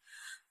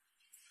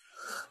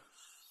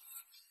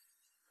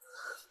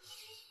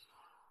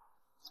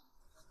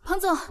彭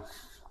总，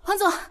彭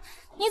总，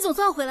你总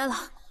算回来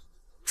了，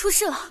出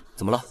事了！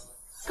怎么了？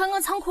刚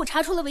刚仓库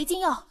查出了违禁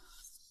药，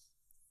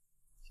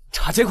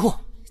查监控，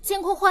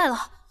监控坏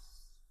了。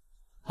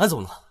安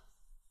总呢？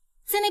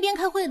在那边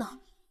开会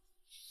呢。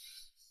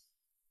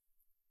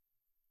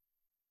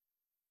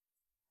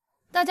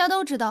大家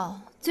都知道，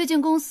最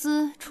近公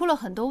司出了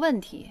很多问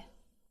题。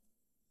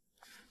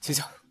晴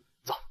晴，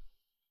走。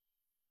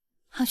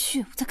阿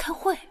旭，我在开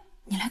会，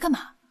你来干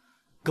嘛？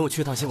跟我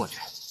去趟监管局。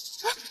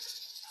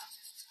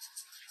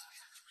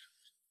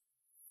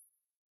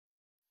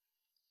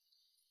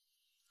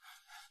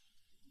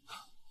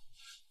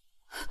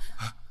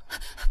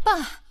爸，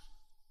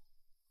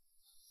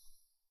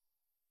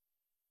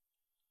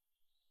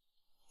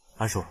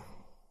安叔，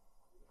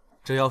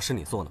这药是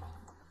你做的吗？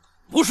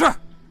不是。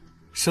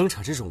生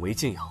产这种违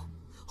禁药，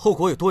后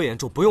果有多严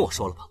重，不用我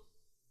说了吧？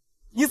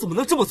你怎么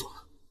能这么做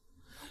呢？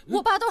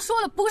我爸都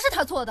说了，不是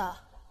他做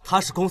的。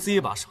他是公司一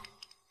把手，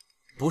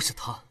不是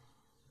他，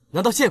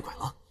难道见鬼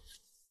了？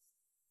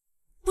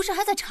不是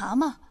还在查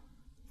吗？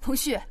彭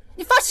旭，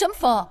你发什么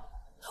疯？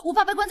我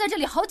爸被关在这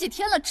里好几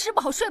天了，吃不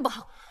好睡不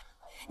好，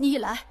你一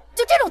来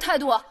就这种态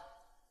度。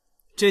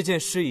这件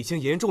事已经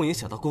严重影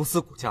响到公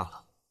司股价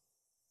了，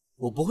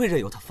我不会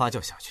任由它发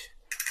酵下去，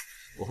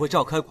我会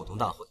召开股东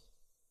大会，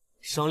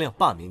商量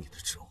罢免你的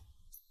职务。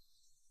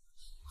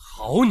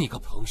好你个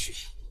彭旭，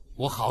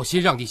我好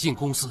心让你进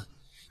公司，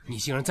你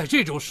竟然在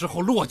这种时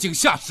候落井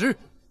下石，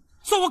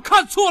算我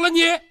看错了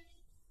你！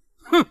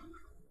哼！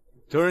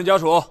证人家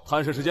属，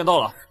探视时间到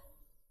了。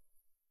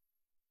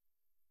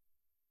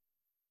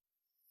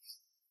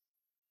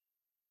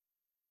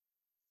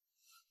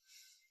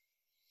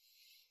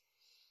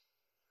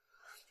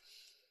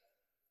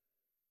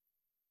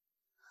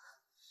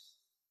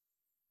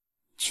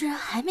居然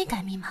还没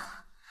改密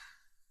码！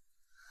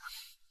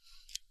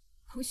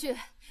彭旭，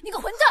你个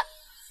混蛋！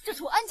这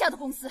是我安家的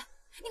公司，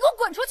你给我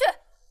滚出去！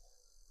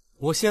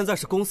我现在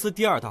是公司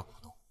第2大股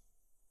东，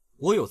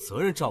我有责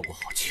任照顾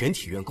好全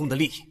体员工的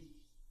利益。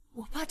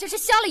我爸这是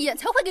瞎了眼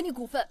才会给你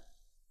股份。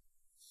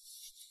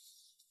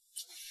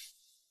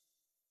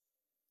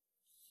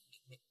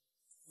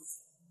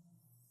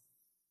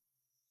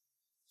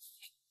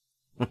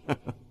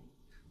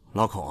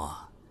老孔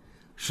啊，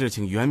事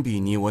情远比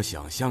你我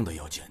想象的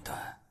要简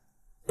单。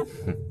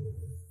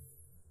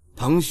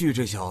彭旭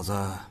这小子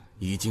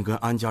已经跟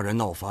安家人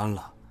闹翻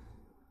了，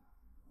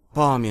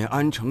罢免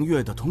安成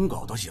月的通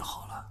稿都写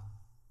好了。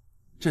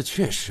这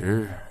确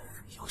实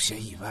有些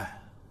意外。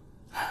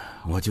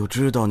我就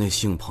知道那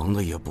姓彭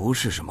的也不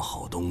是什么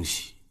好东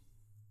西。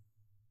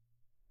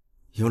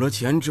有了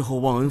钱之后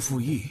忘恩负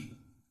义，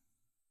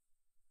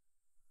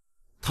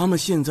他们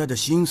现在的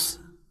心思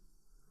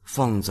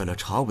放在了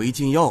查违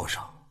禁药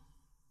上。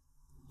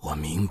我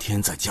明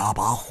天再加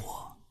把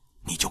火，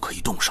你就可以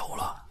动手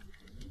了。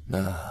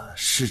那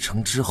事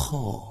成之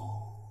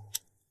后，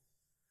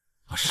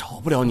少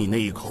不了你那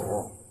一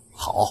口。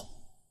好，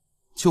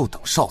就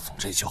等邵总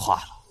这句话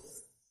了。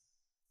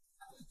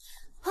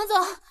彭总，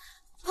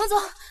彭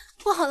总，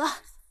不好了！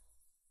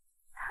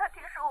他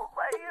听说我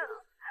怀孕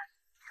了，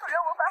就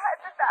让我把孩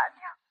子打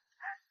掉。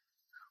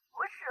我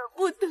舍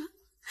不得，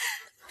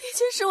毕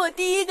竟是我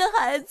第1个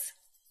孩子，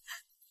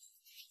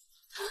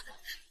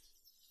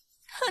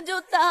他就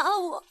打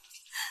我。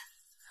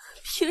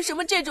凭什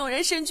么这种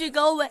人身居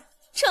高位，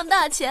挣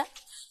大钱？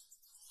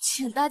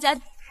请大家是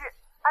安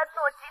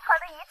诺集团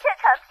的一切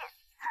产品。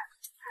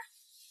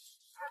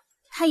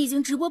他已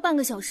经直播半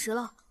个小时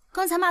了，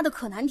刚才骂的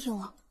可难听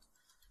了。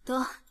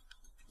得，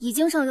已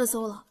经上热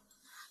搜了。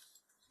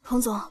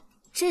彭总，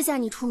这下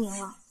你出名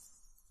了。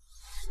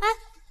哎，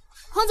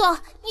彭总，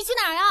你去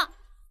哪儿啊？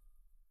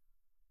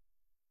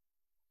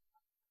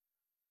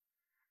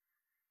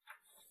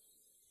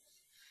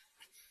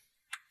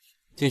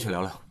进去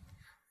聊聊。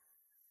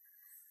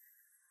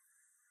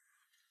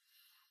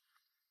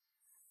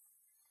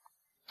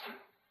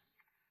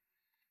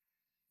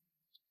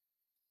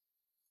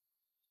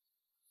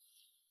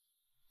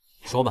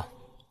说吧，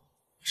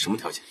什么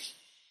条件？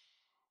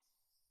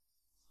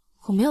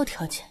我没有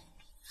条件，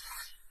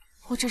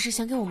我只是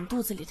想给我们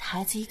肚子里的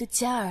孩子一个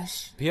家而已。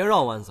别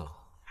绕弯子了，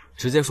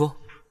直接说，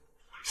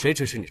谁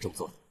指使你这么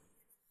做的？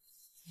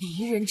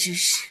没人指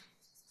使。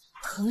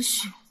腾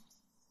讯，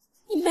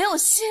你没有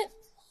心。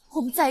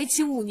我们在一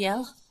起5年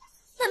了，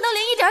难道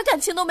连一点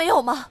感情都没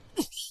有吗？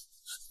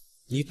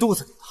你肚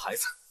子里的孩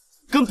子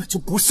根本就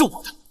不是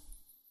我的。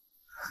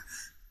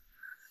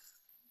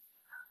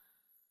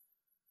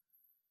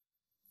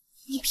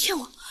你骗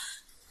我！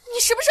你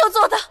什么时候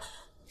做的？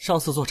上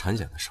次做产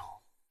检的时候。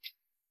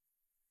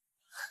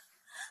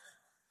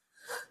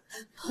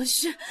腾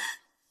讯，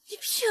你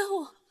骗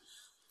我！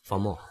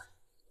方墨，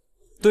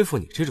对付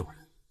你这种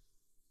人，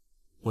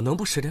我能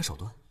不使点手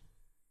段？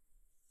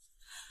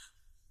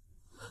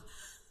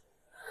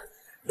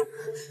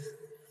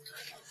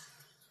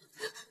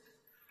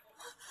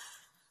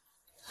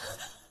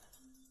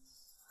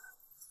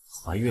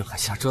怀孕还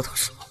瞎折腾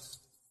什么？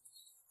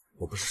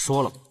我不是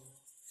说了吗？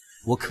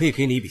我可以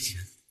给你一笔钱，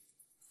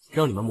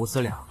让你们母子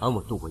俩安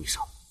稳度过一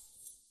生。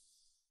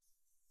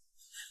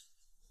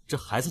这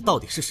孩子到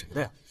底是谁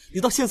的呀？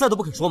你到现在都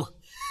不肯说吗？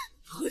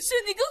腾讯，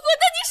你个混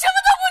蛋，你什么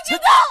都不知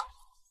道！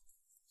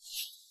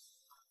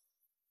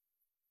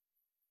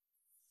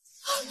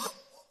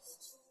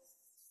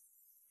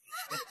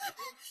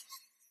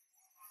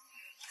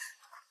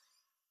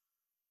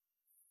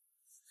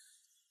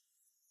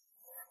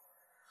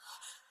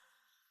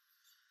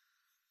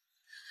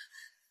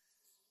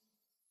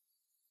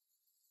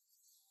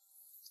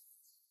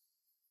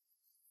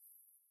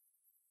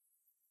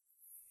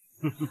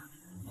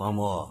方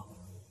墨，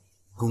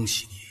恭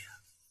喜你，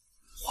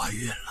怀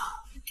孕了。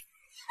为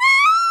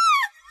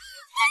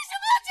什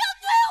么要这样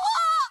对我？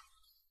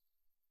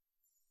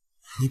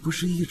你不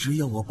是一直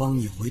要我帮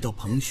你回到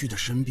彭旭的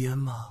身边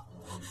吗？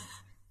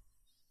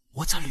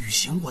我在履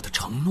行我的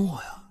承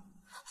诺呀。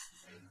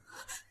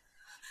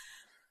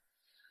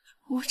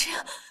我这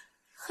样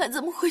还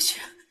怎么回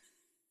去？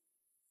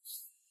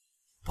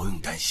不用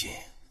担心，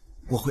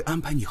我会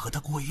安排你和他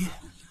过夜，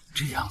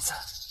这样子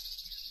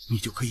你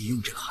就可以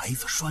用这个孩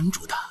子拴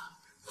住他。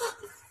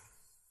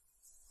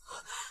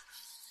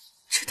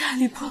这太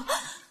离谱了！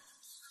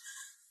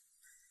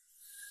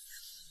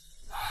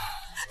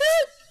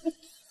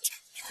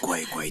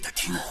乖乖的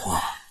听话，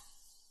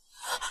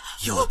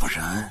要不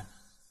然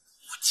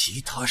我其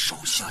他手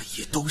下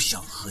也都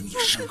想和你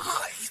生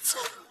孩子。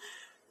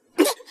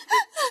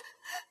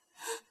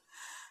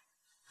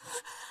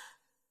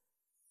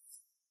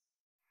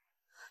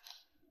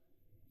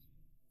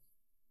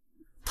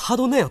他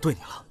都那样对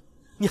你了，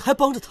你还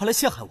帮着他来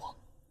陷害我？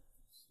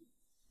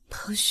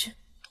彭旭，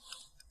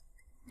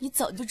你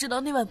早就知道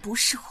那晚不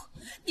是我，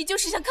你就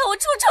是想看我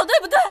出丑，对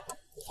不对？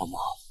黄毛，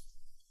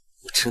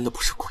我真的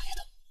不是故意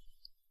的。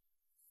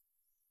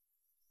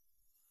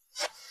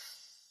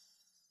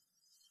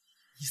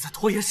你在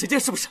拖延时间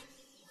是不是？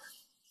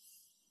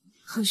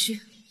彭旭，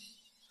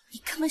你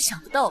根本想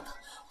不到吧？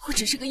我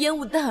只是个烟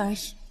雾弹而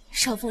已，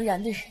邵风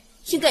然的人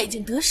应该已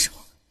经得手。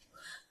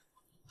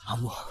阿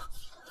莫，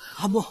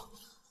阿莫，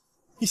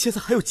你现在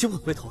还有机会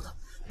回头的，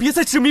别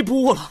再执迷不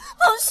悟了。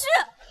彭旭，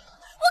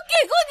我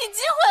给过你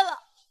机会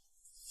了，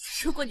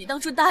如果你当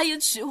初答应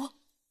娶我，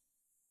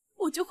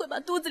我就会把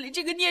肚子里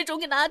这个孽种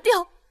给拿掉，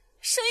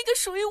生一个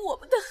属于我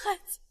们的孩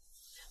子，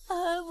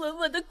安安稳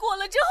稳的过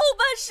了这后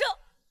半生。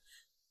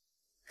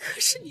可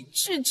是你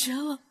拒绝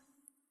了。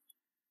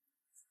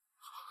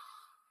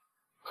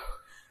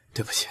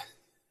对不起，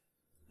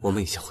我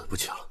们已经回不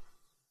去了。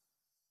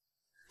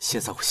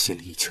现在我心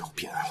里已经有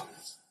别人了。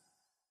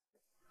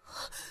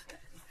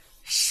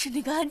是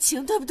那个安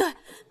晴，对不对？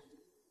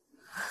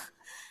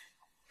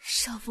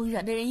邵风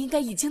染的人应该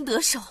已经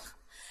得手了，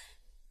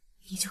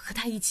你就和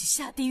他一起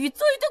下地狱，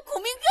做一对苦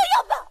命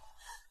鸳鸯吧。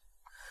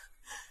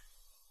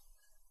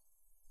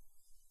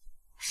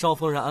邵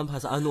风然安排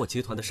在安诺集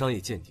团的商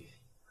业间谍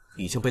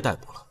已经被逮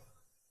捕了。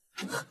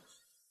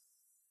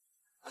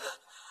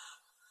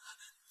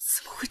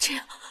怎么会这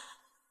样？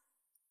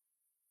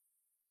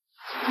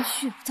彭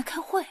旭在开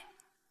会，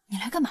你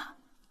来干嘛？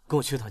跟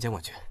我去趟监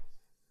管局。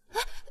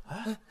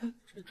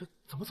这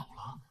怎么走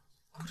了？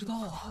不知道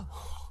啊。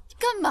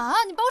干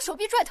嘛？你把我手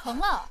臂拽疼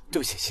了。对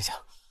不起，欣欣，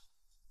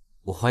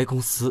我怀疑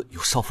公司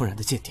有邵风然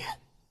的间谍，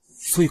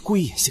所以故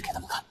意演戏给他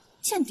们看。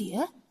间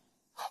谍？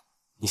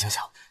你想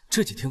想，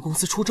这几天公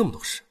司出这么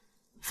多事，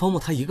方墨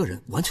他一个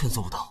人完全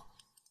做不到。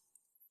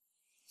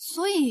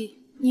所以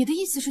你的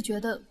意思是觉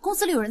得公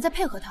司里有人在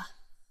配合他？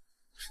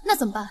那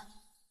怎么办？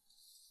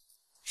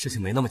事情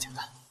没那么简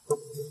单，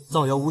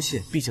造谣诬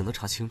陷毕竟能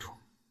查清楚，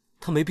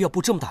他没必要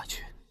布这么大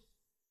局。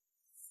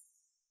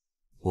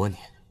我问你，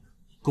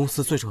公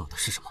司最重要的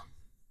是什么？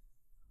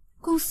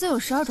公司有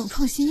12种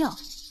创新药，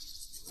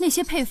那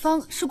些配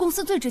方是公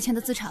司最值钱的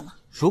资产了。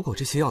如果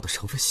这些药的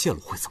成分泄露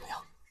会怎么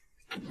样？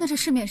那这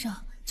市面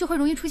上就会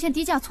容易出现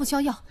低价促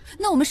销药，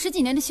那我们10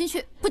几年的心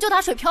血不就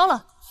打水漂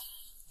了？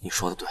你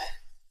说的对。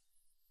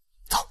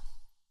走。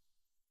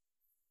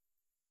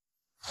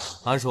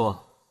安叔，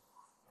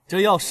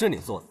这药是你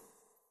做的？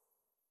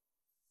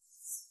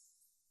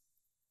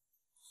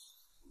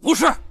不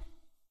是，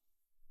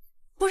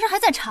不是还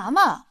在查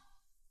吗？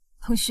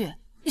彭旭，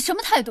你什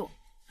么态度？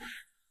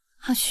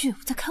阿旭，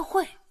我在开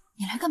会，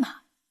你来干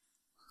嘛？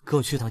跟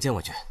我去趟监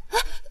管局。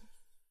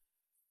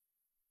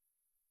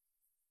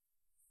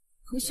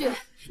彭旭，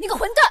你个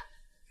混蛋！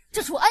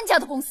这是我安家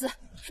的公司，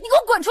你给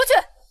我滚出去！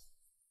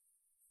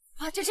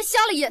爸真是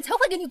瞎了眼才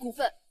会给你股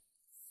份。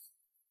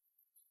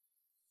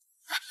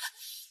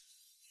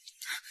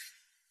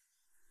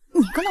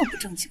你个老不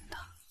正经的！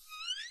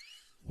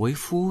为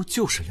夫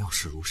就是料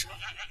事如神，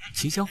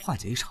即将化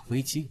解一场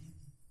危机。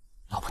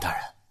老婆大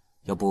人，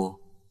要不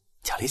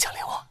奖励奖励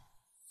我？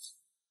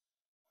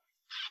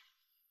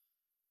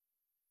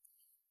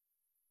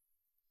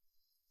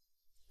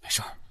没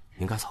事儿，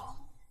您该走。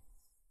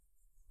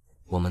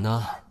我们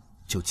呢，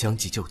就将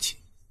计就计。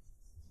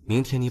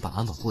明天你把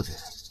安保部的人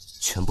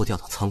全部调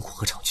到仓库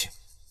和厂区，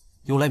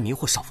用来迷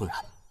惑邵风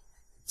然，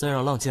再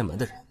让浪剑门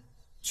的人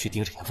去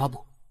盯着研发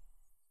部。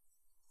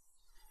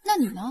那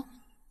你呢？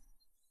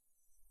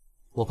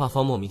我怕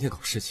方墨明天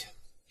搞事情，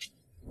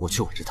我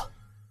去稳着他。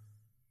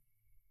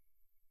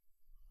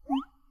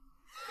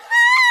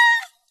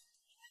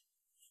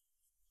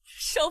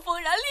邵风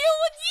然利用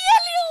我，你也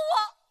利用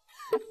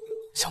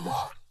我。小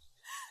莫，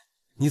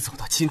你走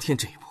到今天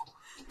这一步，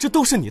这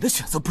都是你的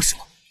选择，不是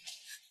吗？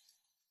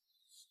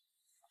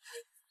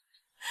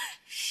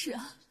是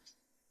啊，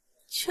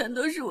全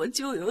都是我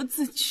咎由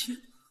自取。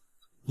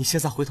你现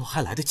在回头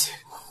还来得及。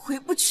回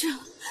不去了。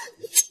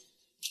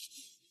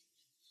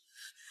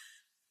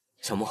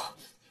小莫，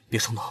别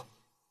冲动，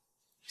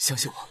相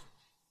信我，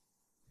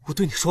我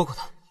对你说过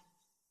的，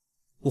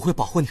我会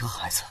保护你和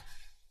孩子，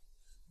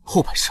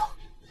后半生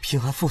平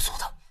安富足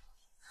的。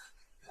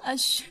阿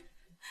旭，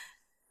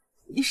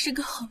你是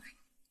个好人，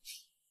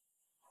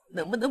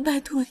能不能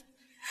拜托你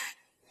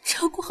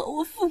照顾好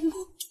我父母？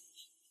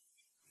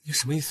你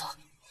什么意思啊？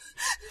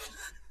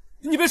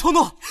你别冲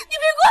动！你别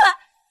过来！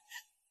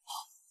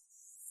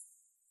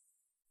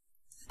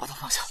把他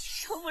放下！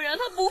邵不然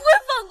他不会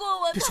放过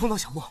我的。别冲动，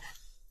小莫。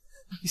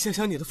你想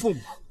想你的父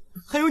母，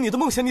还有你的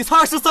梦想，你才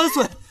23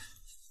岁，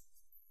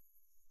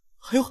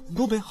还有很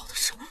多美好的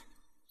事。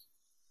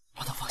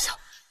把他放下，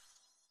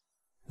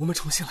我们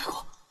重新来过。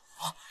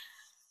啊！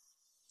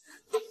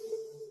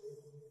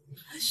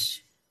阿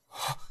旭，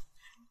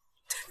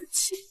对不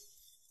起。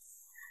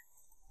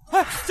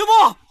哎，小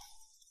莫，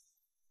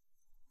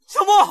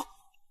小莫，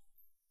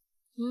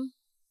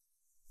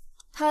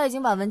他已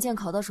经把文件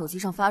拷到手机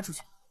上发出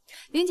去。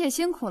林姐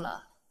辛苦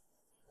了，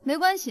没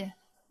关系，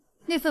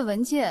那份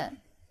文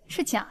件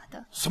是假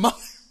的。什么？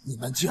你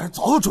们竟然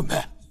早有准备？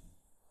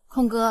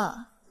孔哥，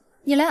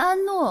你来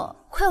安诺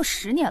快要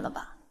10年了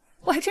吧？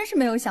我还真是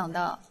没有想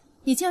到，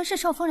你竟然是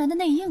邵风然的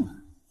内应啊！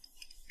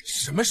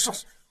什么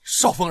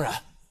邵风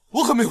然？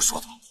我可没有说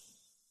他。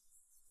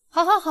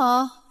好，好，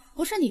好，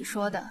不是你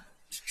说的，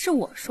是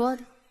我说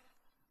的。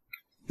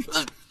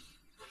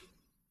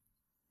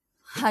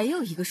还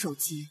有一个手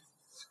机，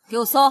给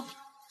我搜！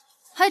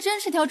还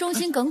真是条忠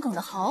心耿耿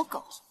的好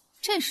狗，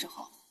这时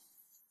候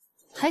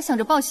还想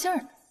着报信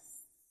儿呢。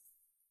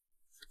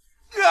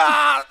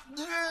啊！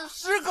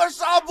士可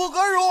杀不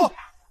可辱，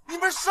你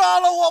们杀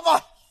了我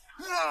吧！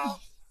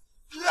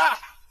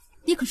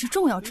你可是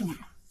重要证人，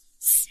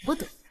死不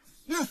得。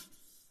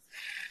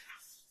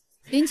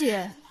林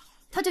姐，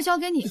他就交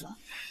给你了，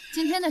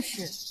今天的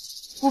事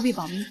务必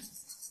保密。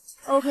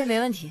OK， 没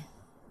问题，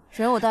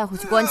人我带回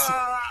去关起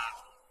来。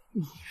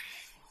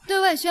对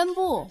外宣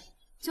布，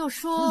就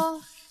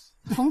说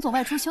冯总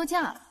外出休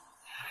假了。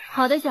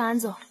好的，小安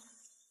总。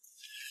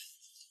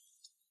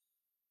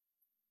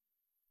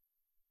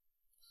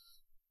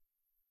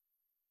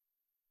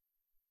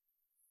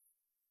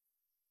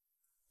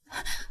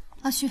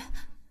阿旭，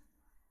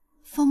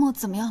方墨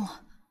怎么样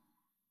了？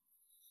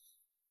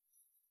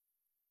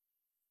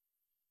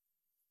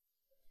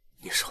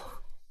你说，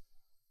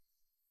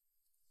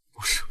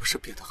我是不是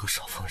变得和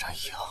邵风然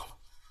一样了？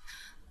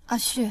阿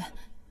旭，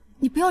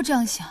你不要这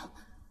样想，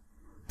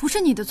不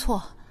是你的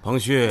错。彭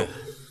旭，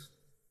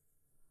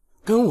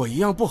跟我一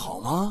样不好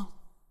吗？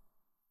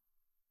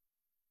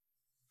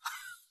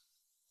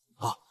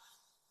啊，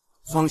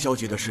方小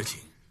姐的事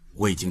情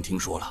我已经听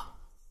说了，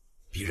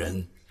鄙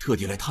人特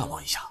地来探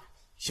望一下，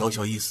小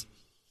小意思，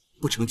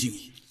不成敬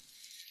意。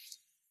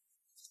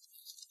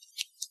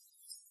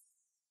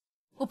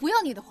我不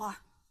要你的花。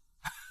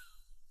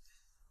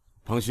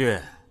彭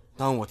旭，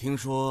当我听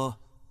说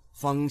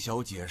方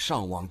小姐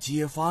上网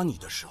揭发你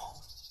的时候，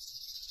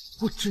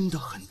我真的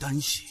很担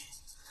心，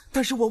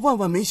但是我万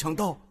万没想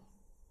到，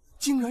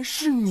竟然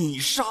是你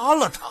杀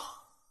了她。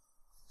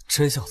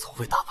真相总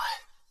会大白，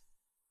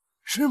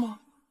是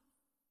吗？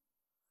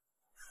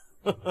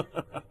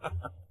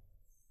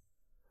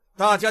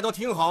大家都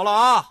听好了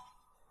啊，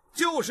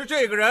就是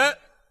这个人，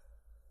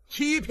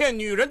欺骗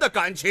女人的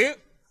感情，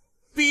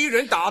逼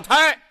人打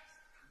胎，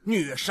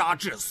虐杀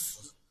致死。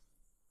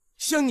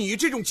像你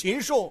这种禽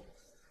兽，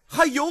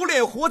还有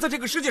脸活在这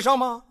个世界上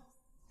吗？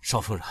邵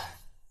风然，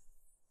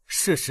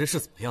事实是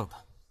怎么样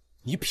的，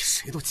你比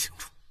谁都清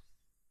楚。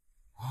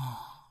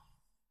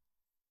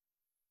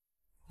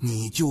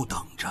你就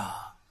等着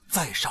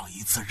再上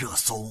一次热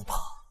搜吧，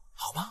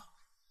好吗？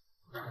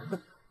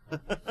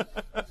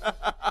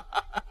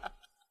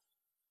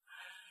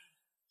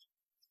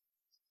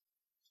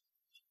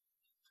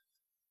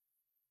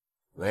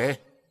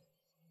喂？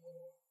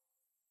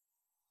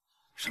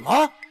什么？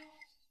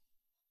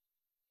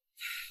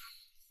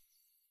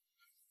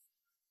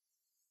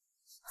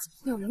怎么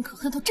会有人可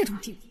恨到这种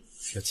地步？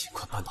要尽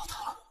快扳倒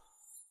他。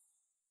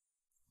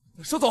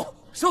邵总，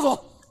邵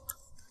总，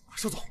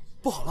邵总，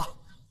不好了！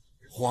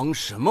慌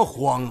什么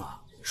慌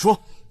啊？说，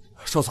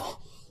邵总，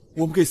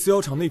我们给饲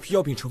药厂那批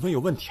药品成分有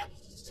问题，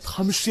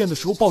他们试验的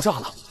时候爆炸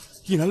了，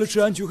引来了治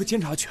安局和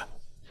监察局，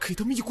给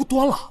他们一锅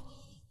端了。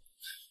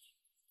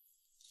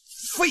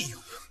废物，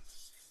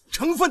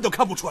成分都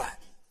看不出来，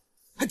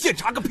还检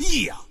查个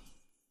屁呀！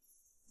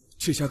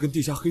这下跟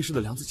地下黑市的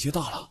梁子结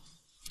大了，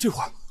这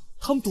会儿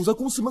他们堵在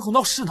公司门口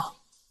闹事呢。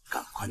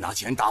赶快拿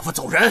钱打发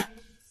走人！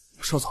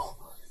邵总，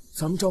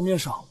咱们账面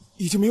上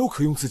已经没有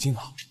可用资金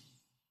了。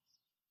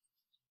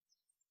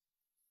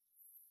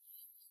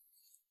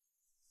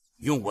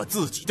用我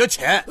自己的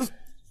钱。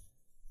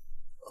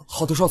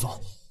好的，邵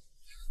总。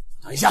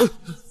等一下，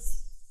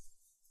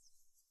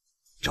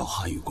找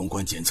汉语公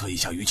关检测一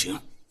下舆情，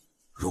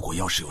如果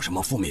要是有什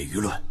么负面舆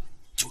论，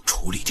就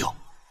处理掉。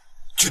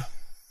去。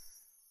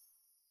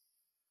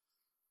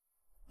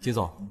金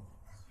总，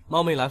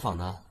冒昧来访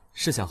呢，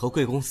是想和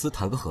贵公司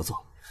谈个合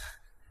作。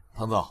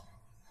彭总，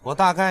我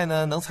大概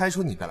呢能猜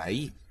出你的来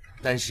意，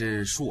但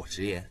是恕我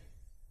直言，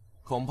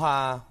恐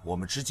怕我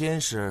们之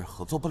间是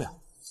合作不了。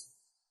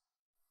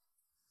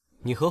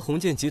你和鸿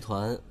渐集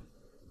团，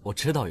我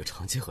知道有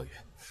长期合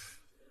约，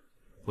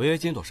违约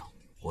金多少？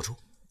我出。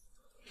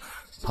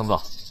彭总，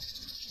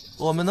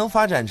我们能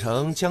发展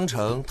成江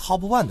城 Top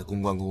One 的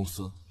公关公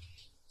司，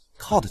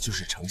靠的就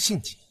是诚信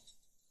经营。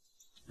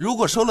如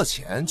果收了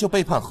钱就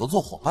背叛合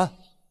作伙伴，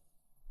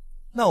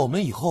那我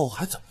们以后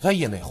还怎么在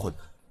业内混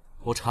呢？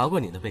我查过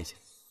您的背景，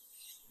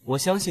我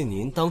相信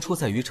您当初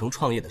在余城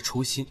创业的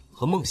初心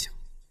和梦想，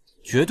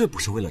绝对不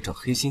是为了挣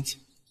黑心钱。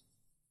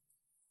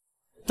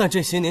但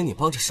这些年你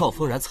帮着邵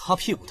风然擦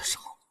屁股的时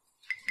候，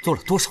做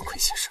了多少亏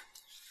心事？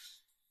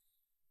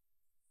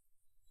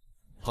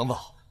彭总，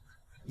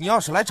你要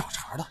是来找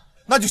茬的，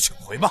那就请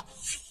回吧。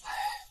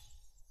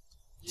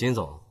金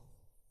总，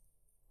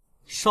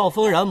邵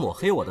风然抹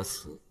黑我的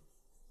词，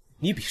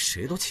你比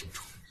谁都清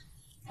楚。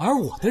而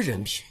我的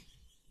人品，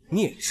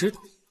你也知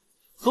道，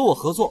和我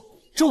合作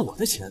挣我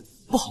的钱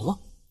不好吗？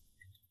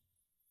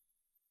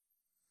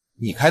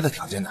你开的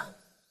条件呢？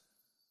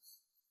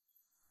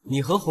你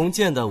和鸿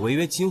渐的违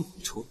约金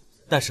我出，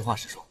但实话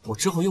实说，我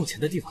之后用钱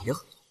的地方也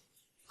很多，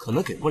可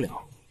能给不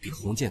了比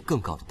鸿渐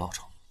更高的报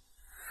酬。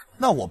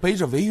那我背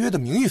着违约的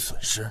名誉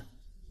损失，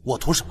我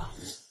图什么？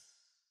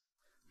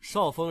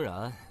邵风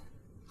然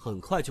很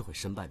快就会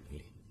身败名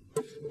裂，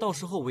到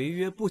时候违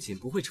约不仅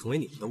不会成为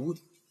你们的污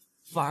点，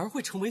反而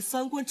会成为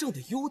三观正的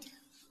优点。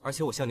而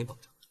且我向你保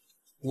证，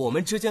我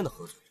们之间的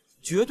合作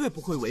绝对不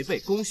会违背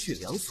公序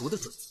良俗的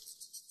准则。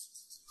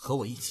和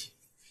我一起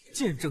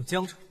见证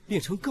江城变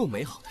成更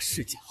美好的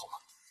世界，好吗？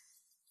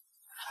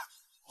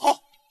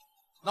好，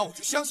那我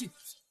就相信你。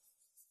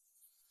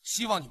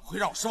希望你不会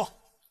让我失望。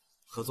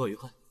合作愉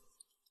快。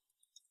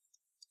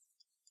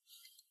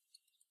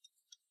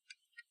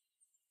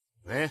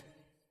喂，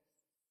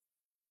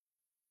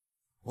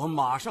我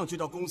马上就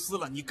到公司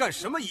了，你干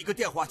什么一个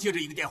电话接着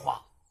一个电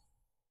话？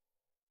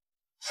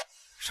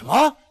什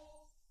么？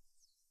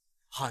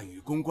汉语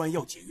公关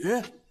要解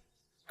约？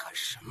干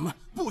什么？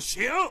不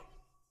行！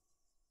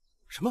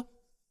什么？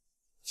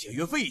解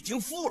约费已经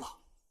付了？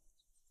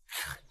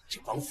这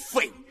帮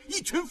废物，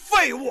一群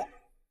废物！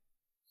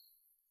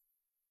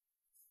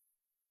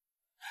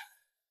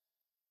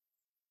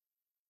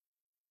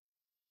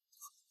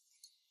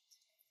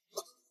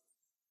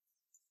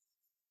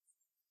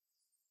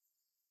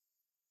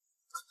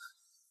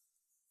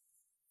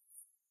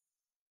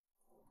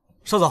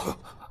邵总，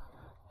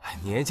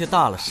年纪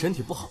大了，身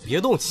体不好，别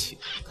动气。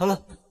看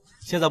看，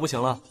现在不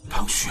行了。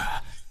唐雪，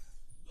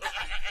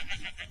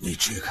你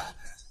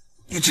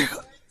这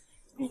个，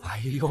哎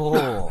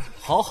呦，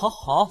好，好，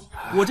好，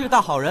我这个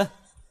大好人，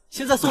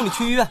现在送你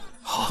去医院。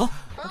好。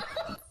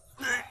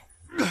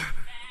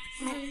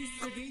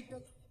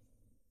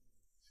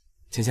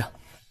请讲。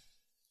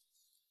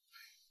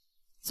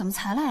怎么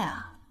才来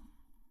啊？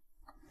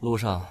路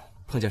上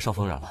碰见邵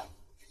风然了。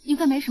应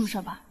该没什么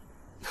事吧？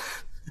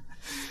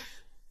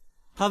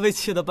他被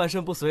气得半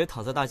身不遂，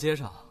躺在大街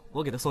上，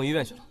我给他送医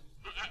院去了。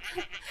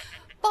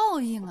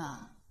报应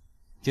啊！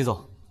金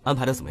总安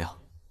排的怎么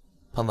样？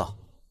彭总，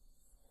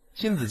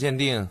亲子鉴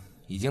定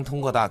已经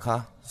通过大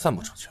咖散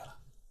布出去了，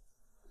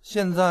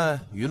现在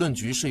舆论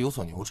局势有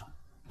所扭转，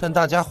但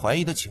大家怀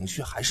疑的情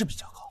绪还是比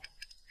较高。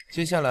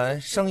接下来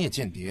商业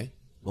间谍、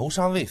谋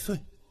杀未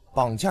遂、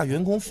绑架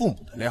员工父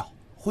母的料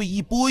会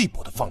一波一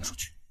波的放出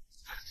去，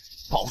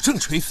保证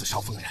锤死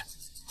邵风然。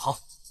好，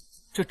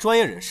这专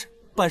业人士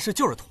办事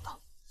就是妥当。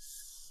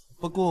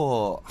不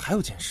过还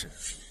有件事，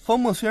方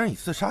墨虽然以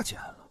自杀结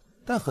案了，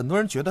但很多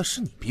人觉得是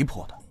你逼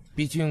迫的，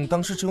毕竟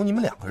当时只有你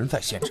们2个人在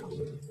现场。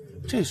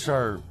这事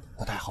儿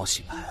不太好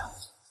洗牌啊。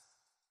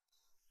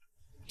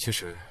其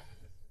实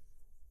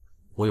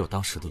我有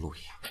当时的录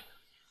音，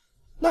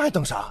那还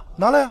等啥？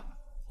拿来啊！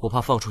我怕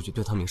放出去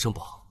对他名声不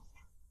好，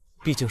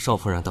毕竟少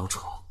夫人当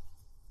初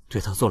对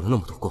他做了那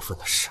么多过分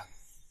的事。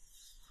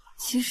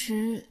其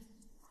实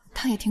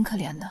他也挺可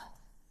怜的。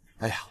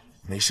哎呀，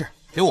没事，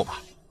给我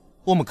吧，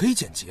我们可以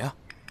简洁啊，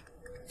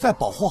在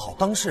保护好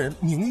当事人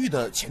名誉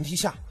的前提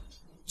下，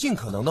尽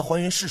可能的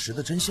还原事实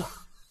的真相。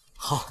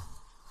好，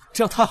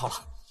这样太好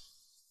了。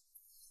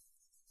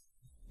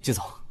季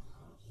总，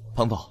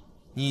彭总，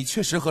你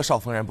确实和邵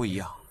峰然不一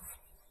样。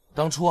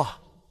当初啊，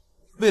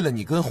为了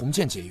你跟鸿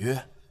渐解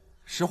约，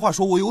实话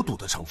说我有赌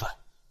的成分。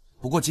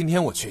不过今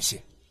天我确信，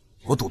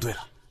我赌对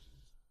了。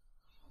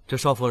这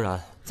邵峰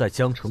然在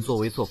江城作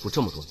威作福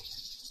这么多年，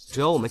只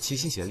要我们齐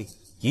心协力，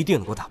一定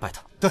能够打败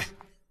他。对，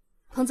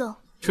彭总，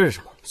这是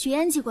什么？许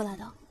安寄过来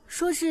的，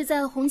说是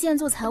在鸿渐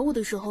做财务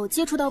的时候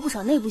接触到不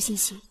少内部信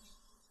息，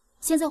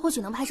现在或许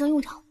能派上用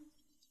场。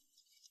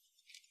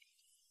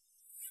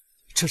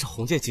这是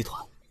鸿渐集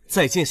团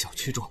在建小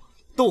区中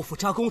豆腐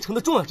渣工程的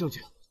重要证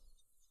据。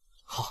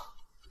好，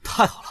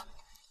太好了！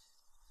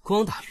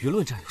光打舆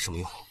论战有什么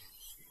用？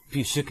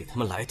必须给他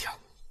们来点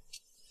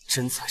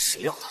真材实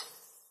料的。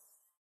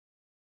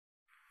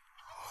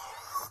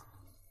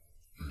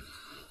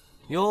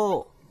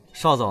哟，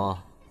邵总，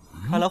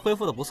看来恢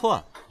复的不错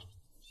啊。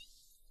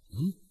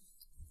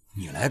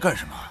你来干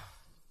什么？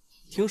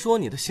听说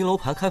你的新楼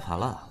盘开盘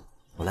了，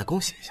我来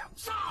恭喜一下。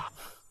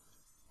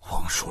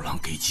黄鼠狼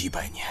给几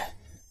百年，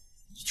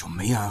你就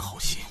没安好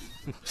心？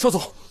邵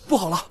总，不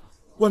好了，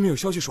外面有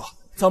消息说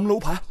咱们楼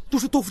盘都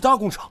是豆腐渣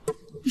工程，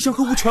一箱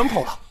客户全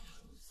跑了，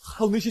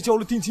还有那些交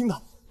了定金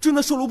的，正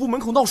在售楼部门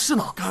口闹事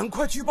呢。赶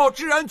快举报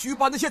治安局，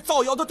把那些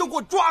造谣的都给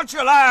我抓起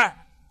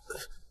来！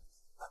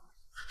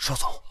邵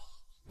总，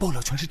爆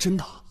料全是真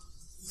的，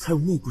还有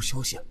内部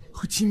消息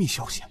和机密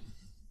消息。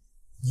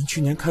您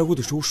去年开会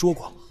的时候说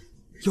过，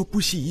要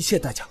不惜一切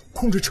代价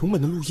控制成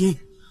本的录音。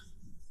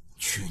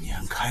去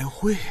年开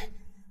会，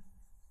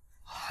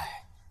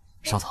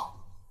邵总，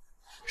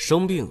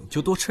生病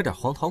就多吃点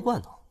黄桃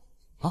罐头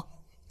啊，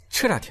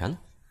吃点甜的。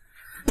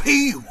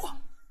呸！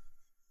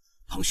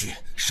彭旭，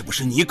是不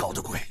是你搞的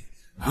鬼？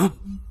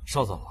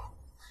邵总，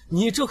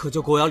你这可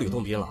就狗咬吕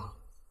洞宾了。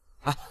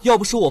哎，要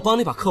不是我帮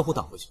你把客户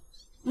挡回去，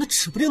那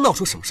指不定闹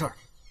出什么事儿。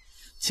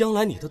将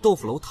来你的豆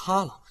腐楼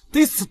塌了，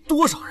得死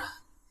多少人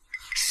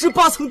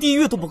？18层地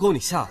狱都不够你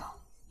下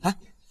的。哎，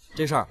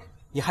这事儿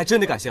你还真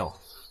得感谢我。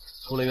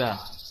出了院，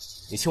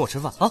你请我吃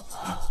饭啊！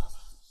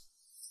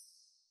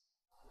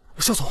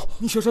邵总，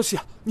你小消息，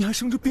你还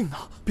生着病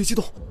呢，别激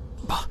动，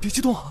别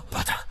激动，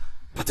把他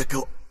给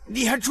我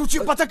撵出去，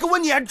把他给我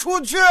撵出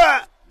去！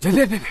别，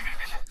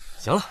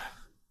行了，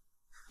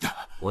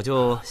我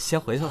就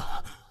先回去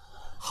了，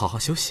好好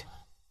休息。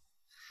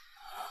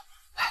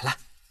来，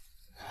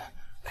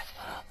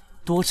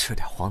多吃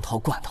点黄桃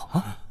罐头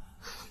啊！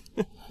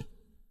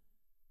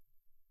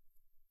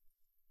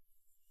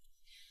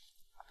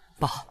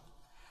爸，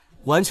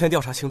完全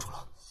调查清楚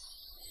了，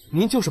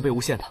您就是被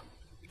诬陷的。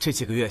这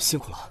几个月辛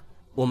苦了，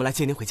我们来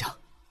接您回家。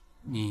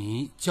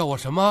你叫我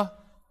什么？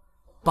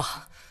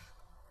爸，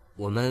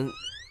我们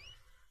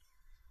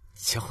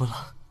结婚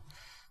了。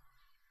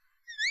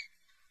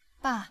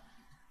爸，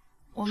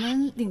我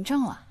们领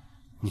证了。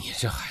你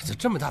这孩子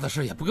这么大的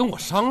事也不跟我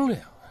商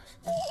量。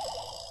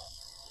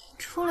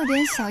出了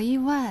点小意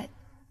外，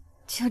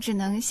就只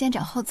能先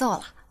斩后奏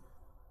了。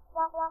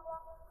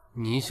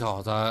你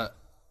小子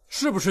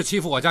是不是欺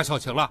负我家小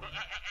晴了？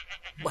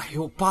哎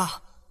呦，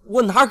爸，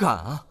我哪敢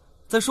啊！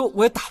再说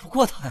我也打不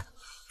过他呀。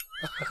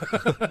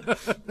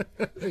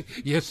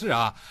也是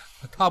啊，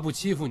他不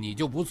欺负你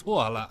就不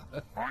错了。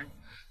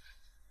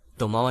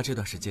等忙完这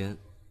段时间，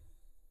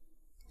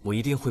我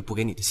一定会补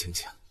给你的亲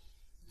戚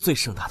最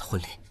盛大的婚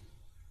礼。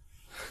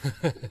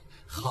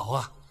好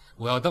啊，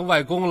我要当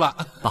外公了。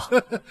爸，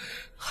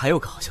还有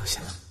个好消息。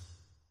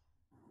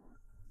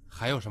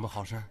还有什么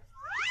好事？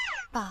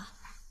爸，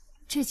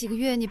这几个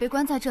月你被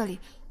关在这里，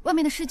外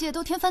面的世界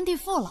都天翻地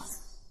覆了。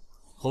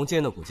鸿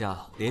渐的股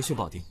价连续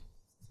暴跌，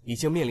已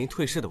经面临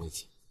退市的危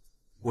机。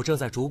我正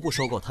在逐步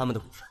收购他们的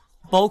股份，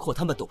包括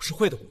他们董事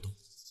会的股东。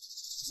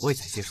我也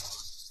在接手了。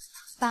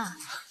爸，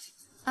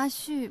阿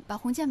旭把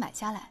鸿渐买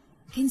下来，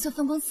给你做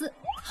分公司，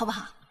好不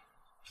好？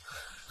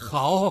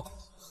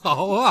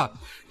好啊，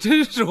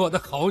真是我的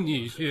好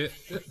女婿。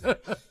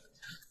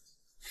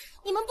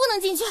你们不能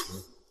进去。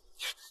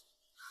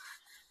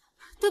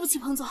对不起，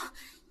彭总，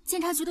监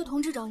察局的同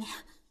志找你。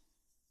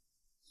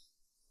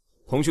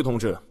彭旭同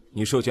志，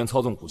你涉嫌操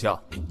纵股价，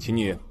请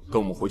你跟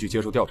我们回去接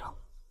受调查。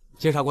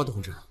监察官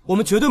同志，我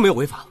们绝对没有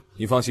违法。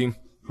你放心，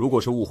如果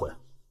是误会，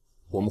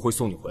我们会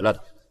送你回来的。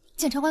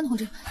检察官同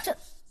志，这……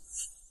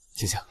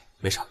醒醒，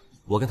没事，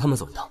我跟他们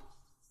走一趟。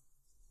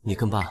你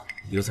跟爸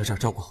留在这儿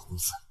照顾好公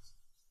司，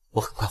我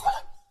很快回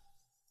来。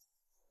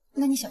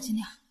那你小心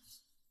点。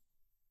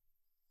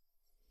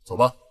走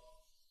吧。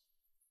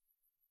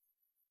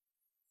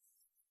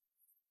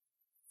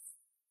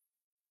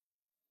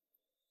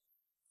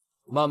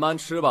慢慢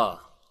吃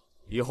吧，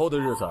以后的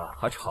日子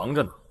还长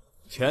着呢。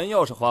钱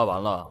要是花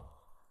完了，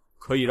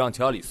可以让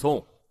家里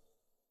送。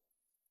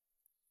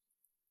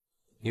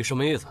你什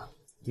么意思？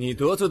你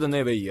得罪的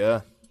那位爷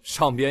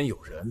上边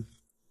有人，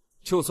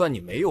就算你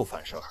没有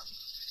犯事儿，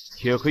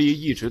也可以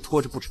一直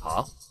拖着不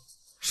查，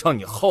让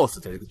你耗死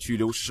在这个拘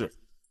留室。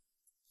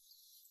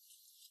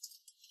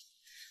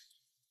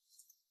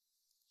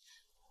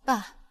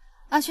爸，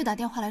阿旭打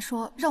电话来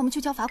说让我们去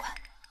交罚款。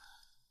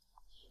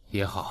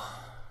也好，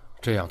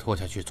这样拖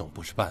下去总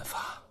不是办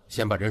法。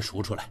先把人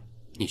赎出来，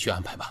你去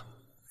安排吧。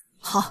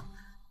好。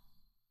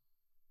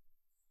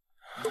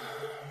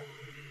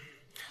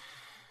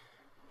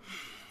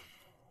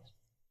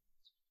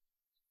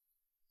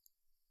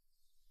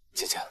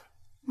姐姐，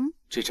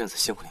这阵子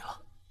辛苦你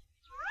了。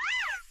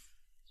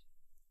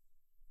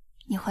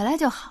你回来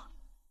就好。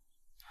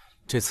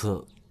这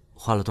次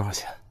花了多少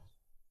钱？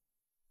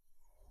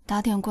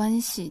打点关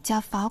系加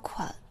罚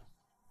款，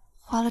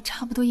花了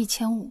差不多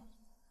1500。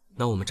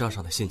那我们账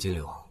上的现金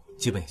流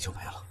基本也就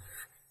没了。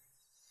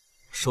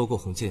收购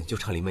红剑就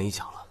差临门一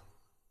脚了。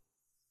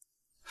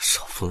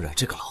少峰然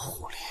这个老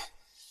狐狸。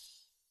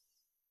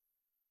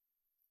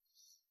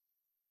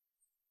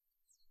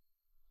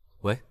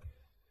喂，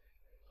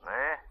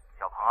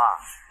小鹏啊，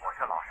我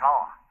是老邵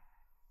啊，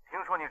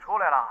听说你出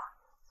来了，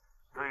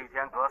对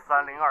间阁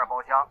302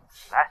包厢，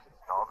来，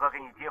找哥给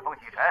你接风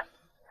洗尘。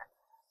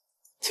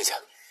倩倩，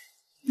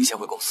你先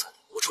回公司，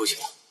我出去一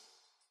趟。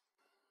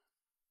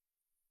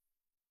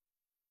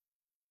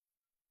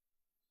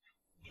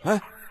哎，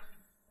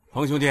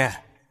彭兄弟，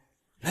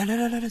来，坐，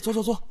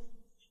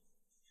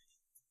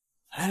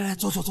来，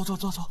坐。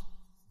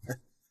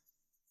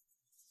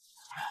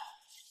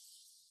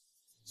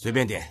随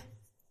便点。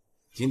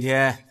今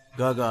天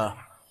哥哥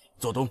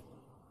做东，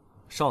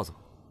少总，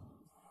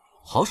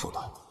好手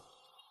段。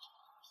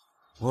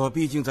我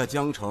毕竟在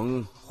江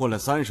城混了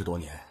30多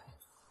年，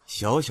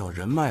小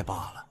人脉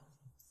罢了。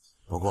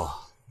不过，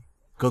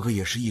哥哥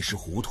也是一时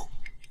糊涂，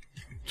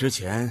之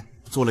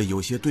前做了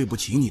有些对不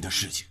起你的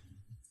事情。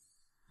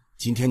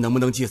今天能不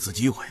能借此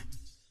机会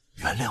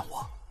原谅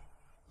我，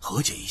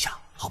和解一下，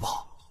好不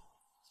好？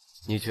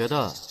你觉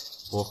得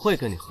我会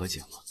跟你和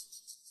解吗？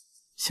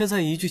现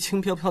在一句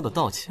轻飘飘的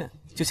道歉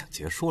就想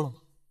结束了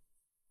吗？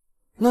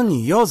那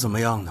你要怎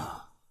么样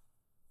呢？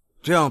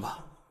这样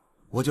吧，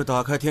我就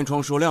打开天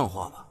窗说亮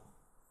话吧。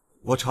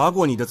我查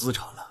过你的资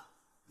产了，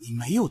你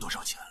没有多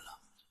少钱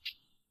了。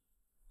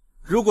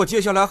如果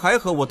接下来还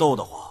和我斗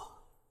的话，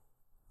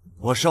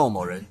我邵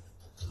某人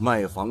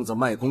卖房子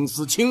卖公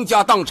司倾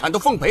家荡产都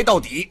奉陪到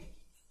底。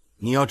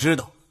你要知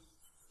道，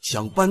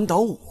想扳倒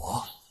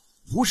我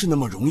不是那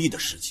么容易的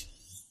事情。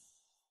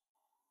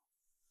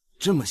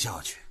这么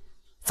下去，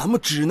咱们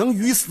只能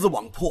鱼死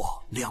网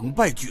破，两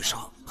败俱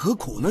伤，何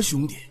苦呢，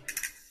兄弟？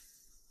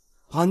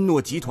安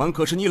诺集团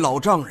可是你老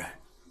丈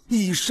人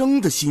一生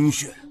的心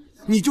血，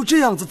你就这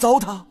样子糟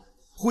蹋，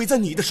毁在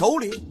你的手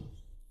里？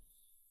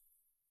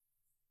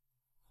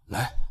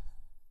来，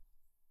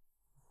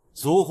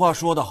俗话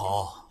说得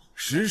好，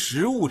识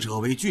时务者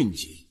为俊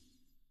杰。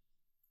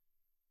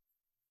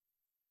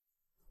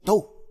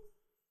斗，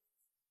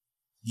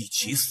一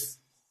起死，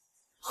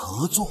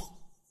合作，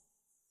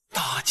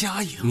大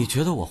家赢。你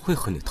觉得我会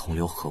和你同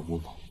流合污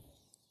吗？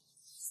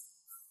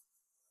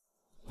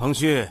彭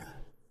旭，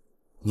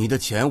你的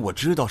钱我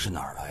知道是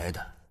哪儿来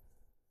的。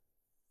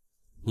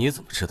你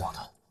怎么知道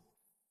的？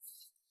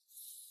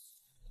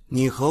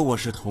你和我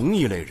是同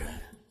一类人，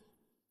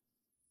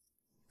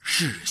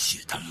嗜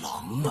血的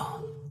狼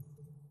啊！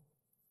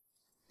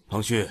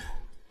彭旭，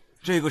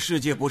这个世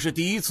界不是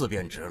第一次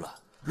贬值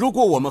了。如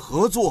果我们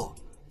合作，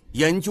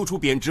研究出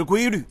贬值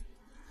规律，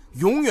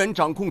永远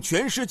掌控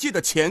全世界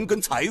的钱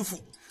跟财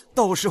富，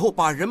到时候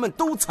把人们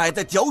都踩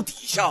在脚底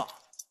下。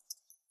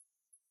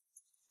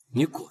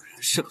你果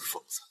然是个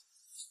疯子。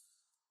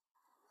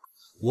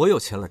我有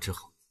钱了之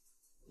后，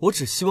我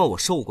只希望我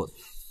受过的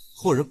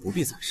后人不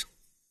必再受，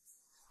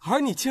而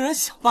你竟然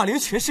想霸凌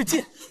全世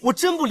界，我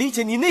真不理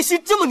解你内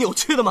心这么扭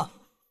曲的吗？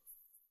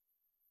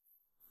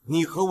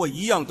你和我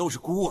一样都是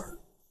孤儿，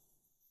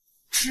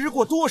吃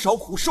过多少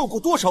苦，受过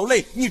多少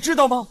累，你知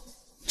道吗？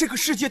这个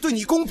世界对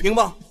你公平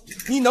吗？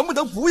你能不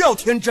能不要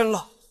天真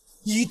了？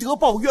以德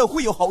报怨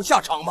会有好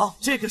下场吗？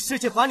这个世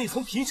界把你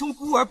从贫穷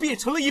孤儿变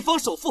成了一方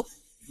首富，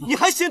你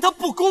还嫌他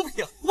不公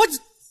平？我这……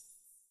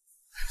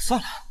算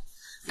了，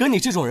跟你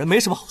这种人没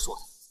什么好说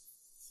的。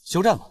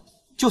休战吧，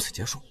就此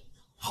结束。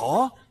好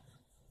啊，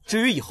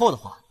至于以后的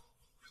话，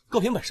各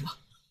凭本事吧。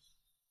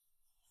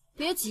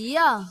别急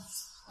呀，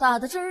打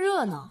得正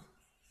热闹，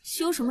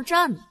休什么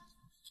战呢？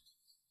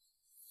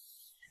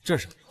这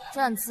是什么？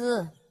战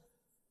资，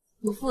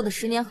你付的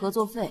10年合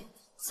作费，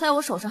在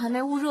我手上还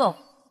没捂热乎，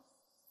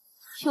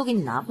又给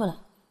你拿回来。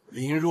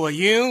林若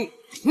英，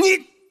你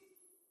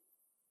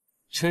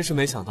真是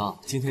没想到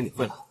今天你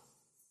会来。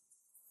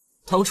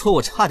当初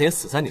我差点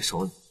死在你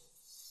手里，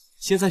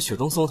现在雪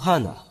中送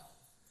炭的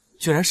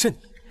居然是你。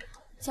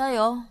加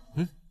油！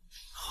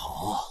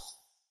好。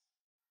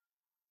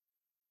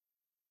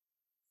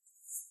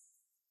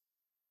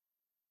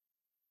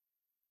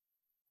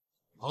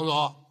彭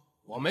总，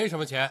我没什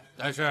么钱，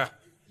但是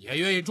也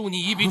愿意助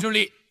你一臂之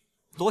力。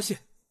多谢。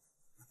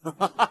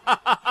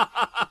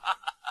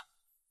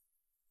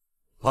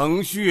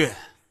彭旭，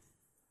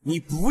你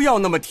不要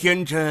那么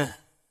天真。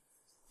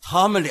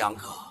他们两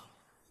个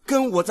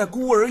跟我在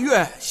孤儿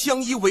院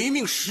相依为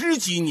命10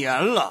几年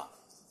了，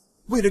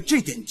为了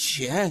这点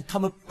钱，他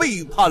们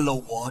背叛了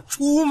我，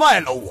出卖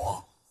了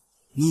我。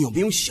你有没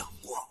有想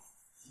过，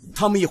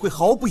他们也会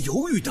毫不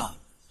犹豫的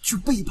去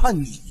背叛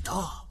你的？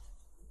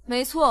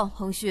没错，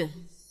彭旭。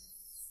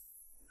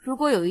如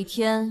果有一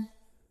天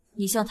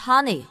你像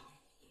他那样，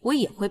我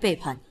也会背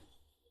叛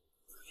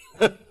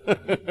你。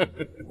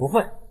不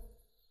会，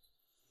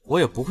我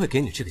也不会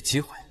给你这个机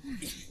会。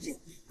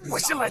我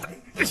先来的，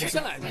我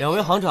先来的。两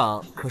位行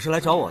长可是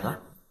来找我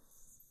的？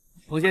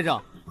彭先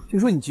生，听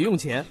说你急用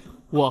钱，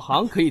我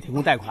行可以提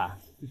供贷款。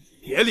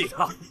别理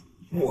他，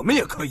我们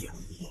也可以，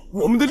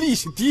我们的利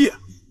息低。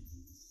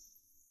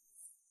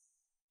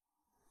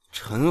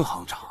陈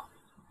行长，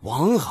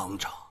王行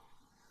长，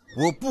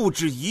我不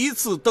止一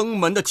次登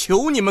门的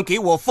求你们给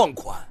我放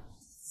款，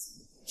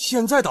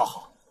现在倒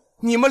好，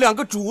你们两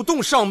个主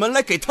动上门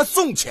来给他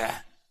送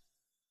钱，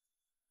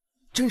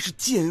真是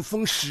见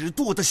风使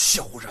舵的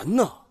小人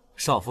呢。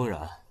邵风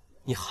然，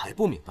你还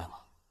不明白吗？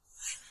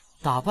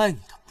打败你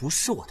的不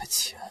是我的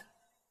钱，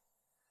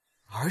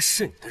而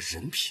是你的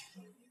人品。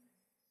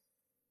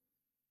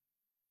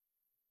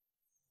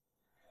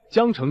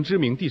江城知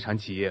名地产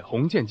企业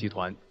鸿建集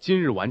团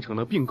今日完成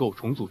了并购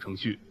重组程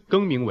序，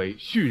更名为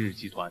旭日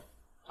集团，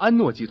安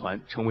诺集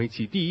团成为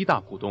其第1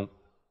大股东。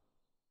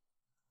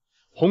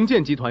鸿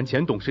建集团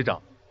前董事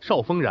长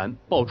邵风然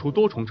爆出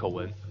多重丑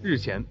闻，日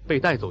前被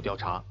带走调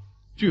查。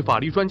据法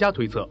律专家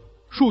推测，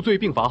数罪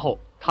并罚后，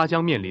他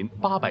将面临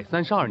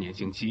832年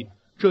刑期，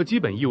这基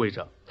本意味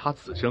着他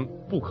此生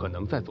不可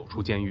能再走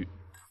出监狱。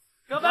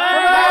干杯！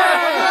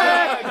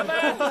干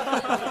杯！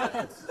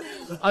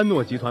安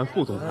诺集团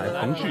副总裁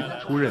彭旭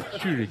出任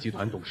旭日集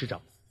团董事长。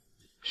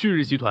旭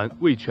日集团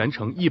为全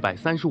城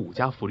135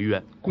家福利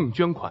院共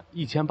捐款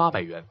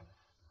1800元，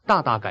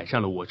大大改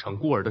善了我城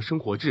孤儿的生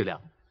活质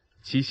量。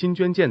其新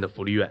捐建的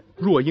福利院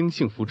若英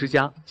幸福之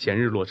家前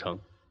日落成。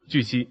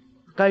据悉，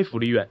该福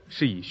利院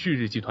是以旭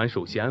日集团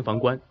首席安防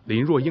官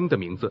林若英的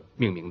名字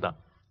命名的。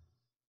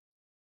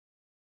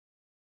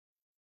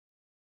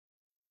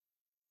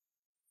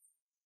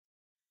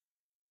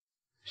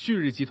旭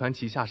日集团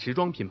旗下时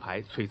装品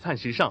牌璀璨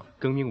时尚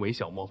更名为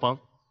小磨坊，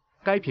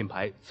该品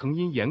牌曾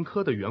因严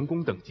苛的员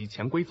工等级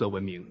潜规则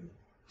闻名。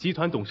集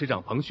团董事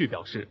长彭旭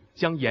表示，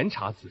将严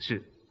查此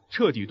事，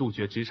彻底杜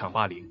绝职场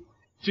霸凌。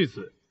至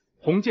此，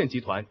鸿建集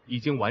团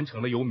已经完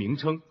成了由名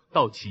称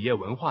到企业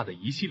文化的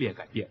一系列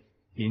改变，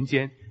民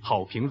间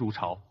好评如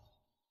潮。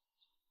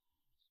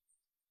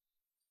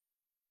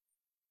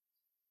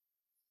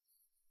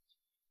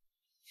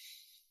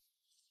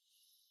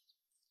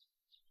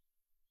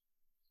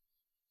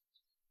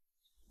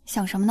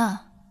想什么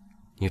呢？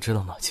你知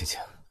道吗，晴晴？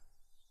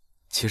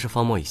其实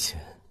方墨以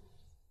前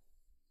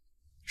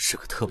是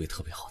个特别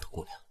好的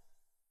姑娘。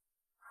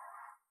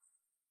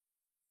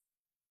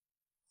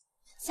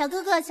小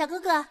哥哥，小哥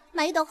哥，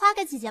买一朵花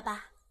给姐姐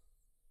吧。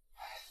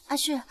阿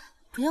旭，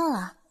不用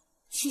了，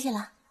谢谢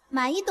了。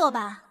买一朵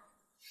吧，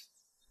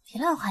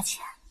别乱花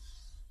钱。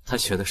她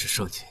学的是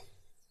设计，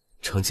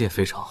成绩也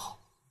非常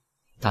好。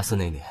大4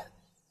那年，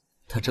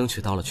她争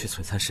取到了去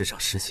璀璨时尚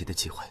实习的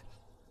机会。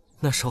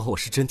那时候我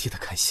是真替他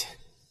开心，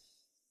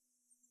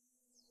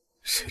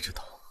谁知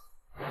道？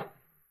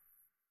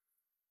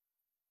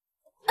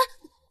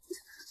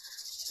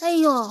哎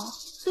呦，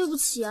对不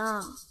起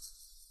啊！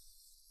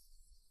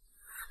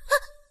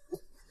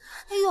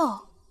哎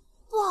呦，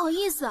不好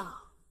意思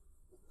啊。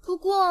不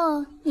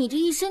过你这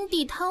一身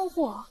地摊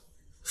货，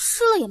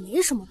湿了也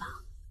没什么吧？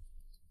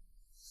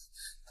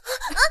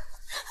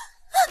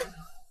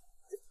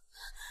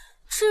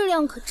质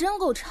量可真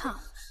够差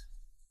的。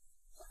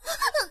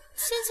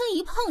轻轻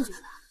一碰就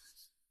烂，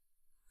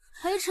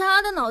还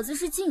查的脑子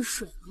是进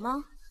水了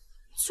吗？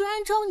居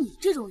然招你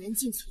这种人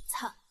进璀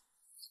璨。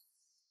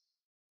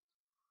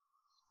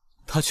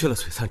他去了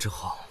璀璨之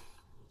后，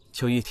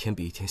就一天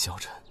比一天消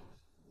沉，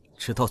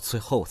直到最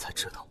后我才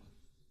知道，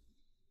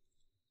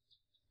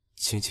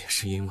仅仅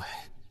是因为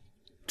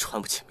穿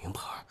不起名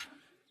牌，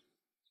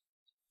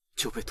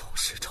就被同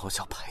事嘲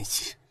笑排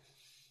挤。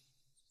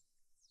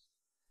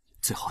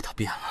最后他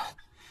变了，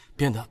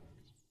变得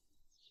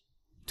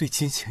对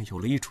金钱有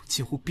了一种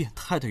近乎变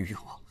态的欲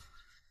望。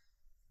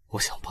我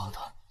想帮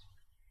他，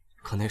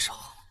可那时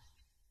候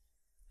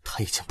他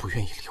已经不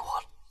愿意理我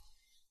了。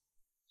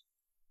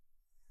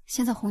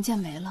现在鸿建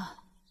没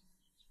了，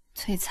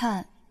璀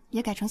璨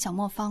也改成小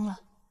磨坊了，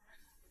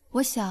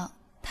我想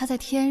他在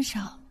天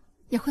上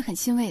也会很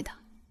欣慰的。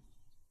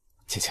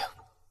晴晴，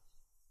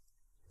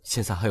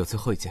现在还有最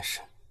后一件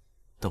事，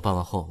等办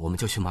完后我们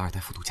就去马尔代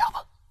夫度假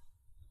吧。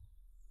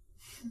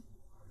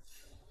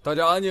大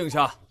家安静一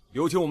下，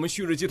有请我们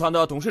旭日集团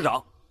的董事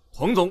长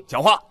彭总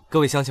讲话。各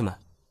位乡亲们，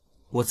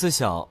我自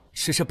小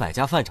是吃百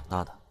家饭长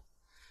大的，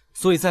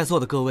所以在座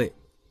的各位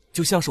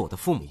就像是我的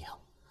父母一样。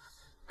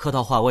客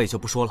套话我也就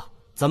不说了，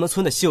咱们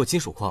村的稀有金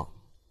属矿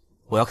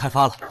我要开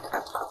发了。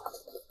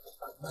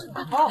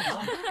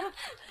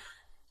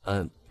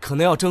可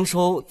能要征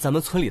收咱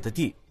们村里的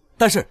地，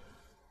但是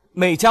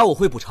每家我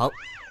会补偿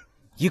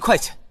1块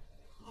钱。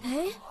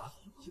哎，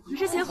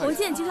之前侯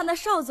建集团的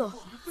邵总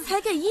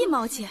才给1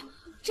毛钱，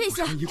这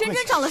下整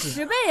整涨了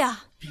10倍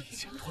啊！比以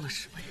前多了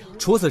10倍啊！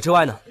除此之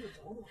外呢，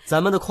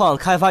咱们的矿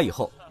开发以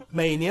后，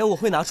每年我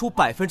会拿出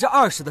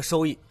20%的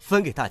收益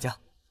分给大家。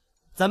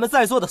咱们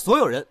在座的所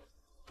有人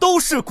都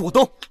是股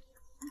东。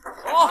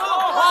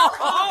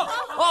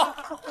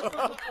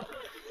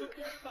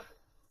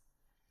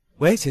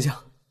喂，晴晴。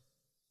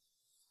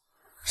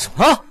什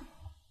么？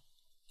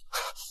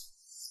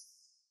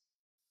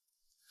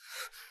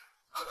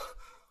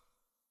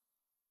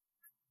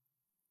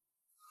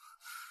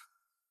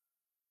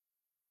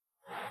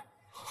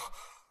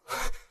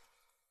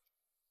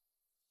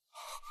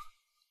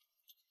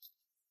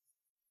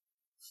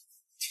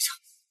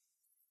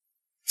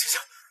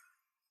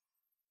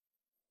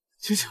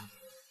晴晴，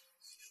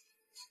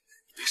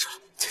别说了，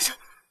晴晴，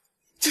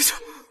晴晴，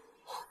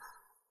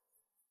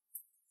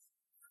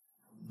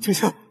晴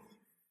晴，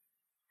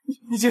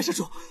你坚持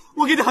住，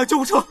我给你喊救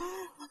护车。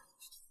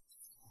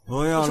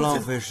不要浪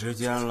费时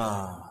间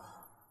了，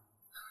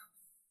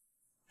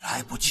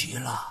来不及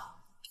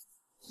了。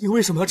你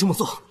为什么要这么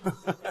做？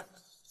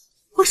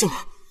为什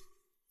么？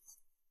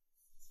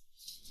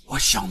我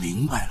想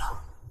明白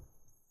了，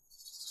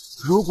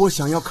如果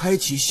想要开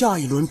启下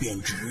一轮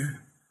贬值，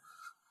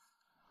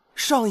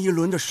上一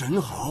轮的神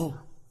豪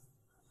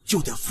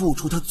就得付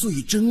出他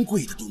最珍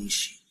贵的东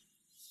西。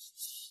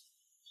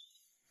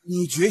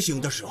你觉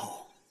醒的时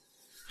候，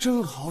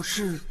正好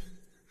是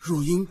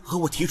若英和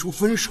我提出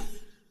分手，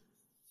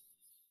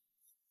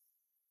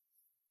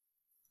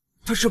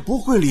他是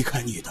不会离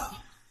开你的，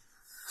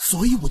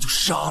所以我就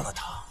杀了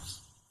他。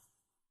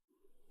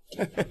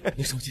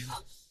你手机呢？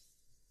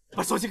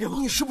把手机给我！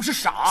你是不是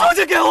傻？手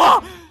机给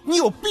我！你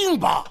有病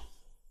吧？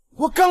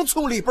我刚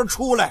从里边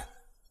出来，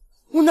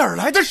我哪儿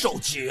来的手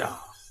机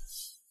啊？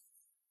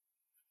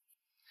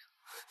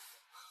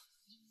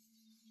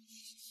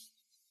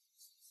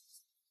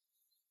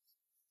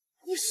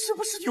你是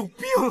不是有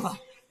病啊？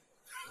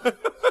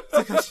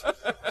再开始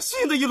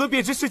新的一轮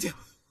贬值事件，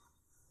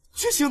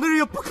觉醒的人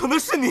也不可能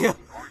是你。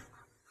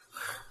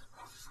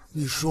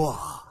你说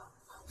啊，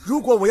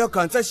如果我要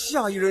赶在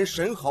下一任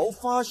神豪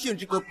发现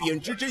这个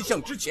贬值真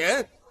相之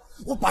前，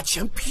我把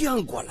钱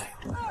骗过来，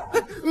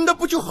那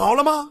不就好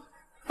了吗？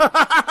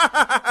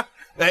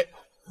哎，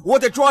我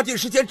得抓紧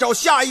时间找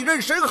下一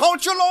任神豪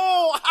去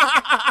喽！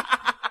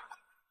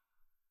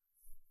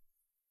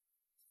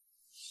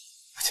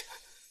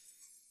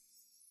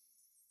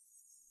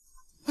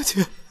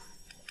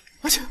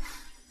阿姐，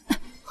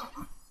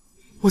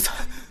我猜，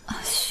阿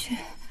旭，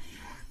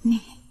你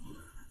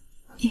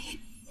一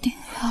定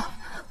要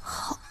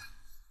好。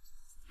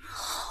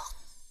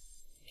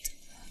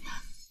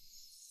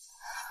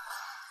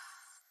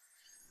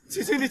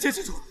姐姐，你坚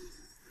持住，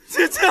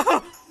姐姐，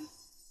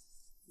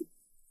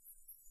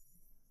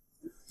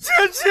姐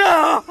姐。